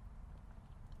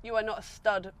 You are not a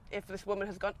stud if this woman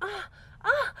has gone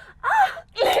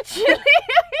literally.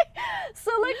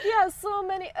 So like so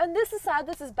many, and this is sad,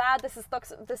 this is bad, this is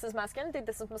toxic, this is masculinity,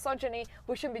 this is misogyny,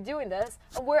 we shouldn't be doing this,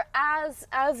 and we're as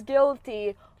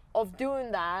guilty of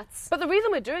doing that. But the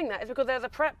reason we're doing that is because there's a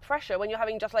pressure when you're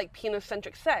having just like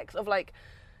penis-centric sex of like,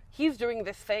 he's doing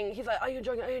this thing, he's like, are you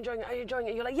enjoying it, are you enjoying it, are you enjoying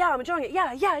it? You're like, yeah, I'm enjoying it,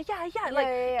 yeah. Like,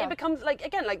 it becomes like,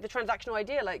 again, like the transactional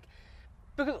idea, like,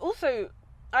 because also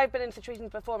I've been in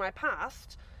situations before in my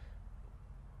past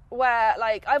where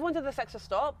like I wanted the sex to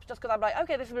stop just because I'm like,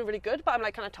 okay, this has been really good, but I'm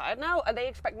like kind of tired now, and they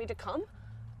expect me to come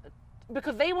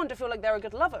because they want to feel like they're a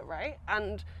good lover, right?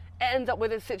 And it ends up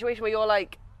with a situation where you're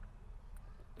like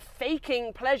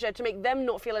faking pleasure to make them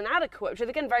not feel inadequate, which is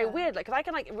again very weird. Like, because I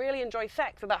can like really enjoy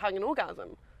sex without having an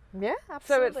orgasm. Yeah,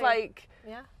 absolutely. So it's like,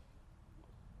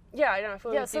 yeah, I know. I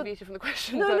feel like so deviated from the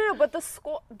question. No. But the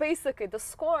score, basically, the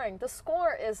score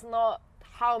is not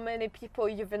how many people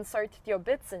you've inserted your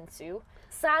bits into.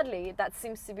 Sadly, that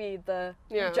seems to be the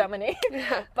hegemony.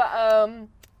 But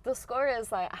the score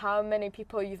is like how many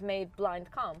people you've made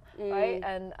blind come, right?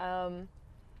 And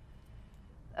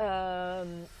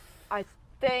I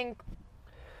think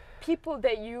people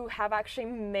that you have actually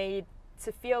made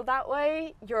to feel that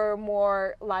way, you're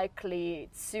more likely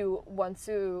to want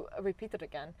to repeat it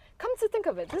again. Come to think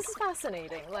of it, this is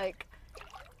fascinating. Like,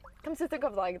 come to think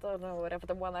of, like, I don't know, whatever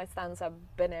the one night stands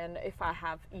I've been in, if I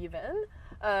have even,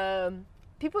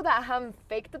 people that I haven't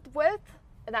faked it with,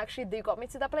 and actually they got me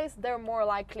to that place, they're more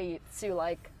likely to,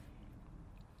 like,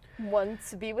 want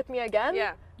to be with me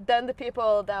again than the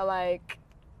people that, like,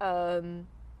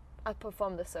 I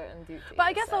performed a certain duty. But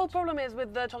I guess the whole problem is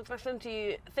with the toxic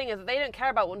masculinity thing is that they don't care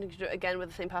about wanting to do it again with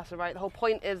the same person, right? The whole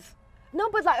point is...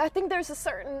 No, but like I think there's a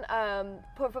certain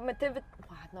performativity...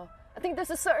 No. I think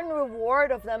there's a certain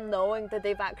reward of them knowing that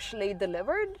they've actually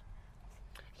delivered.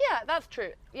 Yeah, that's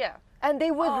true. Yeah. And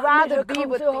they would rather be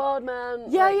with... so hard, man.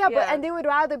 Yeah, like, but and they would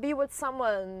rather be with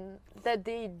someone that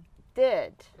they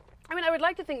did. I mean, I would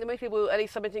like to think that most people, at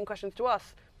least submitting questions to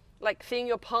us, like seeing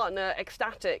your partner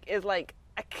ecstatic is like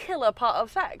a killer part of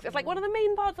sex. It's like one of the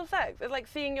main parts of sex. It's like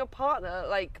seeing your partner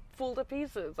like fall to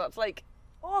pieces. That's like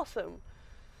awesome.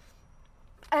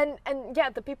 And yeah,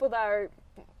 the people that are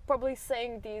probably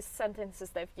saying these sentences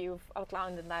that you've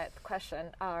outlined in that question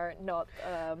are not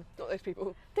those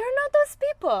people. They're not those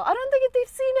people. I don't think they've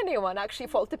seen anyone actually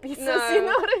fall to pieces. No. You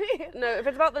know what I mean? No, if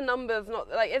it's about the numbers, not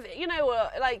like you know,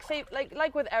 like say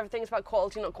like with everything, it's about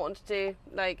quality, not quantity.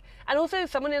 Like, and also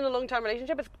someone in a long-term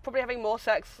relationship is probably having more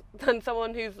sex than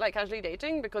someone who's like casually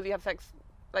dating, because you have sex.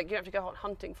 Like, you have to go out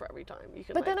hunting for every time. You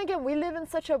can, but then again, we live in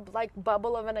such a like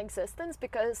bubble of an existence,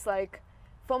 because like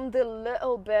from the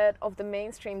little bit of the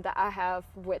mainstream that I have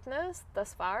witnessed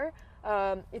thus far,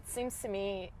 it seems to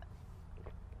me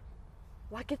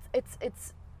like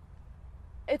it's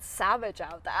savage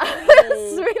out there.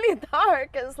 It's really dark.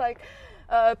 It's like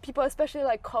people, especially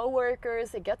like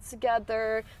co-workers, they get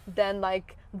together, then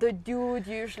like the dude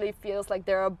usually feels like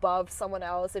they're above someone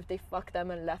else if they fuck them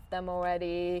and left them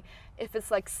already. If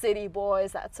it's like city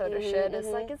boys, that sort of shit, it's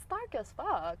like, it's dark as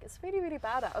fuck. It's really, really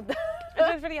bad out there.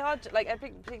 It's really hard to, like, I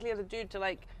think particularly as a dude, to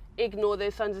like ignore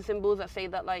those signs and symbols that say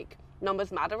that like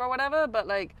numbers matter or whatever, but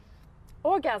like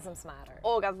orgasms matter.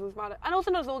 Orgasms matter. And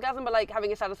also not just orgasm, but like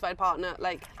having a satisfied partner,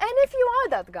 like. And if you are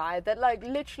that guy that like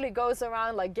literally goes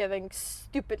around like giving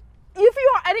stupid, if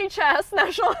you are NHS,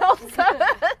 National Health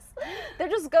Service,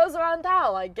 that just goes around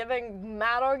town like giving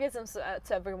mad orgasms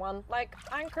to everyone, like,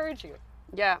 I encourage you.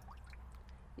 Yeah.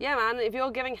 Yeah, man, if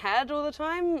you're giving head all the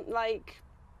time, like,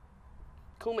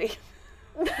 call me.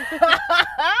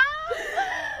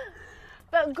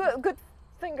 But good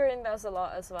fingering does a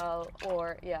lot as well,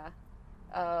 or yeah.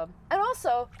 And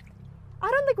also, I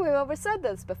don't think we've ever said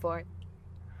this before.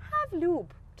 Have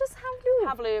lube. Just have lube.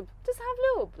 Have lube. Just have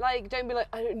lube. Like, don't be like,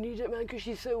 I don't need it, man, because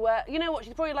she's so wet. You know what?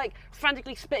 She's probably like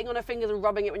frantically spitting on her fingers and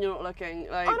rubbing it when you're not looking.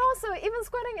 Like. And also, even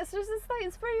squirting, it's like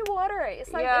it's very watery.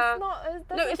 It's like it's not.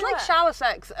 No, it's like shower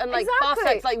sex and like bath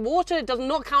sex. Like water does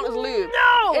not count as lube.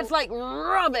 No. It's like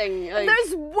rubbing. Like.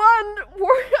 There's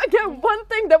one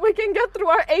thing that we can get through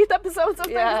our 8 episodes of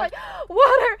things like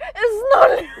water is not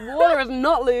lube. Water is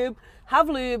not lube. Have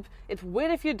lube. It's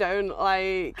weird if you don't.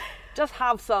 Like. Just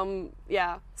have some,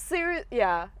 yeah.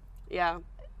 Yeah.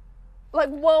 Like,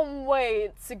 one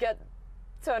way to get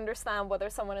to understand whether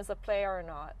someone is a player or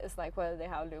not is like whether they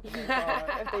have lube,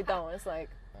 or if they don't, it's like.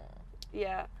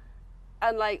 Yeah.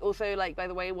 And like also like, by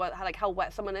the way, how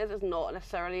wet someone is not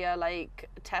necessarily a like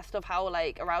test of how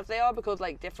like aroused they are, because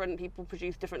like different people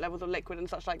produce different levels of liquid and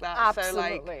such like that.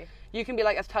 Absolutely. So like you can be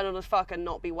like as turned on as fuck and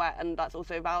not be wet, and that's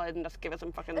also valid, and just give it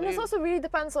some fucking lube. And this also really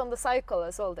depends on the cycle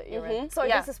as well that you're in. So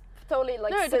this is totally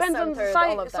like no, it depends on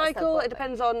the cycle. It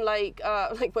depends on like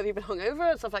whether you've been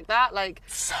hungover and stuff like that. Like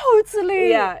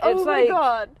totally. Yeah. It's my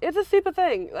God. It's a super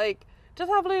thing. Like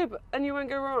just have lube and you won't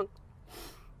go wrong.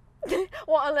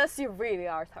 Well, unless you really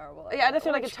are terrible. Yeah, I just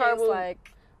feel like it's terrible.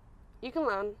 Like, you can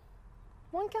learn.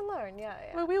 One can learn, yeah.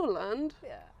 Well, we all learned.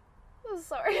 Yeah. Oh,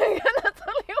 sorry, that's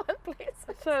only one place.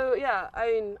 So yeah,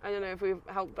 I mean, I don't know if we've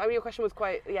helped. I mean, your question was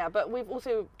quite but we've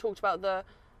also talked about the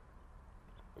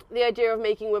idea of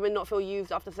making women not feel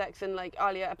used after sex in like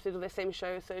earlier episodes of this same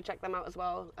show. So check them out as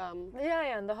well.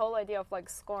 Yeah, and the whole idea of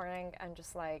like scoring and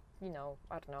just like, you know,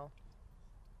 I don't know,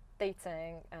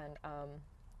 dating and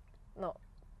not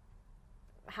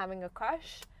having a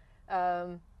crush,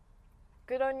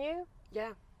 good on you.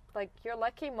 Yeah, like you're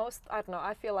lucky. Most, I don't know,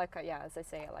 I feel like as I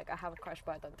say, like I have a crush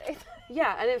but I don't date.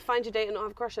 Yeah, and it's fine to date and not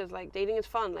have crushes. Like dating is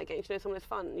fun, like getting to know someone is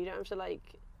fun. You don't have to like,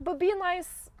 but be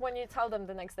nice when you tell them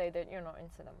the next day that you're not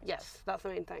into them. Yes, that's the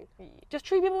main thing. Just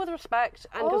treat people with respect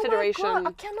and consideration. My God,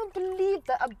 I cannot believe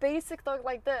that a basic thought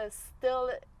like this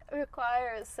still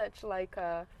requires such like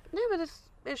a... No, but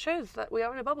it shows that we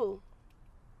are in a bubble.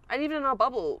 And even in our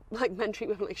bubble, like, men treat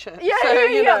women like shit. Yeah, so,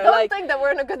 yeah, know, don't like, think that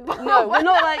we're in a good bubble. No, we're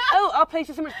not like, oh, our place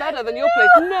is so much better than your place.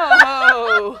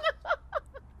 No!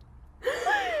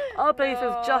 Our place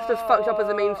is just as fucked up as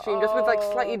the mainstream, just with, like,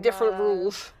 slightly different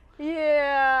rules.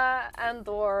 Yeah, and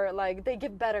or, like, they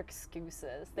give better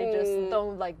excuses. They just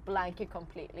don't, like, blank you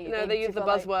completely. No, they use the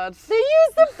buzzwords. They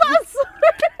use the buzzwords!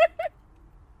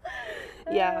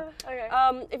 Yeah. Okay.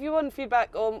 If you want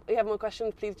feedback or you have more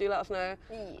questions, please do let us know.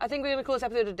 I think we're going to call this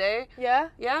episode a day. Yeah?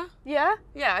 Yeah? Yeah?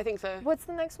 Yeah, I think so. What's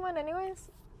the next one, anyways?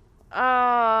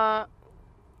 No,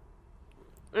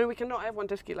 we cannot. I have one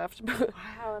whiskey left. I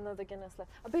have another Guinness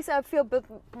left. Basically, I feel a bit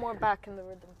more back in the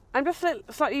rhythm. I'm just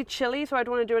slightly chilly, so I'd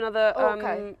want to do another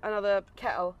another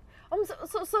kettle. I'm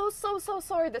so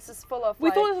sorry. This is full of.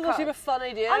 We thought this was a super fun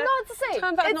idea. I know what to say.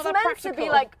 Turns out it's not meant that to be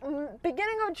like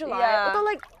beginning of July. Yeah. We thought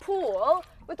like pool.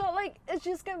 We thought like it's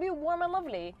just gonna be warm and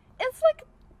lovely. It's like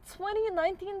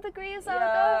 19 degrees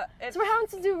out there. So we're having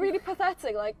to do really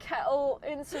pathetic like kettle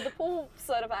into the pool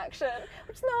sort of action,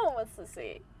 which no one wants to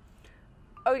see.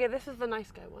 Oh yeah, this is the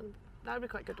nice guy one. That would be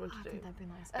quite a good one to do. I think that'd be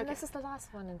nice. And this is the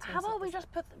last one in terms How about of we just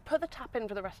put the tap in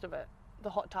for the rest of it? The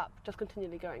hot tap, just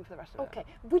continually going for the rest of it. Okay,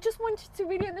 we just want you to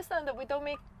really understand that we don't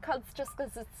make cuts just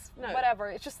because it's whatever.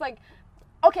 It's just like,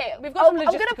 okay, we've got some I'm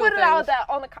gonna put it out there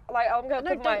on the like I'm gonna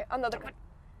put my another.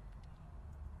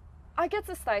 I get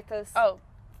cystitis. Oh.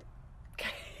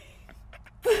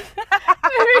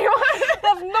 Maybe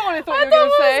That's not what I thought you were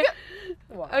gonna say.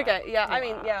 Wow. Okay, yeah, I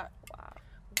mean, yeah.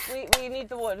 We need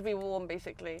the water to be warm,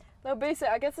 basically. No, basically,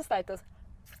 I get cystitis,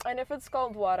 and if it's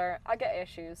cold water, I get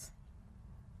issues.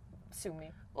 Sue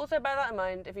me. Also, bear that in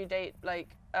mind if you date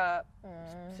like a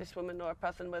cis woman or a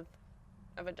person with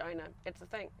a vagina. It's a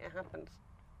thing. It happens.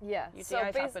 Yeah.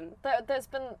 UTIs happen. There's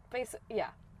been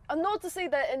and not to say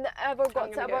that it ever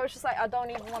got to. I was just like, I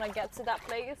don't even want to get to that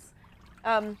place.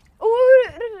 Shit!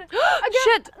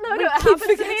 No, it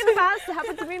happened to me in the past. It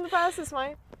happened to me in the past. It's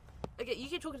fine. Okay, you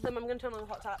keep talking to them. I'm going to turn on the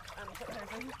hot tap and put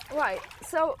everything. Right.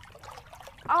 So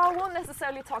I won't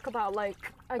necessarily talk about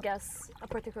like I guess a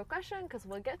particular question because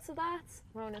we'll get to that.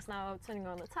 Rowan is now turning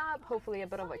on the tap. Hopefully a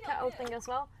bit of a kettle thing as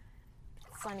well.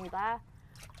 Sunny there.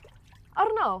 I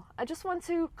don't know. I just want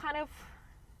to kind of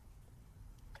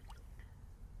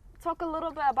talk a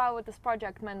little bit about what this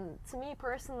project meant to me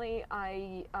personally.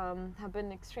 I have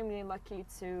been extremely lucky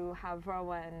to have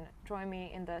Rowan join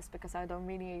me in this because I don't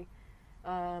really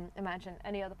imagine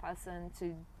any other person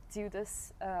to do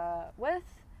this with.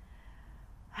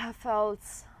 I felt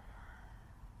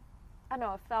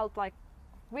like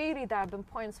really there have been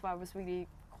points where I was really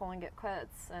calling it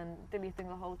quits and deleting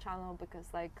the whole channel because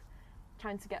like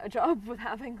trying to get a job with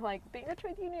having like being a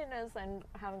trade unionist and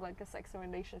having like a sex and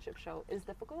relationship show is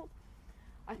difficult.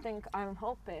 I think I'm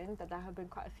hoping that there have been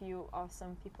quite a few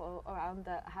awesome people around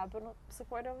that have been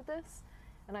supportive of this,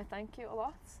 and I thank you a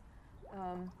lot.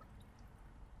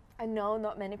 I know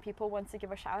not many people want to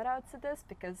give a shout out to this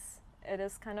because it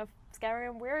is kind of scary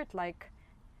and weird. Like,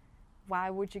 why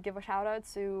would you give a shout out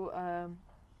to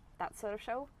that sort of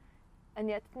show? And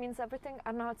yet it means everything.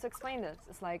 I don't know how to explain this.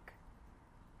 It's like,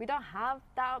 we don't have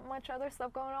that much other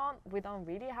stuff going on. We don't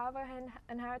really have our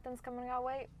inheritance coming our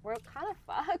way. We're kind of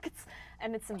fucked.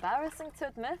 And it's embarrassing to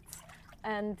admit.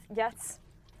 And yet,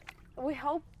 we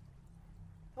hope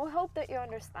that you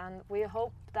understand. We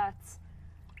hope that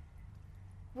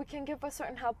we can give a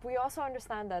certain help. We also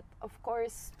understand that, of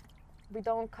course, we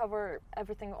don't cover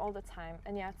everything all the time.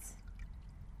 And yet,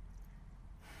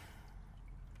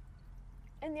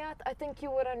 I think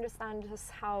you would understand just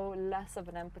how less of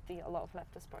an empathy a lot of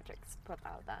leftist projects put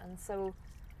out there. And so,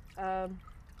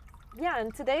 yeah,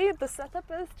 and today the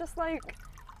setup is just like,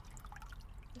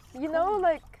 you know,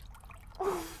 like,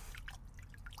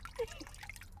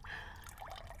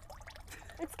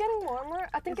 it's getting warmer.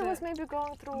 I think it was maybe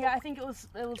going through. Yeah, I think it was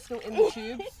still in the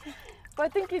tubes. But I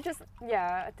think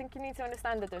I think you need to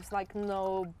understand that there's like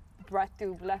no breath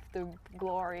tube left to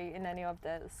glory in any of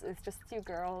this. It's just two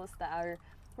girls that are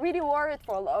really worried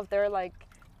for a lot of their like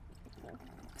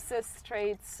cis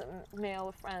straight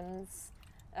male friends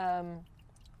that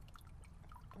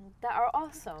are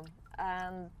awesome,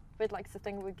 and we'd like to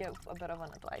think we give a bit of an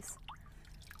advice.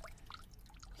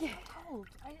 Yeah, cold.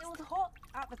 It was hot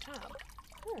at the tap.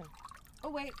 Oh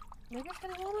wait, maybe it's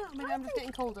getting warmer. Or maybe I'm just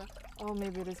getting colder. Oh,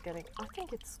 maybe it is getting. I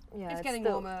think it's It's getting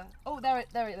warmer. Oh, there it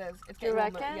is. It's getting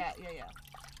warmer. Yeah.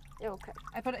 Yeah, okay.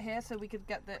 I put it here so we could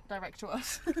get the direct to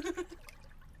us.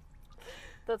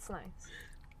 That's nice.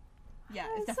 Yeah,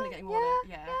 it's definitely getting warmer.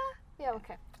 Yeah. Yeah,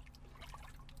 okay.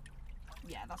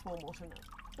 Yeah, that's warm water now.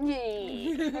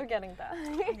 Yay! We're getting that.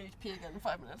 I'm going to pee again in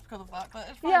 5 minutes because of that, but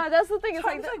it's fine. Yeah, that's the thing. It's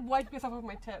Trying like to wipe yourself off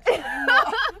my tits.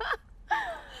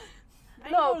 I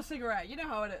No. roll a cigarette. You know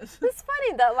how it is. it's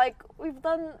funny that like we've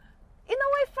done. In a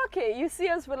way, fuck it. You see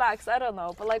us relax. I don't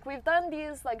know, but like we've done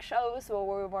these like shows where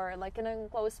we were like in an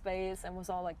enclosed space and was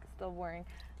all like still boring.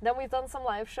 Then we've done some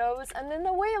live shows, and in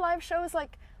a way, live shows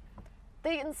like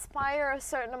they inspire a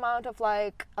certain amount of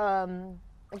like I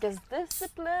guess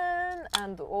discipline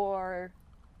and or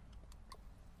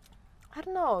I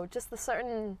don't know, just a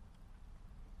certain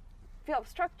feel of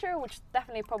structure, which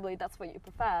definitely probably that's what you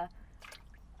prefer.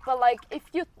 But like if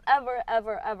you ever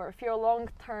if you're a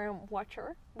long-term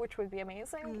watcher, which would be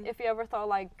amazing, if you ever thought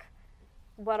like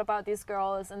what about these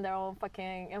girls in their own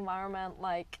fucking environment,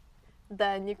 like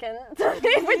then you can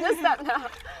witness that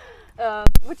now.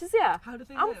 Which is How do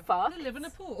they I'm live? fucked. They live in a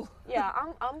pool. Yeah,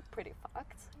 I'm pretty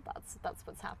fucked. That's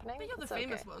what's happening. But you're the It's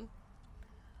famous okay. one.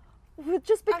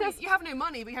 Just I mean, because you have no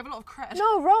money, but you have a lot of cred.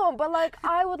 no, wrong, but like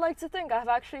I would like to think I've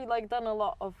actually like done a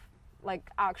lot of like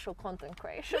actual content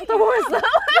creation towards that.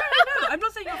 No, I'm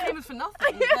not saying you're famous for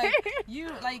nothing. Like you,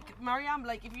 like Marijam,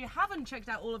 like if you haven't checked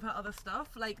out all of her other stuff,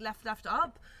 like Left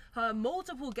Up, her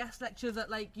multiple guest lectures at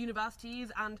like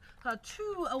universities, and her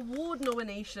 2 award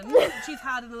nominations she's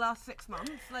had in the last 6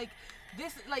 months, like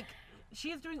this, like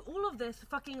she is doing all of this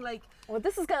fucking like Well,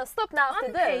 this is gonna stop now after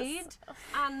unpaid, this.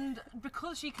 and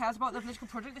because she cares about the political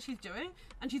project that she's doing,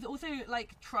 and she's also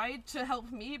like tried to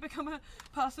help me become a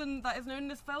person that is known in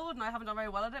this field, and I haven't done very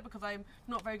well at it because I'm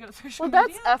not very good at social Well,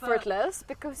 media. that's but- effortless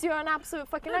because you're an absolute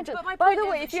fucking legend. But my By point the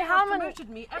is way, that if she you has haven't, promoted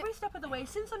me every step of the way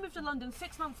since I moved to London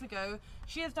 6 months ago.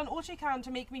 She has done all she can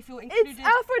to make me feel included. it's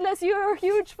effortless. You're a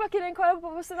huge fucking incredible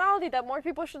personality that more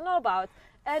people should know about.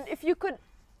 And if you could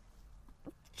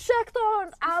check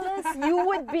on Alice, you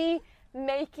would be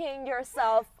making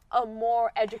yourself a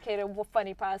more educated,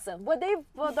 funny person.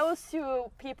 What those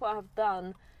 2 people have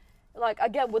done, like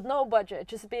again with no budget,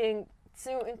 just being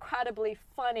 2 incredibly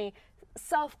funny,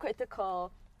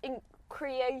 self-critical,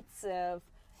 creative,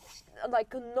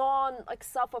 like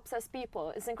self-obsessed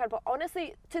people, is incredible.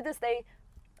 Honestly, to this day,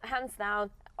 hands down,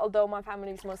 although my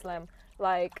family is Muslim,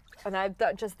 like, and I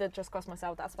just cross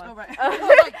myself, that's fine. Oh, right.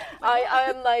 I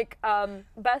am like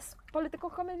best political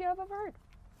comedy I've ever heard.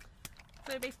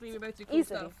 So basically we both do cool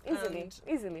stuff.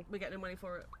 Easily. We get no money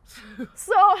for it.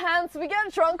 So hence we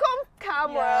get drunk on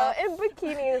camera in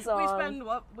bikinis on. We spend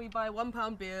what? We buy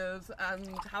 £1 beers and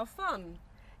have fun.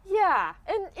 Yeah,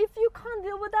 and if you can't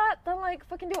deal with that, then like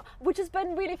fucking do it. Which has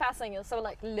been really fascinating. So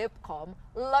like Lipcom,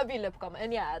 love you Lipcom,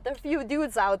 and yeah, there are a few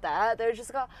dudes out there. They're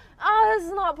just go, this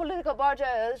is not a political budget.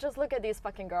 Let's just look at these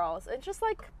fucking girls. It's just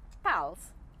like pals.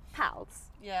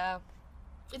 Yeah.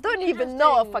 It's Don't even know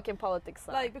a interesting, fucking politics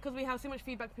side. Like, because we have so much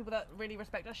feedback from people that really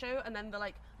respect our show, and then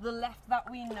the left that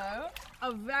we know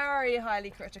are very highly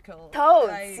critical. Toads,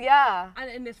 like, yeah. And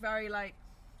in this very like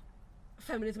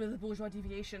feminism is a bourgeois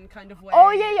deviation kind of way. Oh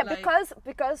yeah, like,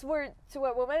 because we're to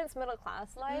a woman, it's middle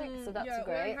class, like, so that's yeah, we're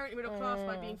great. inherently middle class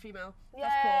by being female. Yay!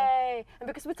 That's cool. And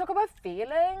because we talk about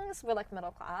feelings, we're like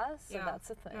middle class, so Yeah. that's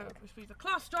a thing. No, which means a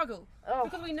class struggle. Oh.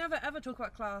 Because we never ever talk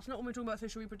about class, not when we're talking about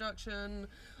social reproduction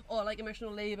or like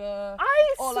emotional labour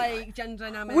or s- like gender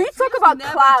dynamics. We talk just about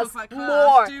never class talk about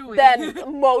more do we?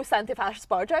 than most anti-fascist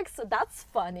projects, so that's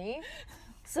funny.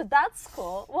 So that's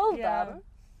cool. Well Yeah. done.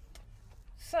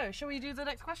 So, shall we do the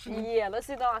next question? Yeah, let's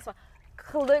do the last one.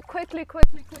 Quickly.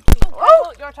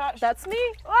 Oh, you're attached. That's me.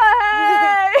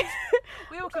 Hey!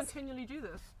 We will continually do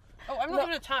this. Oh, I'm not No.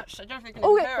 even attached. I don't think.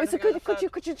 Oh wait, so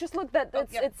could you just look that Oh,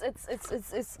 it's yeah.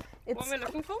 it's What am I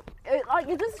looking for? like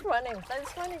it is running.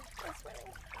 That's running.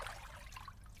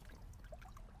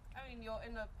 I mean, you're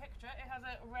in the picture. It has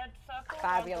a red circle.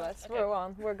 Fabulous. Okay. We're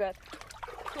on. We're good.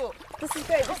 Cool. This is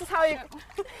great. This is how you.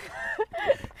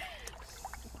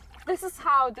 This is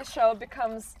how the show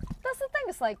becomes. That's the thing.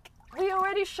 It's like we're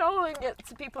already showing it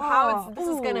to people how this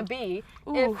is gonna be.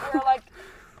 If we're like,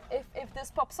 if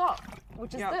this pops up,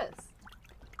 which is Yeah. this,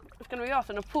 It's gonna be us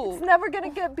in a pool it's never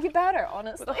gonna be better.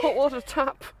 Honestly. with a hot water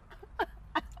tap.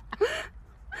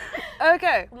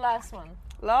 Okay, Last one.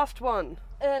 last one.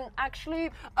 And actually,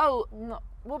 Oh, no,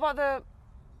 what about the?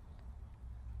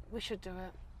 We should do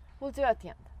it. we'll do it at the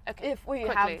end. Okay. If we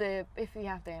have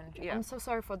the energy. Yeah. I'm so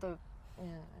sorry for the.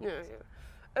 Yeah.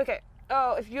 Okay.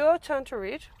 Oh, it's your turn to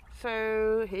read.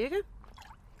 So here you go.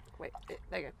 Wait,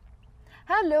 there you go.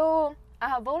 Hello. I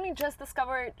have only just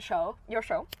discovered your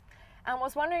show, and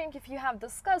was wondering if you have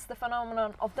discussed the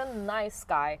phenomenon of the nice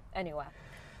guy anywhere.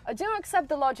 I do accept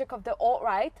the logic of the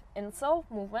alt-right incel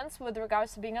movements with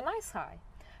regards to being a nice guy.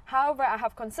 However, I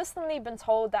have consistently been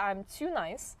told that I'm too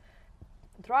nice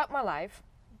throughout my life,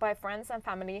 by friends and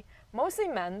family, mostly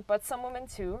men, but some women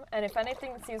too, and if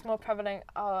anything, it seems more prevalent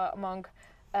among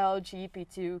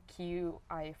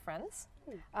LGBTQI friends.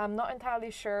 I'm not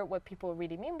entirely sure what people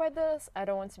really mean by this. I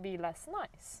don't want to be less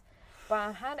nice, but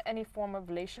I had any form of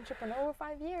relationship in over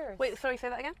 5 years. Wait, sorry, say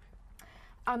that again?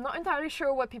 I'm not entirely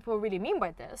sure what people really mean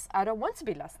by this. I don't want to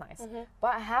be less nice,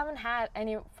 but I haven't had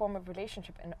any form of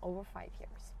relationship in over 5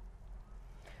 years.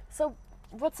 So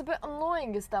what's a bit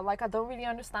annoying is that, like, I don't really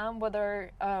understand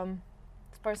whether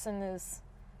this person is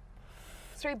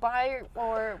straight, bi,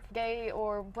 or gay,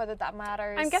 or whether that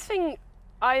matters. I'm guessing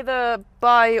either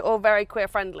bi or very queer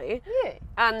friendly. Yeah.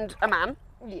 And a man.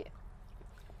 Yeah.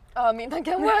 I mean,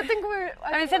 again, I think we're...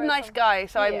 I mean, it said nice guy,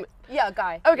 so I'm... Yeah,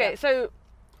 guy. Okay, yeah. so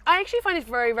I actually find this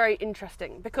very, very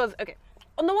interesting because, okay,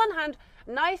 on the one hand,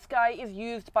 nice guy is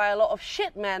used by a lot of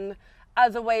shit men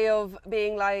as a way of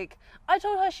being like, I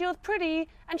told her she was pretty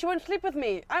and she won't sleep with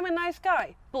me. I'm a nice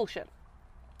guy. Bullshit.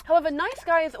 However, nice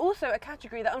guy is also a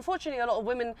category that unfortunately a lot of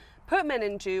women put men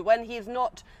into when he's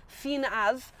not seen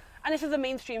as, and this is a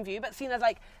mainstream view, but seen as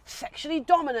like sexually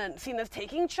dominant, seen as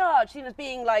taking charge, seen as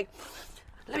being like,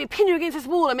 let me pin you against this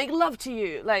wall and make love to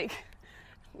you. Like,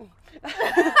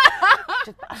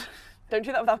 don't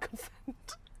do that without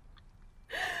consent.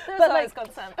 There's always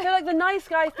consent. So like the nice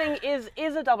guy thing is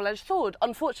a double-edged sword,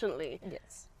 unfortunately.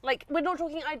 Yes. Like, we're not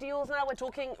talking ideals now, we're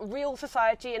talking real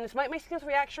society, and this might make us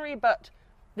reactionary, but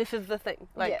this is the thing.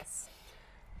 Like, yes.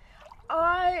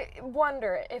 I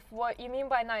wonder if what you mean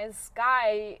by nice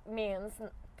guy means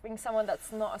being someone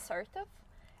that's not assertive.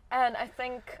 And I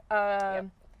think a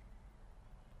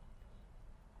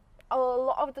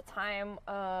lot of the time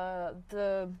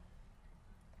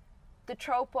the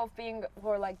trope of being,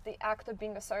 or like the act of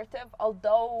being assertive,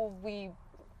 although we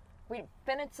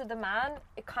pin it to the man,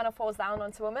 it kind of falls down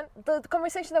onto women. The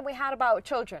conversation that we had about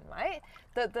children, right?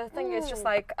 The thing is just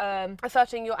like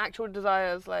asserting your actual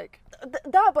desires, like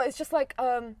that, but it's just like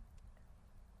the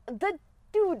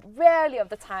dude rarely of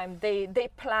the time they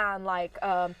plan like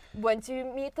when to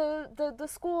meet the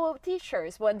school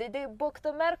teachers, when they book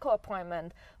the medical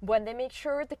appointment, when they make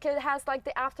sure the kid has like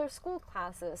the after school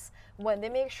classes, when they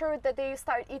make sure that they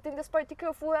start eating this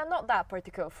particular food and not that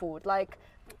particular food. Like,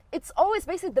 it's always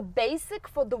basically the basic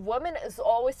for the woman is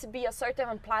always to be assertive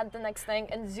and plan the next thing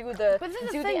and do the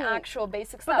actual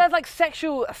basic stuff. But there's like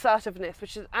sexual assertiveness,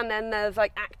 which is, and then there's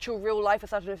like actual real life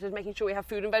assertiveness, is making sure we have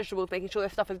food and vegetables, making sure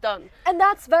this stuff is done. And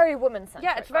that's very woman-centric.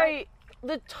 Yeah, it's very,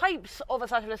 the types of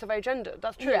assertiveness are very gendered.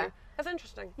 That's true. Yeah. That's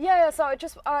interesting. Yeah. So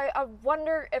I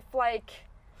wonder if like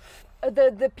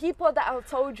the people that have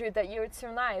told you that you're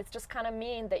too nice just kind of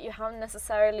mean that you haven't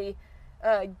necessarily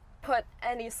put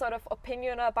any sort of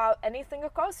opinion about anything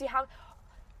across. You have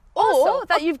or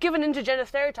that you've given into gender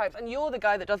stereotypes and you're the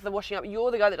guy that does the washing up,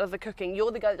 you're the guy that does the cooking, you're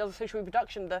the guy that does the social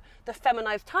reproduction, the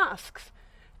feminized tasks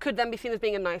could then be seen as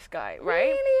being a nice guy,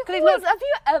 right? Really? Have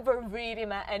you ever really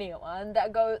met anyone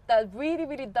that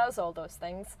really does all those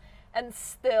things and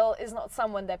still is not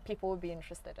someone that people would be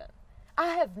interested in?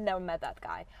 I have never met that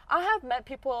guy. I have met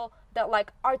people that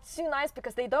like are too nice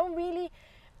because they don't really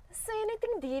say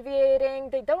anything deviating,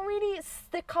 they don't really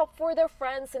stick up for their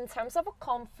friends in terms of a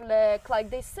conflict, like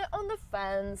they sit on the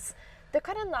fence, they're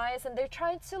kind of nice and they're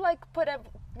trying to like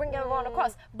bring everyone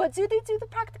across, but do they do the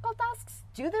practical tasks?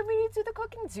 Do they really do the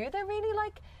cooking? Do they really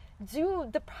like do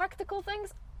the practical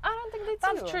things? I don't think they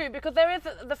do. That's true, because there is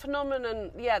the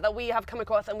phenomenon, that we have come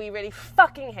across and we really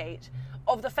fucking hate,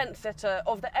 of the fence sitter,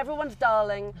 of the everyone's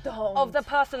darling, of the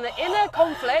person that in a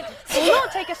conflict will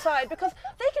not take a side because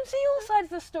they can see all sides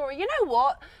of the story. You know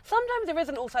what? Sometimes there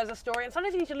isn't all sides of the story, and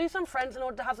sometimes you need to lose some friends in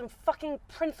order to have some fucking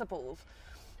principles.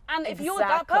 And if you're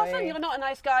that person, you're not a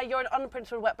nice guy, you're an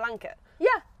unprincipled wet blanket.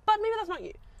 Yeah. But maybe that's not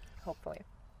you. Hopefully.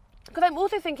 Because I'm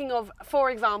also thinking of,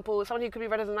 for example, someone who could be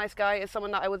read as a nice guy is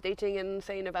someone that I was dating in,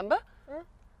 say, November.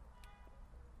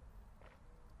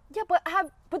 Yeah, but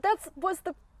that's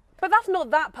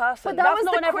not that person. That's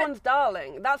not everyone's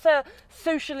darling. That's a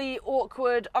socially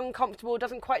awkward, uncomfortable,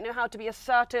 doesn't quite know how to be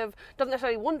assertive, doesn't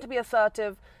necessarily want to be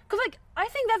assertive. Because, like,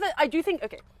 I do think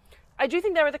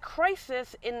there is a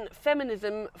crisis in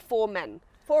feminism for men.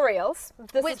 For reals.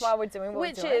 This is why we're doing what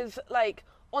we're doing. Which is, like,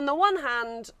 on the one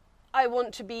hand, I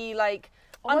want to be, like,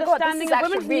 understanding of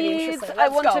women's needs. I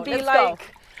want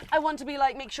to be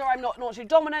like, make sure I'm not too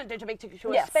dominant, don't make too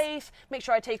much space, make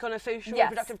sure I take on a social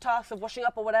reproductive task of washing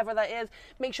up or whatever that is,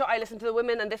 make sure I listen to the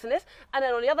women and this and this. And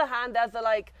then on the other hand, there's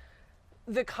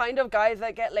the kind of guys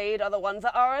that get laid are the ones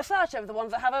that are assertive, the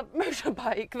ones that have a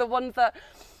motorbike, the ones that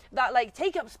like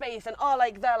take up space and are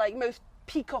like their like most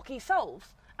peacocky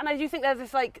selves. And I do think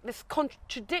there's this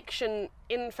contradiction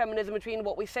in feminism between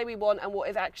what we say we want and what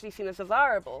is actually seen as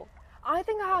desirable. I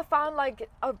think I have found like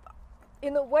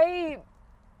in a way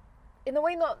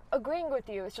not agreeing with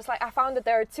you. It's just like I found that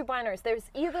there are two binaries. There's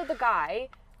either the guy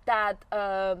that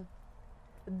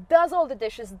does all the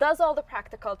dishes, does all the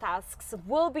practical tasks,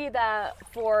 will be there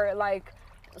for like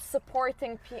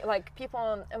supporting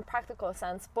people in practical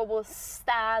sense, but will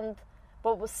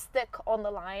stick on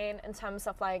the line in terms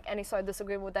of like any sort of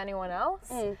disagreement with anyone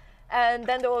else. And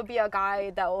then there will be a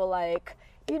guy that will like,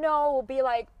 you know, will be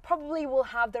like, probably will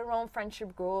have their own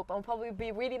friendship group and probably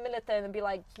be really militant and be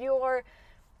like, you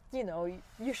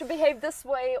should behave this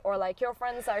way, or like your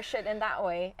friends are shit in that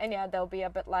way. And yeah, they'll be a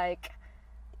bit like,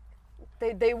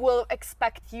 they will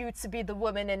expect you to be the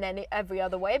woman in every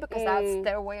other way because that's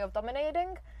their way of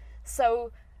dominating.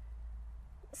 So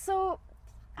a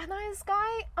nice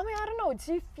guy, I mean, I don't know,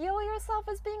 do you feel yourself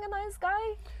as being a nice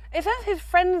guy? It says his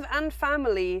friends and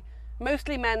family,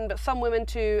 mostly men, but some women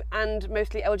too, and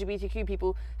mostly LGBTQ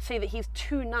people, say that he's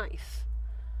too nice.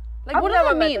 Like, I've what never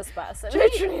does that met mean? this person.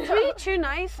 To me, too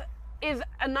nice is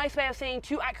a nice way of saying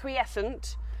too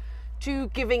acquiescent,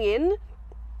 too giving in.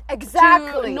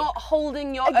 Exactly. To not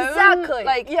holding your exactly. own.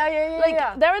 Like,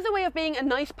 yeah. There is a way of being a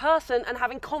nice person and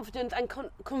having confidence and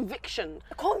conviction.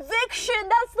 Conviction,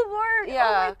 that's the word. Yeah.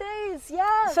 Oh my days,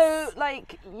 yes. So,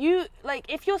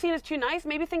 if you're seen as too nice,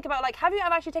 maybe think about, like, have you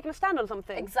ever actually taken a stand on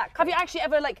something? Exactly. Have you actually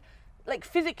ever, like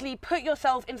physically put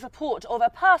yourself in support of a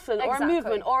person or a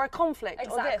movement or a conflict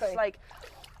or this? Like,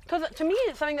 because to me,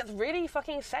 it's something that's really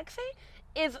fucking sexy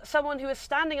is someone who is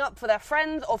standing up for their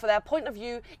friends or for their point of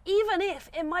view, even if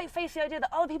it might face the idea that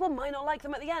other people might not like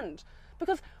them at the end.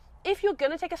 Because if you're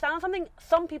going to take a stand on something,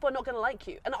 some people are not going to like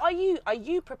you. And are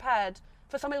you prepared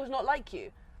for somebody who's not like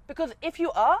you? Because if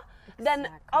you are, then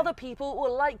other people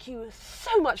will like you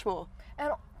so much more.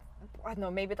 And I don't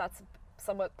know, maybe that's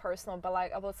somewhat personal, but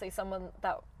like I would say someone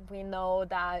that we know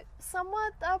that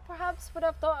somewhat perhaps would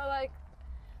have thought like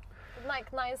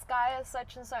nice guy as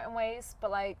such in certain ways,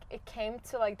 but like it came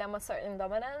to like them a certain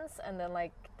dominance, and then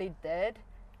like they did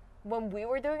when we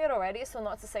were doing it already. So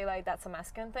not to say like that's a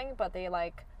masculine thing, but they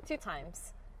like 2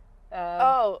 times.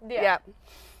 Yeah.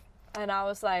 And I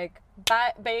was like,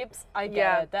 babes, I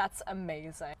get it. That's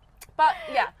amazing. But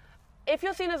yeah, if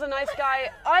you're seen as a nice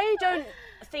guy, I don't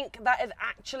think that is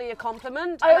actually a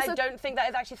compliment. I don't think that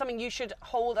is actually something you should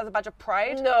hold as a badge of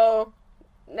pride. No.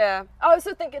 Yeah. I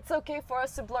also think it's okay for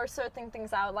us to blur certain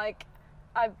things out. Like,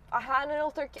 I had an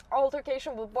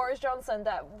altercation with Boris Johnson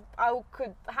that I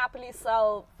could happily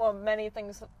sell for many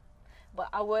things, but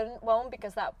I won't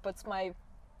because that puts my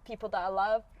people that I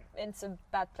love into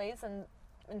bad place and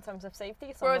in terms of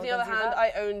safety. So or on the other hand,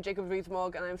 I own Jacob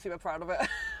Rees-Mogg and I'm super proud of it.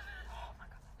 Oh my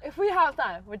god! If we have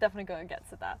time, we're definitely going to get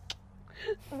to that.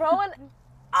 Rowan.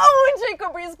 Oh,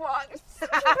 Jacob Rees-Mogg.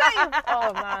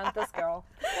 Oh man, this girl.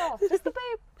 Oh, just a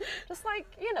babe. Just like,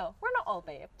 we're not all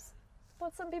babes.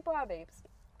 But some people are babes.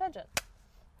 Legend.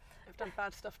 I've done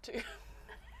bad stuff too.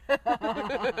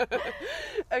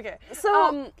 Okay.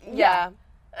 So, yeah.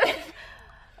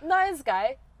 Nice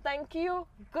guy. Thank you.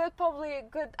 Probably a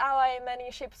good ally in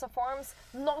many shapes or forms.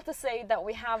 Not to say that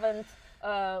we haven't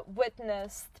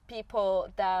witnessed people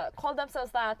that call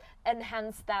themselves that, and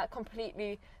hence that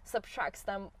completely subtracts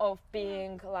them of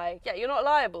being like... Yeah, you're not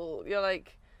liable. You're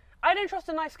like, I don't trust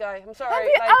a nice guy. I'm sorry. Have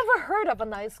you ever heard of a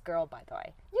nice girl, by the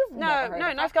way? You've never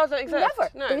heard of nice girls don't exist.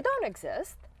 Never. No. They don't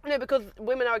exist. No, because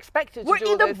women are expected to We're do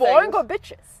all either those boring things. or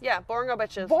bitches. Yeah, boring or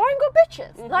bitches. Boring or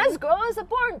bitches. Mm-hmm. Nice girl is a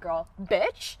boring girl.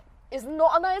 Bitch is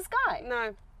not a nice guy.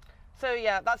 No. So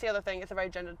yeah, that's the other thing. It's a very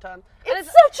gendered term. It's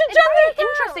such a gendered very term.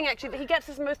 Interesting, actually, that he gets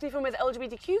this mostly from his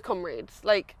LGBTQ comrades.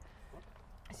 Like,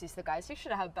 these the guys who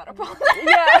should have better problems.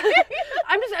 Yeah.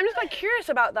 I'm just like curious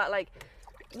about that. Like,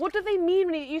 what do they mean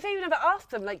when you say you never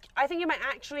asked them? Like, I think you might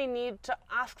actually need to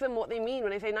ask them what they mean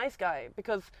when they say nice guy,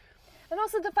 because. And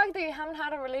also the fact that you haven't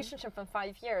had a relationship in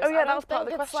 5 years. Oh yeah, that was part of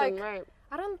the question, right?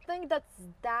 I don't think that's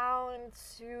down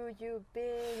to you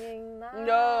being nice.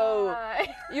 No,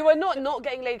 you are not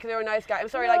getting laid because you're a nice guy. I'm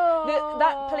sorry, no. Like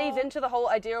that plays into the whole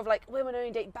idea of like women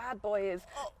only date bad boys,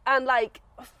 and like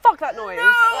fuck that noise.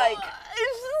 No, like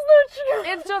it's just not true.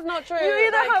 It's just not true. You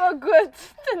either have a good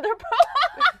Tinder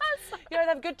profile. You either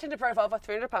have a good Tinder profile for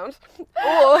 £300,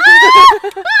 or.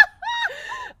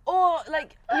 Or,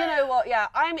 like, you know what, yeah,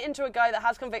 I'm into a guy that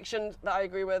has convictions that I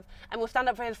agree with and will stand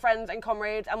up for his friends and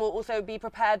comrades and will also be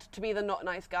prepared to be the not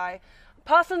nice guy.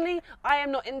 Personally, I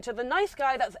am not into the nice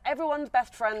guy that's everyone's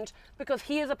best friend because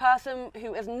he is a person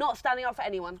who is not standing up for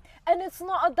anyone. And it's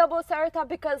not a double stereotype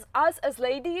because us as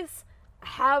ladies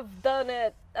have done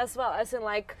it as well. As in,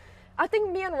 like, I think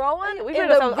me and Rowan... We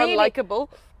made ourselves unlikable.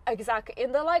 Exactly.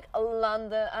 In the like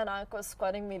London anarcho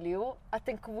squatting milieu, I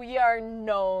think we are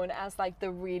known as like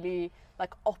the really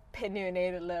like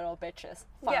opinionated little bitches.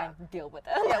 Fine, deal with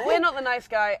it. Yeah, we're not the nice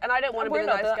guy, and I don't want to be the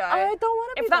nice guy. I don't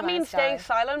want to be If the that nice means guy. staying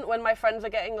silent when my friends are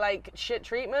getting like shit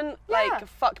treatment, like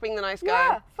fuck being the nice guy.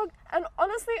 Yeah, fuck. And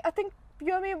honestly, I think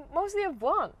you and me mostly have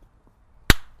won.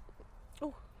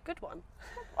 Oh, good one.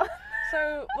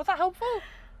 So, was that helpful?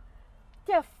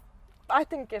 Yeah, I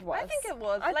think it was. I think it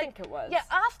was. I think it was. Yeah,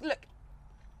 look.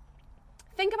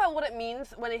 Think about what it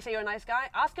means when they say you're a nice guy.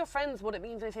 Ask your friends what it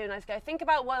means when they say you're a nice guy. Think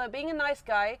about whether being a nice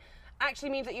guy actually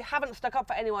means that you haven't stuck up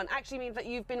for anyone, actually means that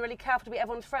you've been really careful to be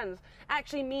everyone's friends,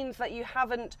 actually means that you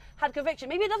haven't had conviction.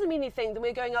 Maybe it doesn't mean anything, then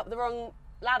we're going up the wrong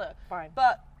ladder. Fine.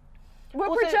 But we're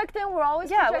also, projecting, we're always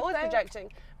projecting. Yeah, we're always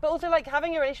projecting. But also, like, not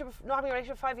having a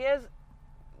relationship for 5 years,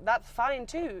 that's fine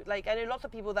too. Like, I know lots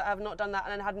of people that have not done that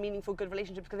and then had meaningful, good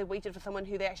relationships because they waited for someone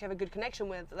who they actually have a good connection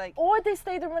with. Like, or they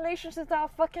stayed in relationships that are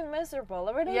fucking miserable.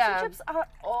 Relationships are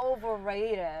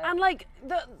overrated. And like,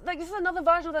 this is another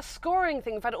version of the scoring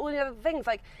thing. We've had all the other things.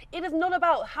 Like, it is not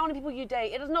about how many people you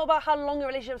date. It is not about how long your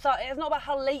relationship starts. It is not about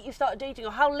how late you start dating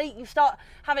or how late you start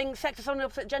having sex with someone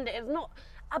of the opposite gender. It is not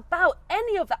about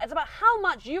any of that. It's about how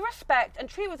much you respect and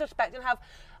treat with respect and have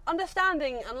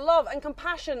understanding and love and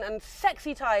compassion and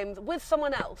sexy times with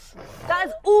someone else. That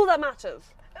is all that matters.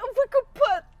 If we could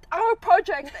put our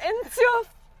project into a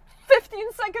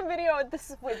 15-second video,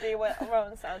 this would be what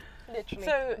Rowan said. Literally.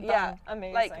 So, yeah.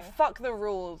 Amazing. Like, fuck the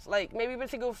rules. Like, maybe you've been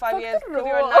single for 5 Fuck years the because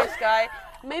you're a rules. nice guy.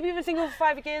 Maybe you've been single for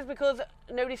 5 years because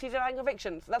nobody sees you having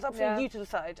convictions. That's up to you to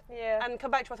decide. Yeah. And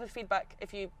come back to us with feedback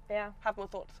if you have more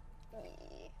thoughts.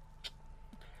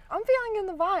 I'm feeling in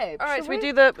the vibe. All right, Should so we're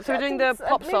doing the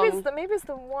pop song. Maybe it's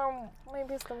the warm.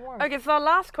 Okay, so our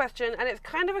last question, and it's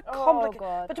kind of a complicated.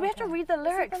 God, but do we have to read the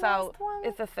lyrics the last out? one?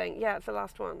 Is the thing? Yeah, it's the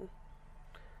last one.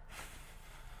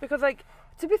 Because, like,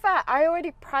 to be fair, I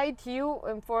already pried you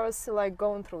and for us to like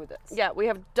going through this. Yeah, we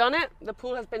have done it. The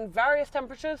pool has been various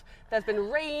temperatures. There's been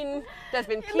rain. There's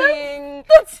been peeing.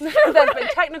 There's been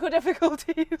technical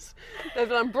difficulties. There's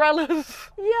been umbrellas.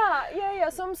 Yeah.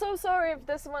 So I'm so sorry if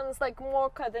this one's like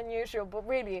more cut than usual, but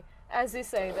really, as you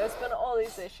say, there's been all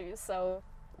these issues. So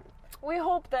we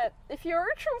hope that if you're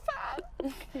a true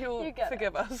fan, you'll get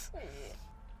forgive us.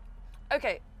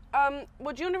 Okay.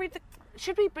 Well, do you want to read the?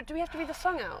 But do we have to read the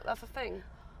song out? That's the thing.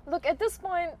 Look, at this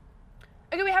point.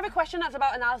 Okay, we have a question that's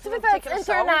about analysis of a To be fair, particular it's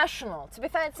song. international. To be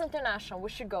fair, it's international. We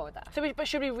should go with that. So, but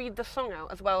should we read the song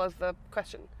out as well as the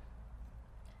question?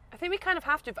 I think we kind of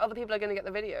have to if other people are going to get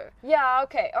the video. Yeah.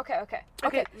 Okay. Do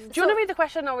you want to read the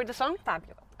question and I'll read the song?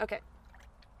 Fabulous. Okay.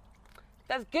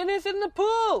 There's Guinness in the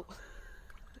pool.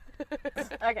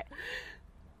 Okay.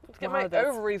 Let's get my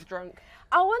ovaries drunk.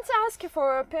 I want to ask you for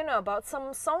your opinion about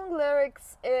some song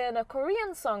lyrics in a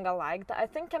Korean song I like that I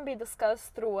think can be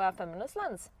discussed through a feminist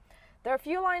lens. There are a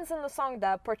few lines in the song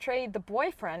that portray the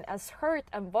boyfriend as hurt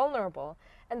and vulnerable,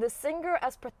 and the singer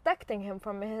as protecting him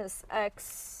from his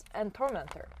ex and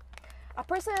tormentor. I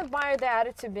personally admire the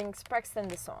attitude being expressed in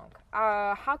the song.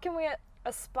 How can we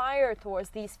aspire towards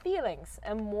these feelings,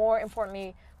 and more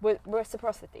importantly, with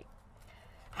reciprocity?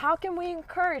 How can we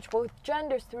encourage both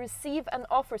genders to receive and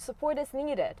offer support as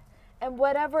needed, and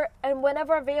whenever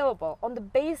available, on the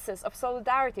basis of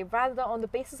solidarity rather than on the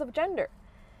basis of gender?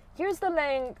 Here's the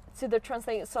link to the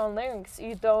translated song lyrics.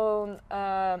 You don't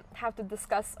have to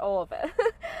discuss all of it,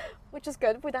 which is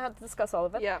good. We don't have to discuss all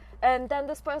of it. Yeah. And then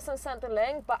this person sent the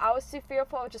link, but I was too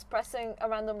fearful of just pressing a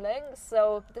random link,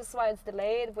 so this is why it's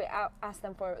delayed. We asked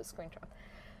them for a screenshot.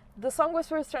 The song was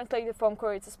first translated from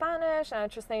Korean to Spanish, and I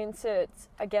translated it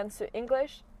again to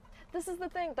English. This is the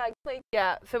thing, like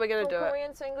yeah, so we're gonna do from it.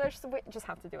 Korean to English, so we just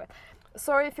have to do it.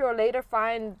 Sorry if you'll later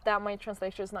find that my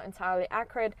translation is not entirely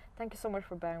accurate. Thank you so much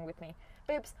for bearing with me,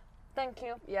 babes. Thank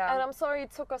you. Yeah. And I'm sorry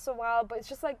it took us a while, but it's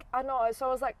just like I know. I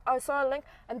saw a link,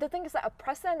 and the thing is that I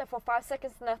pressed it, and for 5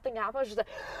 seconds nothing happened. I was just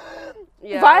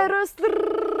like, virus.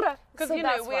 Because so you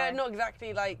know we are not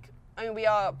exactly like. I mean, we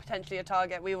are potentially a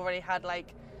target. We've already had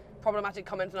like problematic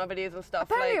comments on our videos and stuff.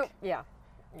 Apparently, like,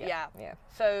 yeah.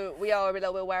 So we are a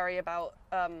little bit wary about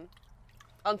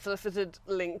unsolicited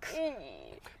links.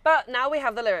 But now we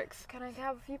have the lyrics. Can I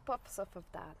have a few puffs off of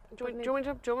that? Do you want one?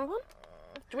 Do you want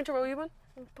me to roll you one?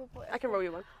 I can roll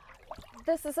you one.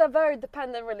 This is a very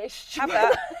dependent relationship.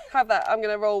 Have that. I'm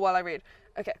gonna roll while I read.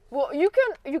 Okay. Well, you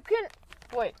can.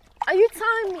 Wait. Are you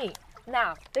telling me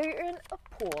now that you're in a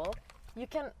pool? You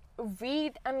can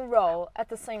read and roll at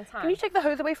the same time. Can you take the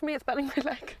hose away from me? It's burning my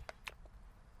leg.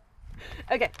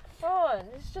 Okay. Oh,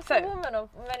 it's just a woman of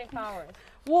many powers.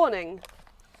 Warning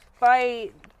by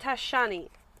Tashani.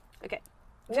 Okay.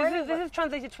 This is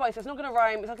translated twice. It's not going to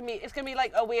rhyme. It's going to be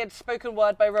like a weird spoken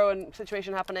word by Rowan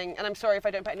situation happening. And I'm sorry if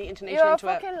I don't put any intonation You're into it.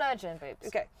 You're a fucking legend, babes.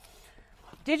 Okay.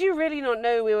 Did you really not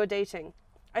know we were dating?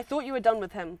 I thought you were done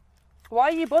with him. Why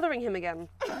are you bothering him again?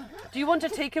 Do you want to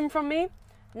take him from me?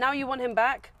 Now you want him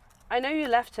back? I know you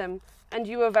left him, and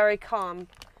you were very calm.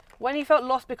 When he felt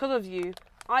lost because of you,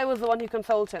 I was the one who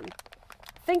consoled him.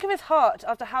 Think of his heart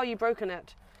after how you broken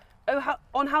it. Oh,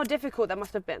 how difficult that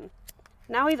must have been.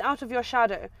 Now he's out of your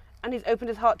shadow, and he's opened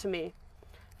his heart to me.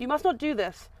 You must not do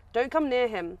this. Don't come near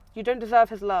him. You don't deserve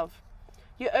his love.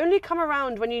 You only come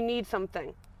around when you need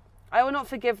something. I will not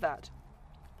forgive that.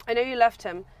 I know you left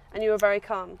him, and you were very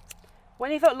calm.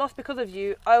 When he felt lost because of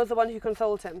you, I was the one who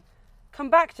consoled him. Come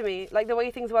back to me, like the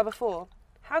way things were before.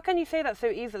 How can you say that so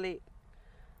easily?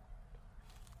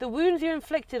 The wounds you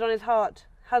inflicted on his heart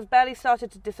has barely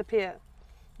started to disappear.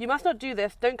 You must not do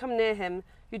this. Don't come near him.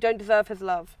 You don't deserve his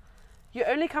love. You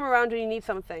only come around when you need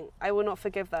something. I will not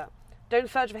forgive that. Don't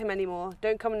search for him anymore.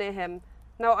 Don't come near him.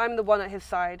 Now I'm the one at his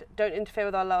side. Don't interfere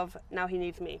with our love. Now he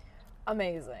needs me.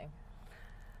 Amazing.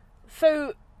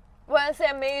 So, when I say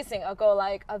amazing, I go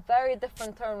like a very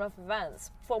different turn of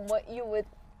events from what you would.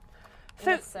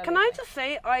 So, can I just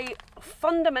say I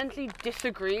fundamentally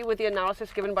disagree with the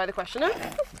analysis given by the questioner.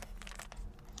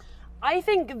 I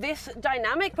think this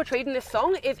dynamic portrayed in this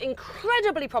song is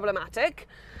incredibly problematic.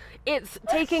 It's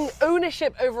taking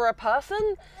ownership over a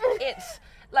person. It's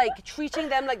like treating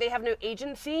them like they have no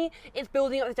agency. It's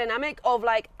building up this dynamic of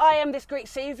like, I am this great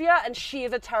savior and she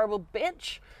is a terrible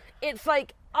bitch. It's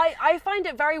like, I find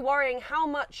it very worrying how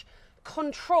much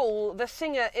control the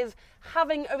singer is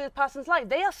having over this person's life.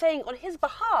 They are saying on his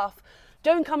behalf,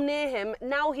 don't come near him,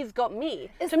 now he's got me.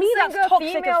 Is to me, that's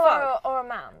toxic as fuck. Or a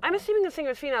man? I'm assuming the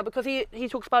singer is female because he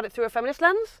talks about it through a feminist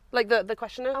lens, like the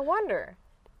questioner. I wonder.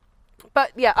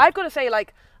 But yeah, I've got to say,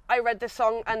 like, I read this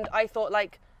song and I thought,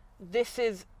 like, this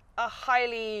is a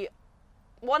highly,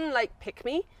 one, like, pick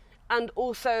me, and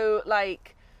also,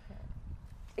 like,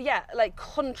 yeah, like,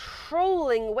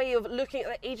 controlling way of looking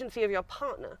at the agency of your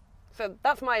partner. So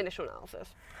that's my initial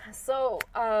analysis. So,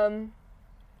 bear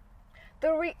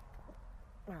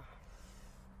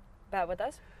with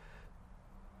us.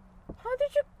 How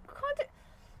did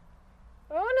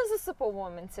Rowan is a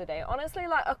superwoman today. Honestly,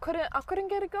 like I couldn't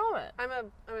get it going. I'm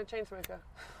a chain smoker.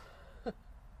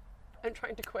 I'm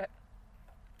trying to quit.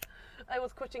 I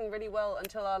was quitting really well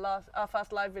until our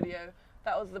first live video.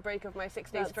 That was the break of my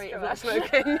 6 days straight of not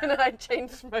smoking, and I chain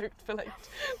smoked for like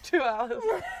 2 hours.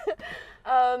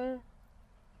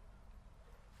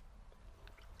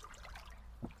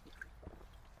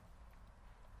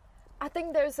 I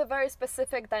think there's a very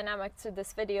specific dynamic to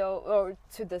this video, or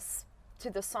to the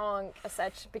song as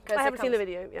such, because I haven't seen the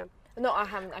video. Yeah. No, I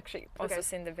haven't actually also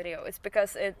seen the video. It's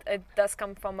because it does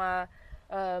come from a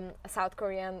South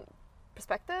Korean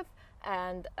perspective,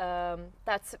 and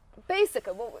that's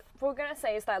basically what we're gonna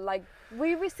say is that, like,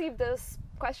 we received this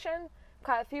question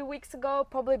quite a few weeks ago,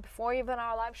 probably before even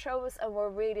our live shows, and we're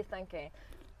really thinking,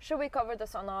 should we cover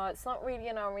this or not? It's not really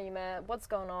in our remit. What's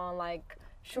going on? Like,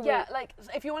 should we? Like,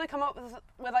 if you want to come up with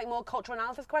like more cultural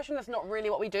analysis questions, that's not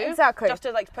really what we do. Exactly. Just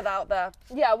to like put that out there.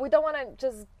 Yeah, we don't want to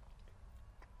just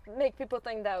make people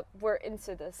think that we're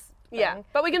into this thing. Yeah,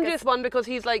 but we can do this one because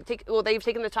he's like, they've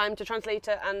taken the time to translate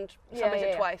it and submit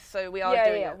it twice, so we are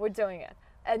doing it. Yeah, we're doing it.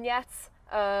 And yet,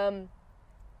 the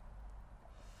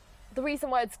reason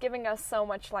why it's giving us so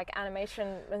much like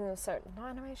animosity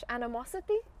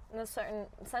in a certain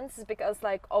sense is because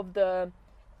like of the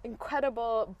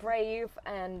incredible, brave,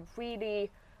 and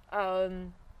really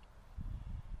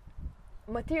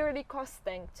materially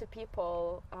costing to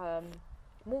people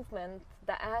movement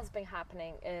that has been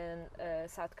happening in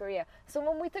South Korea. So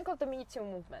when we think of the Me Too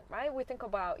movement, right, we think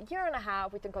about a year and a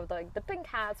half, we think of like the pink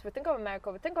hats, we think of America,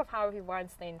 we think of Harvey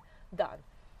Weinstein done.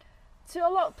 To a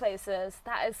lot of places,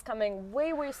 that is coming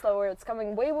way, way slower, it's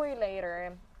coming way, way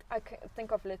later. I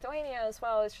think of Lithuania as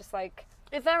well. It's just like...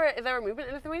 Is there a movement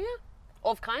in Lithuania?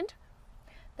 Of kind?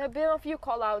 There have been a few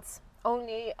call-outs.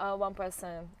 Only one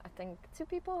person, I think 2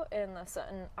 people in a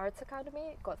certain arts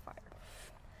academy got fired.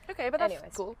 Okay, but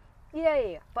that's cool.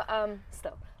 Yeah. But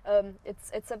still,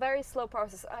 it's a very slow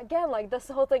process. Again, like this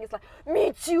whole thing is like,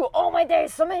 me too. Oh my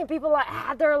days, so many people like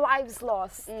had their lives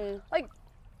lost. Like,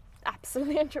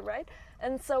 absolutely injured, right?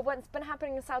 And so what's been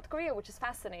happening in South Korea, which is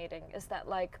fascinating, is that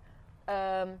like,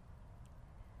 so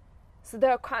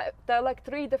there are like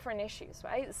 3 different issues,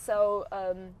 right? So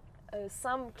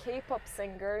some K-pop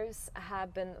singers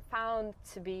have been found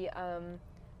to be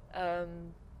to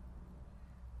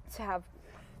have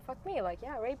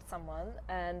raped someone,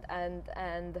 and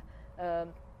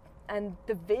and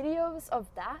the videos of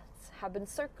that have been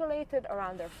circulated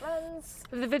around their friends.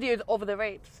 The videos of the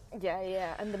rapes.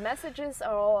 Yeah, and the messages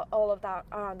are all of that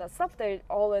around that stuff. They're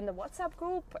all in the WhatsApp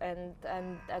group, and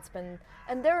that's been,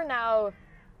 and they're now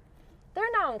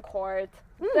in court.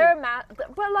 They're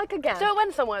but like again. So it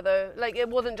went somewhere though. Like it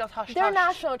wasn't just hush. They're hush.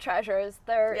 national treasures.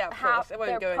 They're of course. It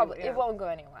won't go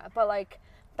anywhere. But like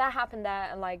that happened there,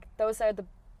 and like those are the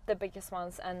biggest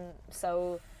ones, and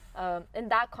so in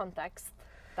that context,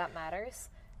 that matters.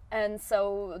 And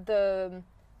so the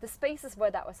spaces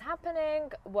where that was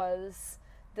happening was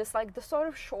this, like the sort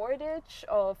of shortage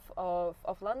of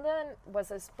London was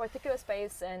this particular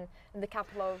space in the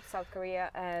capital of South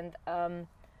Korea, and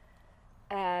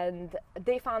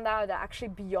they found out that actually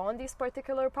beyond these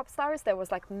particular pop stars there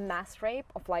was like mass rape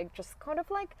of like just kind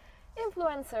of like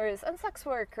influencers and sex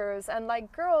workers and like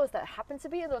girls that happened to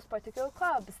be in those particular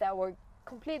clubs that were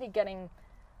completely getting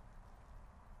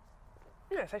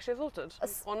sexually assaulted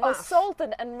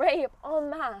assaulted and raped en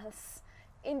masse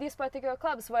in these particular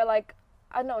clubs where, like,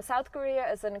 I don't know, South Korea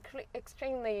is an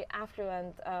extremely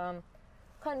affluent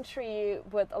country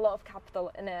with a lot of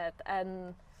capital in it,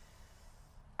 and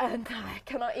I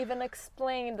cannot even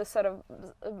explain the sort of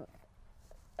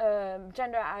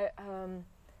gender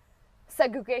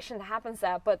segregation that happens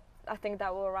there, but I think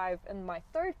that will arrive in my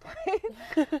third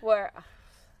point where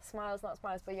smiles, not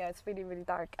smiles, but yeah, it's really, really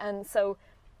dark. And so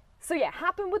yeah,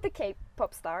 happened with the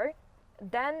K-pop star,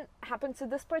 then happened to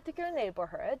this particular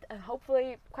neighborhood, and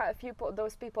hopefully quite a few of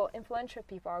those people, influential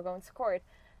people, are going to court.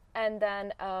 And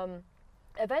then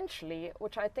eventually,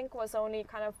 which I think was only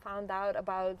kind of found out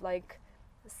about like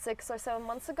 6 or 7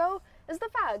 months ago, is the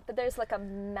fact that there's like a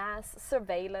mass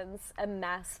surveillance and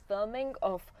mass filming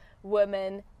of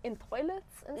women in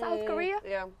toilets in South Korea.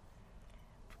 Yeah.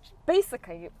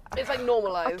 Basically, it's like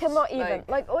normalized. I cannot even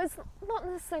it's not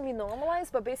necessarily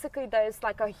normalized, but basically there's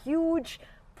like a huge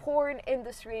porn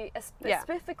industry,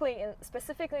 specifically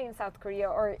in South Korea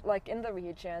or like in the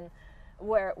region,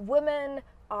 where women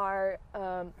are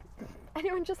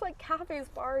anyone just like cafes,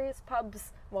 bars,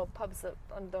 pubs. Well, pubs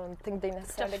I don't think they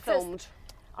necessarily exist.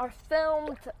 Are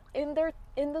filmed in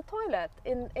the toilet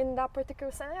in that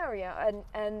particular scenario,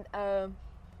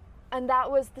 and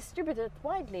that was distributed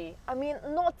widely. I mean,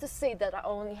 not to say that it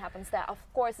only happens there. Of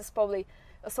course, it's probably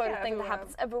a sort of thing that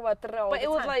happens everywhere. But it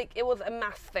was like, it was a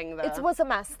mass thing there. It was a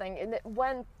mass thing, and it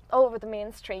went all over the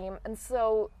mainstream. And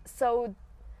so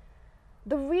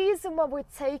the reason why we're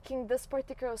taking this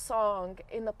particular song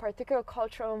in a particular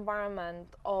cultural environment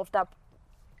of that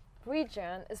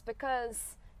region is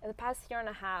because in the past year and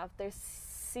a half, there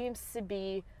seems to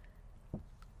be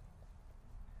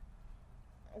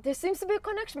a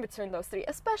connection between those three,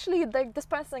 especially like this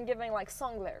person giving like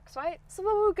song lyrics, right? So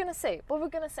what we're gonna say? We're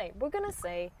gonna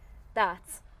say that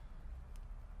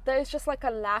there's just like a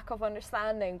lack of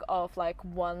understanding of like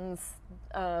one's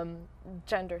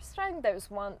gender strength.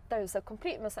 There's a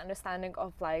complete misunderstanding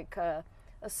of like a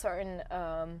certain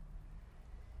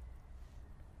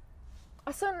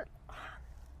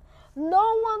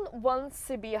no one wants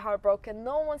to be heartbroken,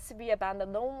 no one wants to be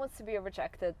abandoned, no one wants to be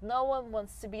rejected, no one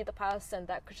wants to be the person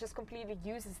that just completely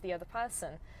uses the other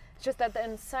person. It's just that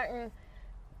in certain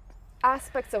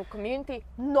aspects of community,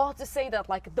 not to say that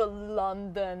like the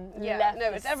London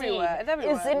it's everywhere.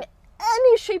 Is in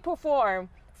any shape or form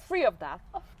free of that.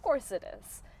 Of course it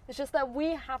is. It's just that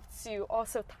we have to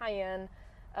also tie in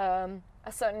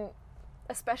a certain,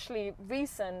 especially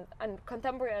recent and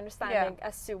contemporary understanding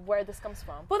as to where this comes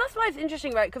from. Well, that's why it's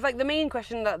interesting, right? Because like the main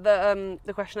question that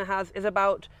the questioner has is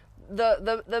about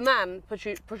the man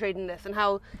portrayed in this and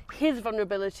how his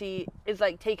vulnerability is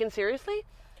like taken seriously,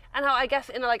 and how I guess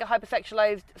in like a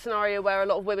hypersexualized scenario where a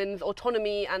lot of women's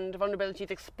autonomy and vulnerability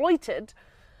is exploited,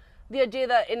 the idea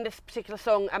that in this particular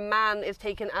song a man is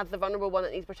taken as the vulnerable one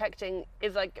that needs protecting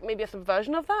is like maybe a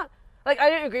subversion of that. Like,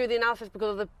 I don't agree with the analysis because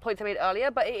of the points I made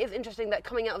earlier, but it is interesting that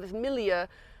coming out of this milieu,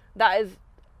 that is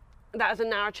a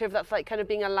narrative that's like kind of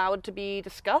being allowed to be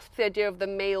discussed, the idea of the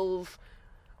male's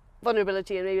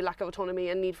vulnerability and maybe lack of autonomy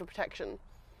and need for protection.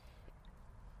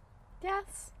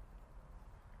 Yes.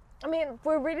 I mean,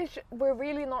 we're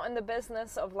really not in the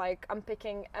business of like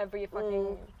unpicking every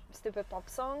fucking stupid pop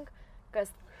song, because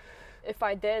if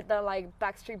I did, then like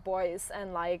Backstreet Boys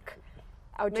and like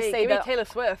I would just say that Taylor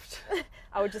Swift.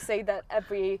 I would just say that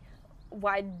every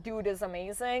white dude is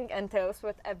amazing, and Taylor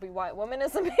Swift, every white woman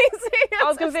is amazing. I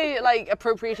was gonna say like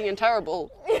appropriating and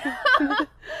terrible.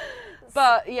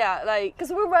 But yeah, like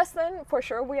because we're Western, for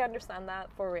sure, we understand that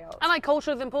for real. And like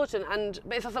culture is important,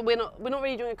 but it's just like we're not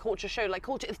really doing a culture show. Like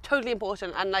culture is totally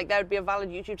important, and like there would be a valid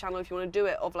YouTube channel if you want to do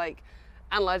it of like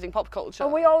analyzing pop culture.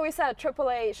 And we always said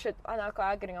Anarcho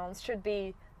Agony Aunts should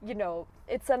be you know,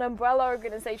 it's an umbrella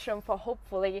organization for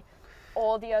hopefully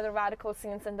all the other radical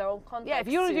scenes in their own context. Yeah, if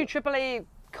you want to do AAA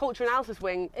culture analysis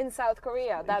wing in South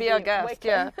Korea, that'd be our guest. wicked.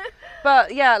 Yeah,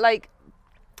 but yeah, like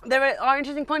there are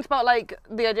interesting points about like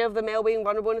the idea of the male being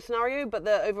vulnerable in a scenario, but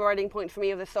the overriding point for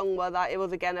me of this song were that it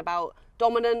was again about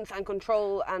dominance and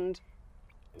control and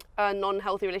a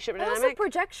non-healthy relationship And dynamic. also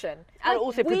projection. And Like,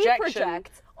 also we projection.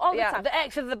 project all the time. The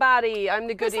ex is the baddie, I'm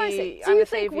the goodie, Precisely. Do I'm you the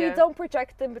think saviour. we don't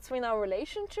project in between our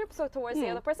relationships or towards the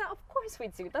other person? Of course we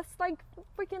do. That's like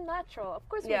freaking natural. Of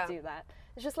course Yeah. we do that.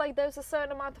 It's just like there's a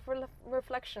certain amount of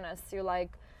reflection as to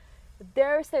like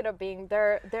their state of being,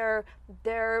 their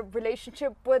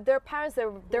relationship with their parents,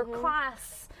 their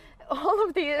class, all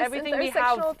of these everything we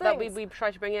intersectional have things. that we try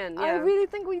to bring in. Yeah. I really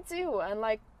think we do, and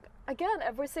like again,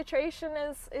 every situation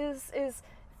is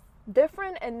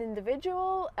different and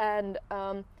individual, and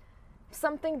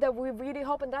something that we really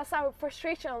hope, and that's our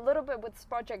frustration a little bit with this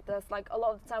project. That's like a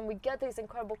lot of the time we get these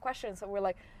incredible questions, and we're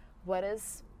like, what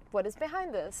is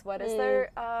behind this? What is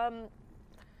their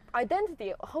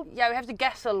identity? Yeah, we have to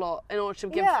guess a lot in order to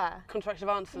give constructive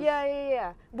answers.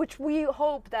 Yeah. Which we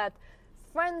hope that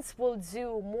friends will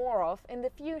do more of in the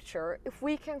future if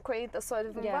we can create a sort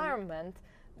of environment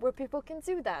where people can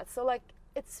do that. So like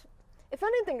it's, if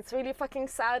anything, it's really fucking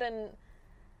sad and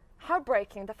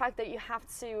heartbreaking, the fact that you have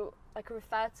to like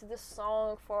refer to the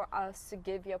song for us to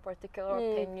give you a particular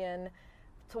opinion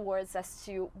towards as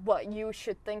to what you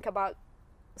should think about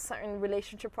certain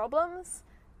relationship problems.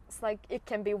 It's like it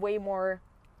can be way more.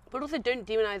 But also don't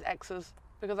demonize exes,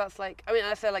 because that's like, I mean,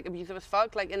 I say like abusive as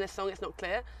fuck, like in this song it's not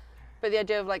clear, but the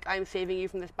idea of like I'm saving you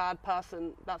from this bad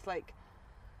person, that's like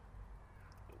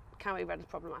can be read as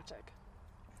problematic.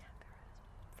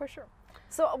 For sure.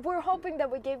 So we're hoping that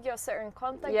we gave you a certain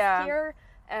context here,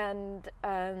 and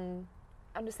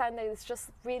understand that it's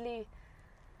just really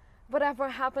whatever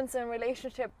happens in a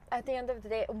relationship at the end of the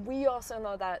day. We also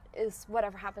know that is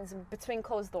whatever happens in between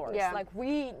closed doors. Yeah. Like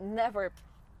we never.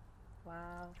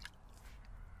 Wow.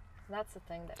 That's the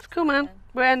thing. That's Cool, man.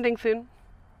 We're ending soon.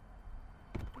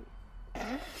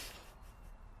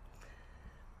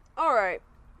 All right,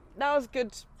 that was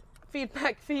good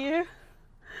feedback for you.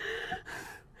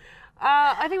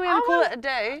 I think we're gonna call it a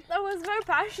day. I was very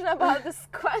passionate about this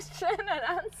question and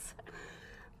answer.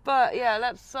 But yeah,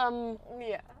 let's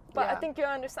Yeah, but I think you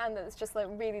understand that it's just like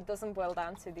really doesn't boil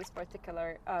down to these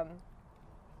particular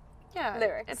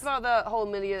lyrics. It's about the whole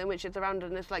milieu in which it's around,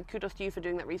 and it's like kudos to you for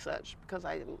doing that research, because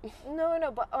I didn't.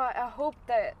 No, but I hope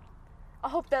that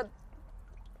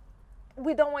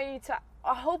we don't want you to.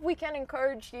 I hope we can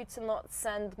encourage you to not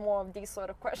send more of these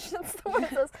sort of questions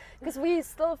towards us, because we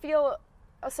still feel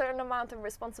a certain amount of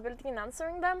responsibility in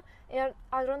answering them, and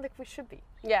I don't think we should be.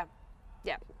 Yeah.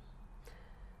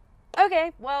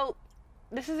 Okay, well,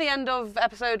 this is the end of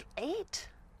episode 8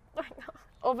 I know.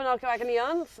 of Anarcho Agony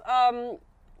Aunts.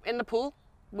 In the pool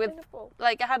with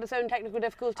like it had its own technical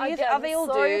difficulties. Again, They all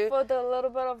sorry do. for the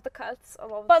little bit of the cuts.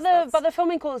 But the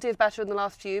filming quality is better than the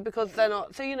last few, because they're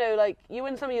not. So you know, like you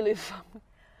win some, you lose some.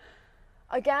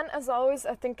 Again, as always,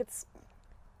 I think it's.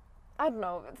 I don't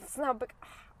know. It's not big.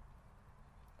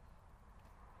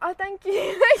 I thank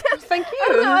you. Thank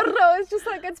you. I don't know. It's just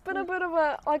like it's been a bit of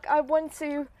a like. I want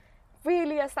to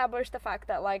really establish the fact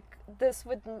that like this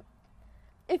would,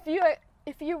 if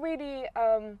you really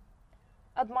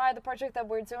admire the project that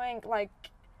we're doing, like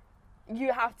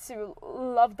you have to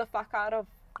love the fuck out of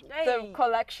the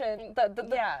collection,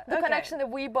 the connection that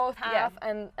we both have,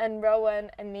 and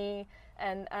Rowan and me,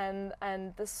 and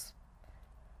this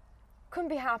couldn't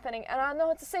be happening. And I don't know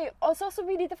what to say. It's also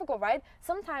really difficult, right?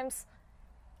 Sometimes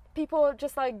people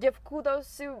just like give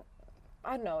kudos to,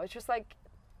 I don't know, it's just like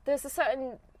there's a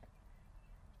certain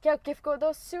give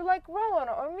kudos to like Rowan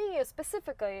or me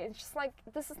specifically. It's just like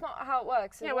this is not how it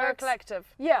works. We're a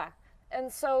collective. Yeah,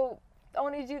 and so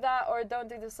only do that or don't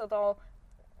do this at all.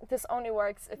 This only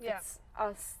works if it's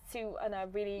us too, and I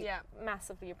really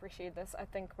massively appreciate this. I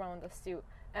think Rowan does too,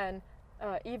 and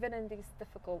even in these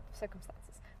difficult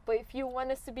circumstances. But if you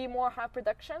want us to be more high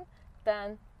production,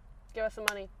 then give us some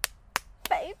money.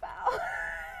 PayPal.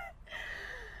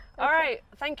 All right,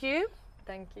 thank you.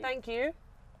 Thank you. Thank you.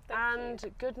 And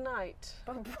good night.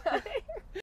 Bye-bye.